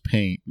see this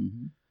paint,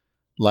 mm-hmm.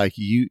 like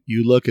you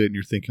look at it and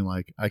you're thinking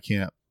like, I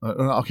can't.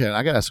 Okay,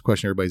 I got to ask a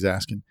question everybody's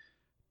asking.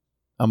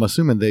 I'm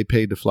assuming they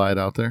paid to fly it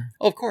out there?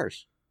 Oh, of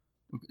course.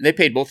 They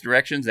paid both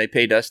directions. They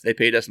paid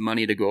us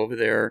money to go over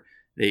there.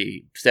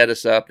 They set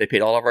us up. They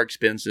paid all of our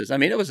expenses. I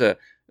mean, it was a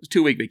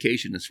 2-week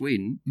vacation in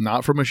Sweden.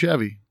 Not from a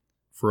Chevy,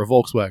 for a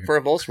Volkswagen. For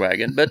a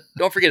Volkswagen, but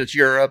don't forget it's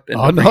Europe.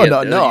 And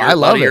no! I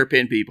love it.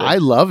 European people. I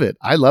love it.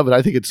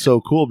 I think it's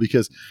so cool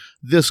because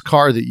this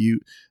car that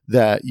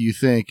you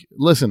think,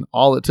 listen,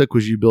 all it took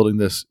was you building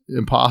this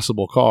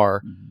impossible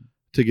car. Mm-hmm.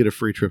 To get a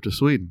free trip to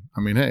Sweden.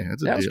 I mean, hey,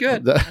 that's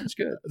good. That's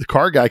good. The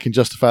car guy can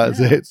justify it.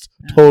 It's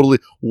totally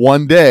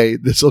one day.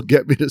 This will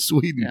get me to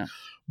Sweden. Yeah.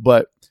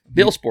 But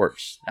Bill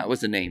Sports, that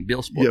was the name.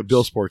 Bill Sports. Yeah,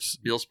 Bill Sports.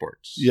 Bill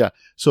Sports. Yeah.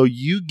 So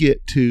you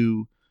get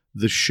to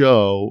the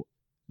show.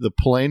 The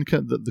plane,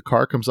 the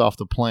car comes off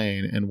the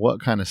plane, and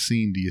what kind of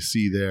scene do you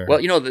see there?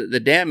 Well, the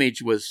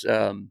damage was.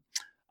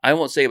 I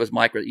won't say it was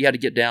micro. You had to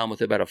get down with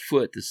about a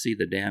foot to see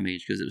the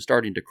damage because it was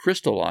starting to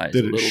crystallize.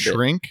 Did a little bit. Did it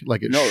shrink?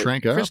 Like it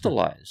shrank up?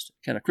 Crystallized.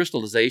 Kind of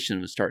crystallization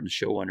was starting to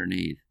show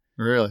underneath.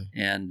 Really?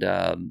 And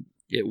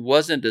it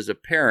wasn't as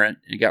apparent.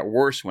 It got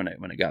worse when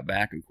it got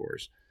back, of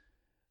course.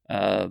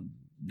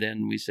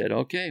 Then we said,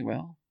 okay,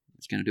 well,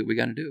 it's going to do what we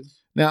got to do.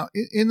 Now,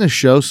 in the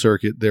show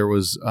circuit, there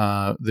was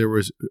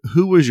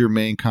who was your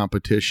main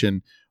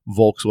competition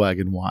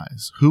Volkswagen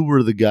wise? Who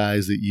were the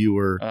guys that you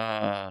were?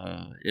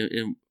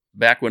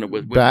 Back when it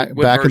was back in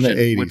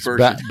the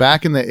 80s,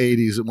 back in the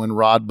 80s when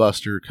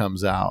Rodbuster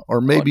comes out,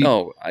 or maybe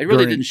I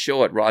really didn't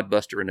show it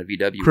Rodbuster in a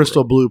VW.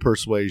 Crystal Blue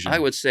Persuasion. I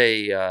would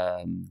say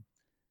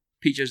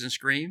Peaches and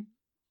Scream.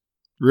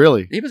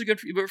 Really,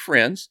 we were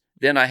friends.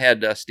 Then I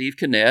had Steve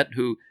Kinnett,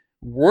 who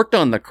worked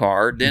on the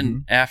car.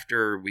 Then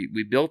after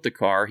we built the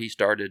car, he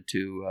started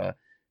to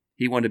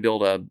he wanted to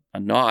build a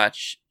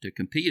notch to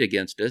compete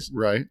against us.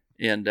 Right.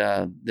 And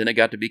then it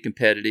got to be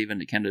competitive,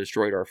 and it kind of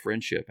destroyed our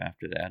friendship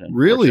after that.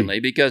 Really? Unfortunately,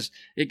 because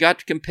it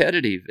got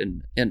competitive,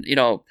 and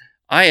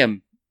I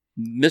am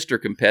Mr.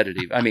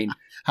 Competitive. I mean,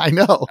 I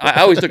know.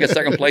 I always look at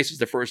second place as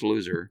the first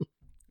loser,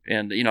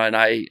 and and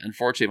I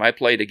unfortunately,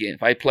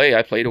 if I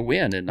play to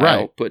win, and Right.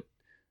 I'll put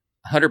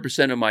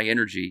 100% of my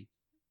energy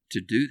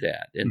to do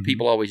that. And Mhm.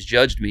 people always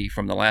judged me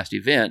from the last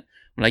event.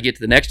 When I get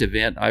to the next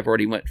event, I've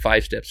already went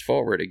 5 steps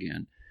forward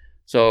again.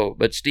 So,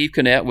 but Steve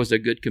Connett was a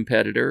good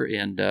competitor,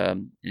 and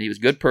he was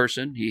a good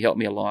person. He helped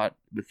me a lot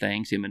with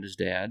things, him and his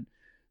dad.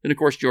 Then, of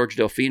course, George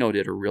Delfino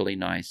did a really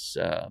nice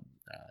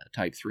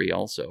Type 3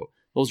 also.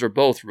 Those are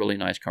both really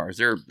nice cars.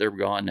 They're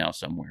gone now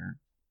somewhere.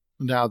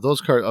 Now those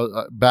cars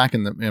back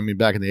in the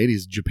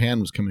 80s, Japan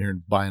was coming here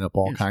and buying up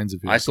all Yes. kinds of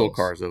vehicles. I sold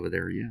cars over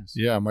there, yes.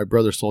 Yeah, my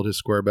brother sold his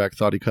Squareback,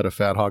 thought he cut a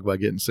fat hog by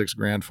getting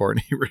 $6,000 for it,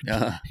 and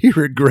Uh, he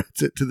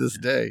regrets it to this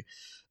day.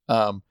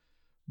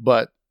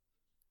 But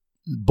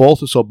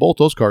both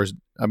those cars,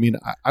 I mean,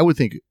 I would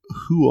think,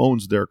 who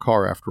owns their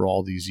car after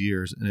all these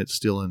years and it's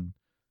still in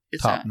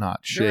it's top out-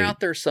 notch They're shape? out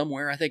there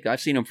somewhere. I think I've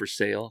seen them for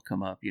sale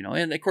come up,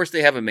 and of course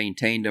they haven't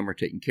maintained them or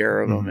taken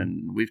care of them, Mhm.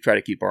 and we've tried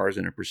to keep ours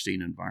in a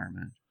pristine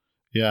environment.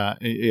 Yeah.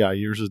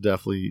 Yours is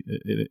definitely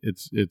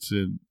it's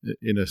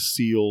in a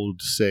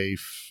sealed,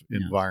 safe Yeah.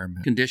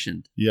 environment.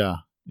 Conditioned. Yeah,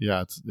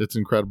 it's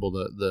incredible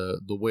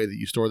the way that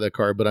you store that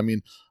car. But I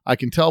mean, I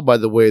can tell by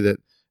the way that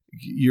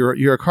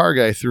you're a car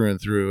guy through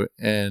and through,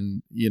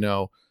 and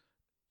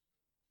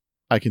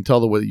I can tell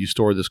the way that you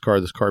store this car.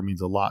 This car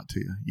means a lot to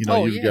you.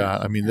 You've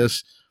got. I mean,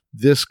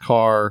 this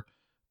car,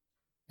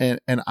 and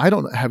I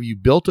don't have you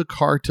built a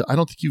car to. I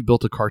don't think you've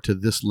built a car to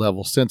this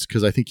level since,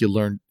 because I think you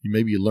learned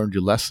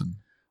your lesson.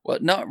 Well,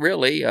 not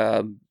really.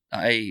 After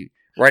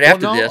Well,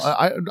 no, this,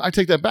 I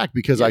take that back,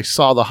 because Yeah. I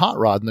saw the hot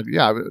rod, and I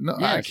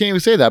Yes. can't even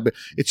say that, but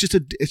it's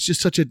just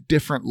such a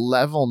different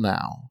level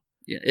now.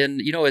 yeah,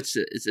 and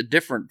it's a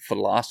different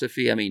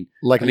philosophy. I mean,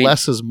 Like, I mean-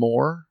 less is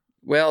more.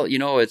 well,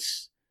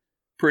 it's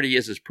pretty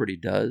is as pretty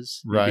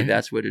does. Maybe Right.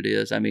 that's what it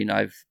is. I mean,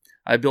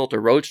 I built a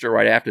Roadster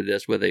right after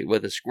this with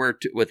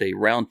a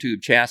round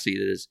tube chassis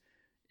that is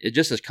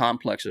just as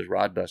complex as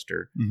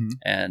Rodbuster, Mm-hmm.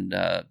 and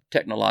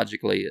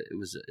technologically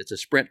it's a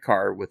sprint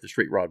car with a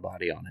street rod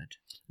body on it.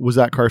 Was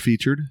that car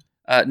featured?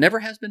 Never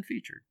has been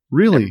featured.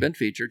 Really? Never been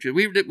featured.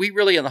 We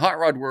really, in the hot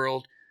rod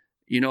world,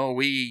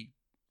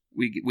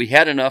 we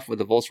had enough with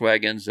the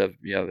Volkswagens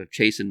of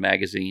chasing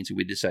magazines, and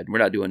we decided we're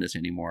not doing this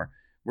anymore.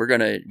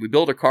 We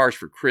build our cars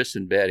for Chris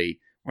and Betty.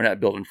 We're not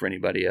building for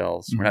anybody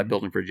else. We're not Mhm.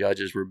 building for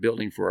judges. We're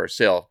building for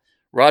ourselves.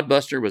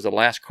 Rodbuster was the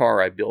last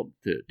car I built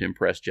to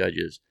impress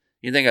judges.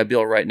 Anything I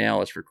build right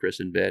now is for Chris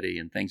and Betty,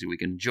 and things that we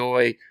can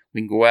enjoy.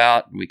 We can go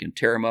out and we can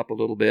tear them up a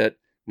little bit.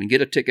 We can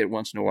get a ticket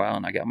once in a while,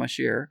 and I got my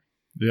share.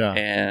 Yeah.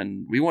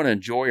 And we want to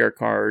enjoy our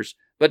cars,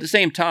 but at the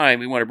same time,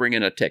 we want to bring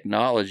in a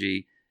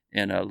technology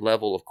and a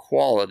level of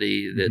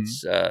quality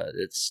that's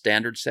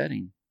standard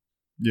setting.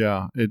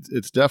 Yeah.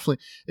 It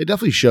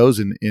definitely shows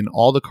in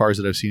all the cars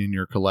that I've seen in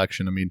your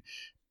collection. I mean,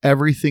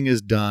 everything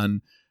is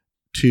done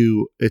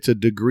it's a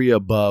degree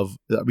above.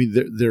 I mean,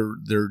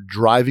 they're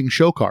driving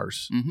show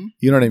cars. Mm-hmm.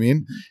 You know what I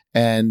mean? Mhm.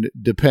 And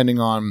depending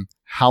on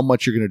how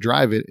much you're going to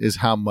drive it is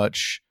how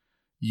much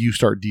you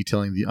start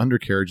detailing the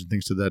undercarriage and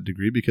things to that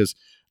degree. Because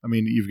I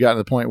mean, you've gotten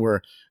to the point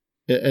where,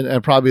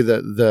 and probably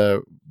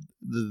the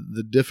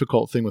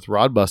difficult thing with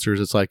Rodbusters,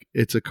 it's like,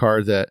 it's a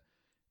car that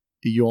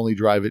you only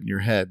drive it in your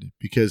head,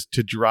 because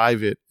to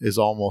drive it is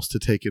almost to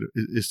take it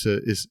is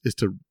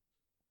to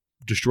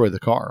destroy the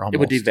car. Almost. It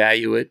would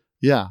devalue it.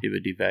 Yeah. It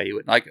would devalue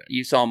it. Like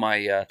you saw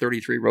my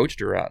 33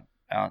 Roadster out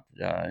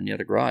in the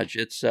other garage.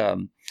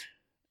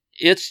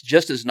 It's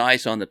just as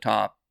nice on the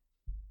top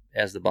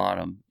as the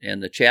bottom,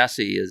 and the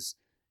chassis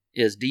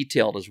is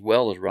detailed as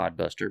well as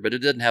Rodbuster, but it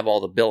doesn't have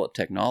all the billet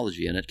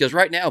technology in it. Because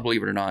right now,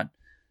 believe it or not,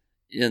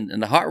 in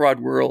the hot rod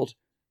world,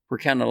 we're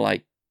kind of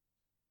like,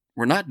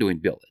 we're not doing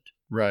billet.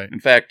 Right. In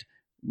fact,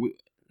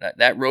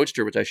 that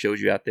Roadster, which I showed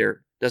you out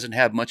there, doesn't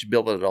have much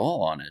billet at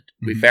all on it.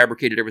 We Mhm.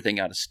 fabricated everything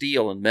out of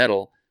steel and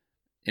metal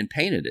and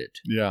painted it.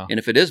 Yeah. And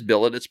if it is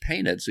billet, it's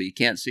painted, so you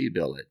can't see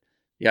billet.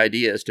 The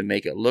idea is to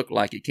make it look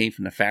like it came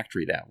from the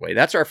factory that way.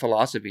 That's our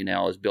philosophy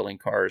now, is building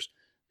cars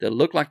that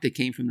look like they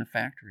came from the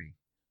factory.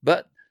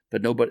 But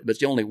it's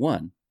the only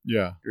one.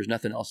 Yeah. There's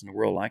nothing else in the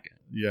world like it.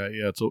 Yeah.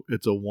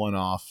 It's a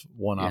one-off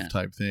Yeah.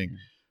 type thing. Yeah.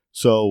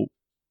 So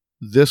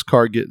this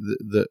car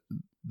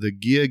the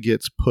Ghia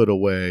gets put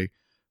away,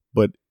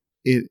 but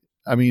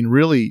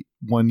really,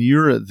 when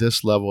you're at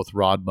this level with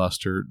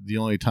Rodbuster, the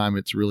only time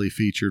it's really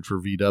featured for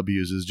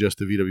VWs is just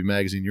the VW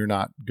magazine. You're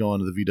not going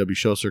to the VW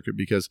show circuit,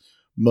 because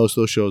most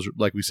of those shows,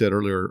 like we said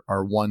earlier,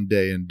 are one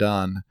day and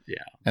done.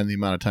 Yeah. And the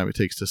amount of time it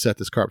takes to set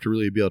this car up to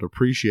really be able to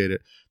appreciate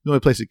it. The only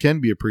place it can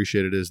be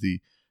appreciated is the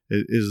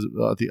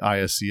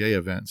ISCA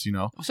events,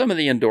 Some of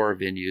the indoor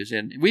venues,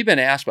 and we've been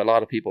asked by a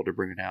lot of people to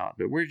bring it out,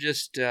 but we're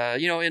just,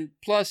 and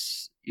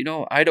plus,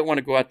 I don't want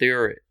to go out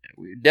there.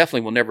 We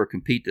definitely will never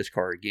compete this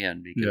car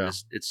again,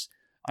 because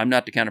I'm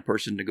not the kind of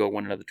person to go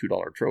win another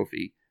 $2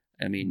 trophy.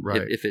 I mean,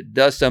 Right. if it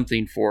does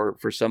something for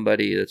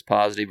somebody that's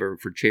positive or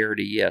for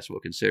charity, yes, we'll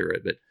consider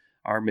it. But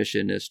our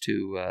mission is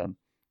to,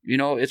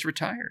 it's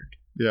retired.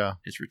 Yeah.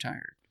 It's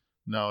retired.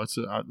 No,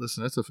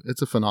 listen,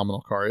 it's a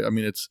phenomenal car. I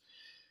mean, it's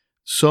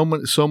so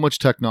much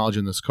technology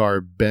in this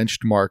car,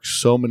 benchmarks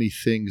so many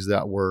things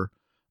that were,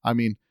 I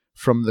mean,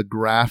 from the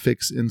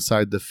graphics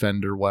inside the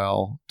fender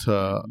well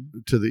to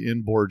the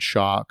inboard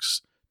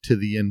shocks, to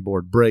the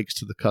inboard brakes,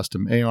 to the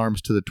custom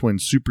A-arms, to the twin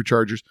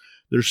superchargers.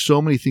 There's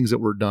so many things that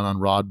were done on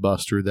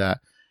Rodbuster that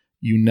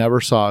you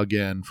never saw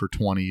again for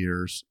 20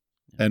 years.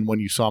 And when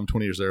you saw them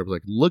 20 years later, it was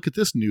like, look at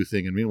this new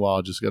thing. And meanwhile,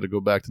 I just got to go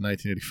back to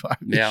 1985.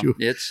 Yeah, issue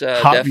it's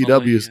Hot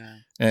definitely, VWs,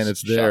 and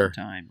it's there. shot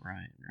in time.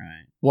 Right.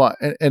 Well,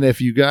 and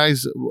if you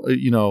guys,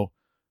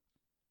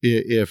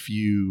 if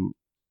you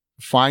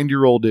find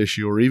your old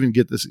issue, or even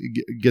get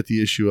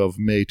the issue of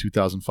May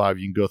 2005,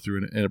 you can go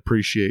through and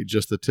appreciate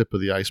just the tip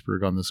of the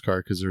iceberg on this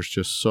car, because there's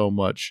just so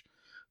much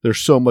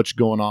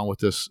going on with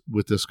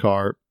this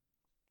car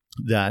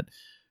that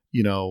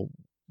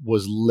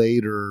was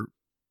later,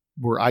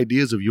 were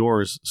ideas of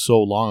yours so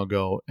long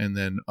ago, and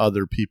then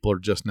other people are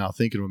just now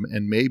thinking of them,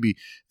 and maybe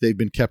they've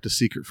been kept a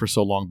secret for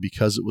so long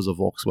because it was a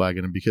Volkswagen,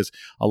 and because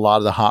a lot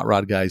of the hot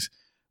rod guys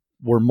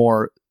were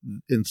more,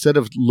 instead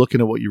of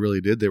looking at what you really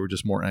did, they were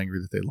just more angry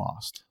that they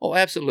lost. Oh,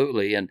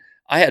 absolutely. And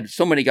I had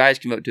so many guys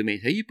come up to me,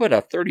 hey, you put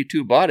a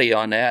 32 body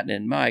on that,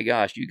 and my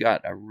gosh, you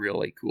got a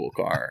really cool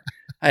car.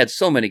 I had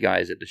so many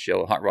guys at the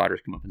show, hot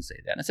rodders, come up and say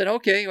that. And I said,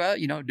 okay, well,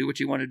 do what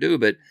you want to do,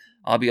 but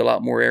I'll be a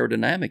lot more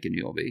aerodynamic than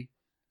you'll be.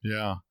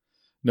 Yeah.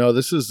 No,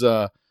 this is,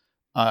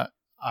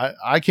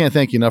 I can't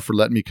thank you enough for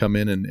letting me come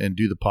in and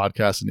do the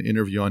podcast and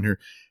interview on here.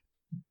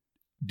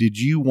 Did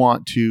you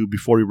want to,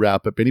 before we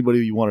wrap up, anybody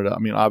you wanted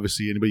to,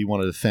 obviously anybody you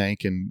wanted to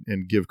thank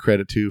and give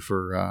credit to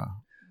for,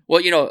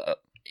 Well,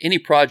 any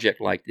project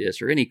like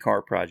this, or any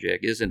car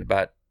project, isn't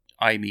about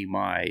I, me,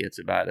 my. It's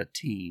about a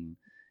team.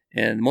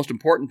 And the most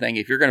important thing,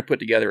 if you're going to put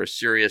together a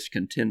serious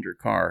contender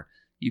car,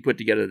 you put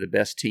together the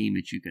best team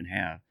that you can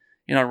have.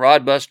 On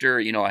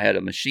Rodbuster, I had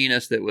a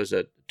machinist that was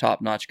a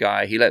top-notch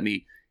guy.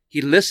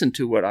 He listened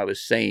to what I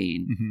was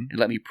saying and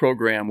let me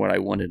program what I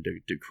wanted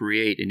to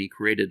create, and he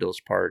created those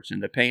parts.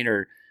 And the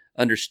painter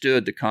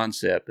understood the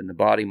concept and the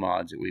body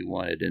mods that we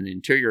wanted. And the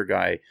interior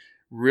guy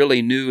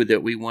really knew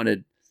that we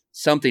wanted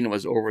something that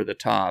was over the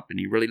top, and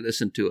he really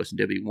listened to us and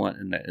did what we want.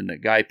 And the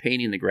guy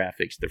painting the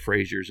graphics, the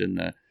Frasers and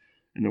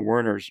the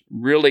Werners,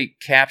 really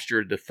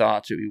captured the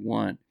thoughts that we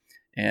want.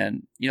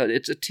 And,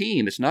 it's a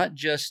team. It's not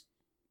just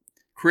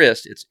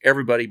Chris, it's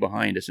everybody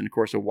behind us. And of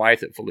course, a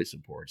wife that fully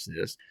supports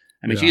this.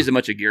 She's as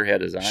much a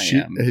gearhead as I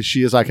am.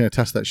 She is. I can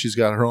attest that. She's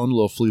got her own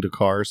little fleet of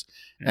cars,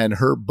 and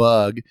her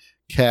bug,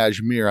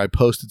 Cashmere. I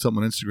posted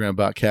something on Instagram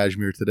about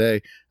Cashmere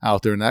today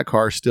out there, and that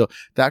car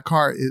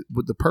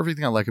the perfect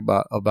thing I like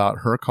about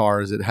her car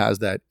is it has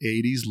that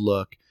 80s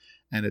look,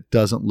 and it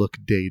doesn't look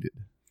dated.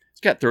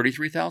 It's got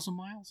 33,000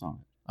 miles on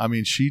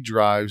it. She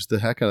drives the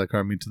heck out of the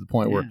car. To the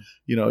point where,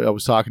 I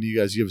was talking to you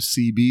guys, you have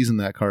CBs in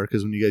that car,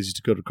 because when you guys used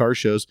to go to car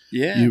shows,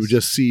 you would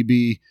just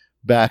CB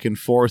back and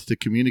forth to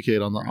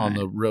communicate on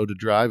the road to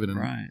driving. And,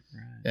 right.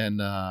 And,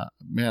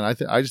 man,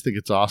 I just think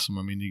it's awesome.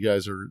 You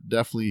guys are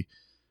definitely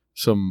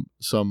some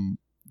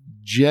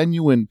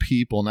genuine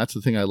people. And that's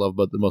the thing I love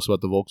the most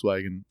about the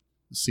Volkswagen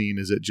scene,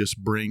 is it just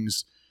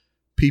brings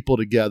people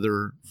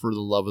together for the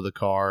love of the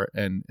car,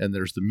 and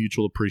there's the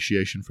mutual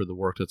appreciation for the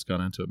work that's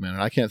gone into it, man.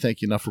 And I can't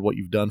thank you enough for what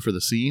you've done for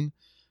the scene.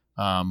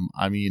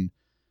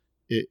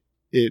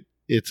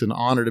 It's an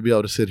honor to be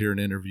able to sit here and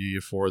interview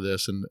you for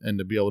this, and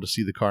to be able to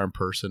see the car in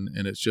person.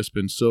 And it's just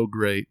been so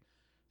great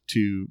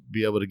to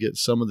be able to get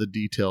some of the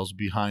details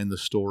behind the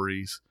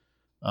stories,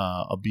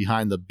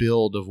 behind the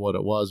build of what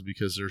it was,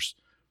 because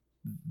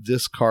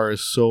this car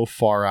is so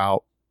far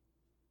out.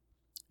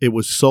 It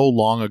was so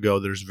long ago,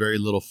 there's very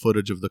little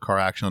footage of the car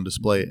actually on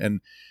display. And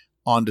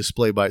on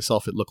display by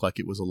itself, it looked like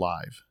it was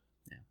alive.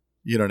 Yeah.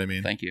 You know what I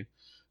mean? Thank you.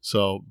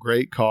 So,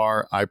 great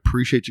car. I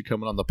appreciate you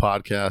coming on the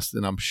podcast.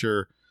 And I'm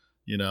sure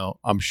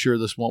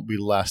this won't be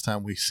the last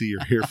time we see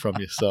or hear from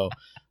you. So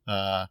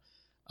I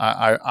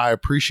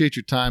appreciate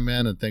your time,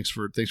 man. And thanks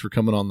for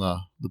coming on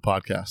the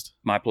podcast.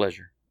 My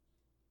pleasure.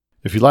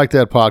 If you liked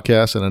that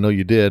podcast, and I know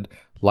you did,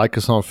 like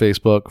us on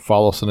Facebook,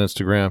 follow us on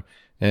Instagram,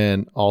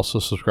 and also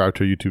subscribe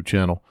to our YouTube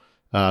channel.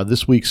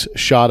 This week's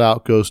shout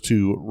out goes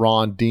to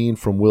Ron Dean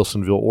from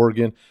Wilsonville,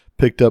 Oregon.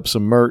 Picked up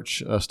some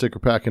merch, a sticker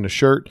pack and a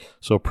shirt,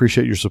 so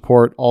appreciate your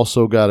support.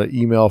 Also got an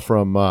email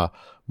from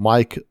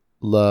Mike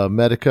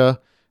LaMedica,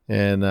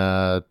 and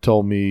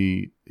told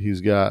me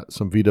he's got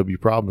some VW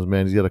problems,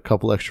 man. He's got a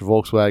couple extra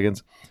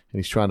Volkswagens, and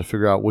he's trying to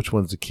figure out which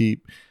ones to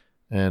keep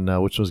and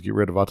which ones to get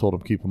rid of. I told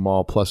him keep them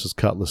all, plus his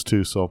Cutlass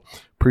too. So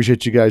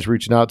appreciate you guys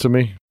reaching out to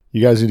me.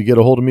 You guys need to get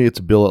a hold of me.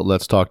 It's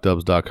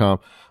bill@letstalkdubs.com.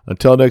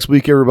 Until next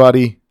week,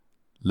 everybody.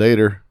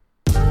 Later.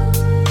 A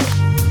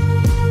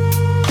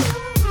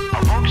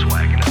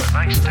Volkswagen is a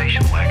nice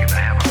station wagon to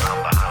have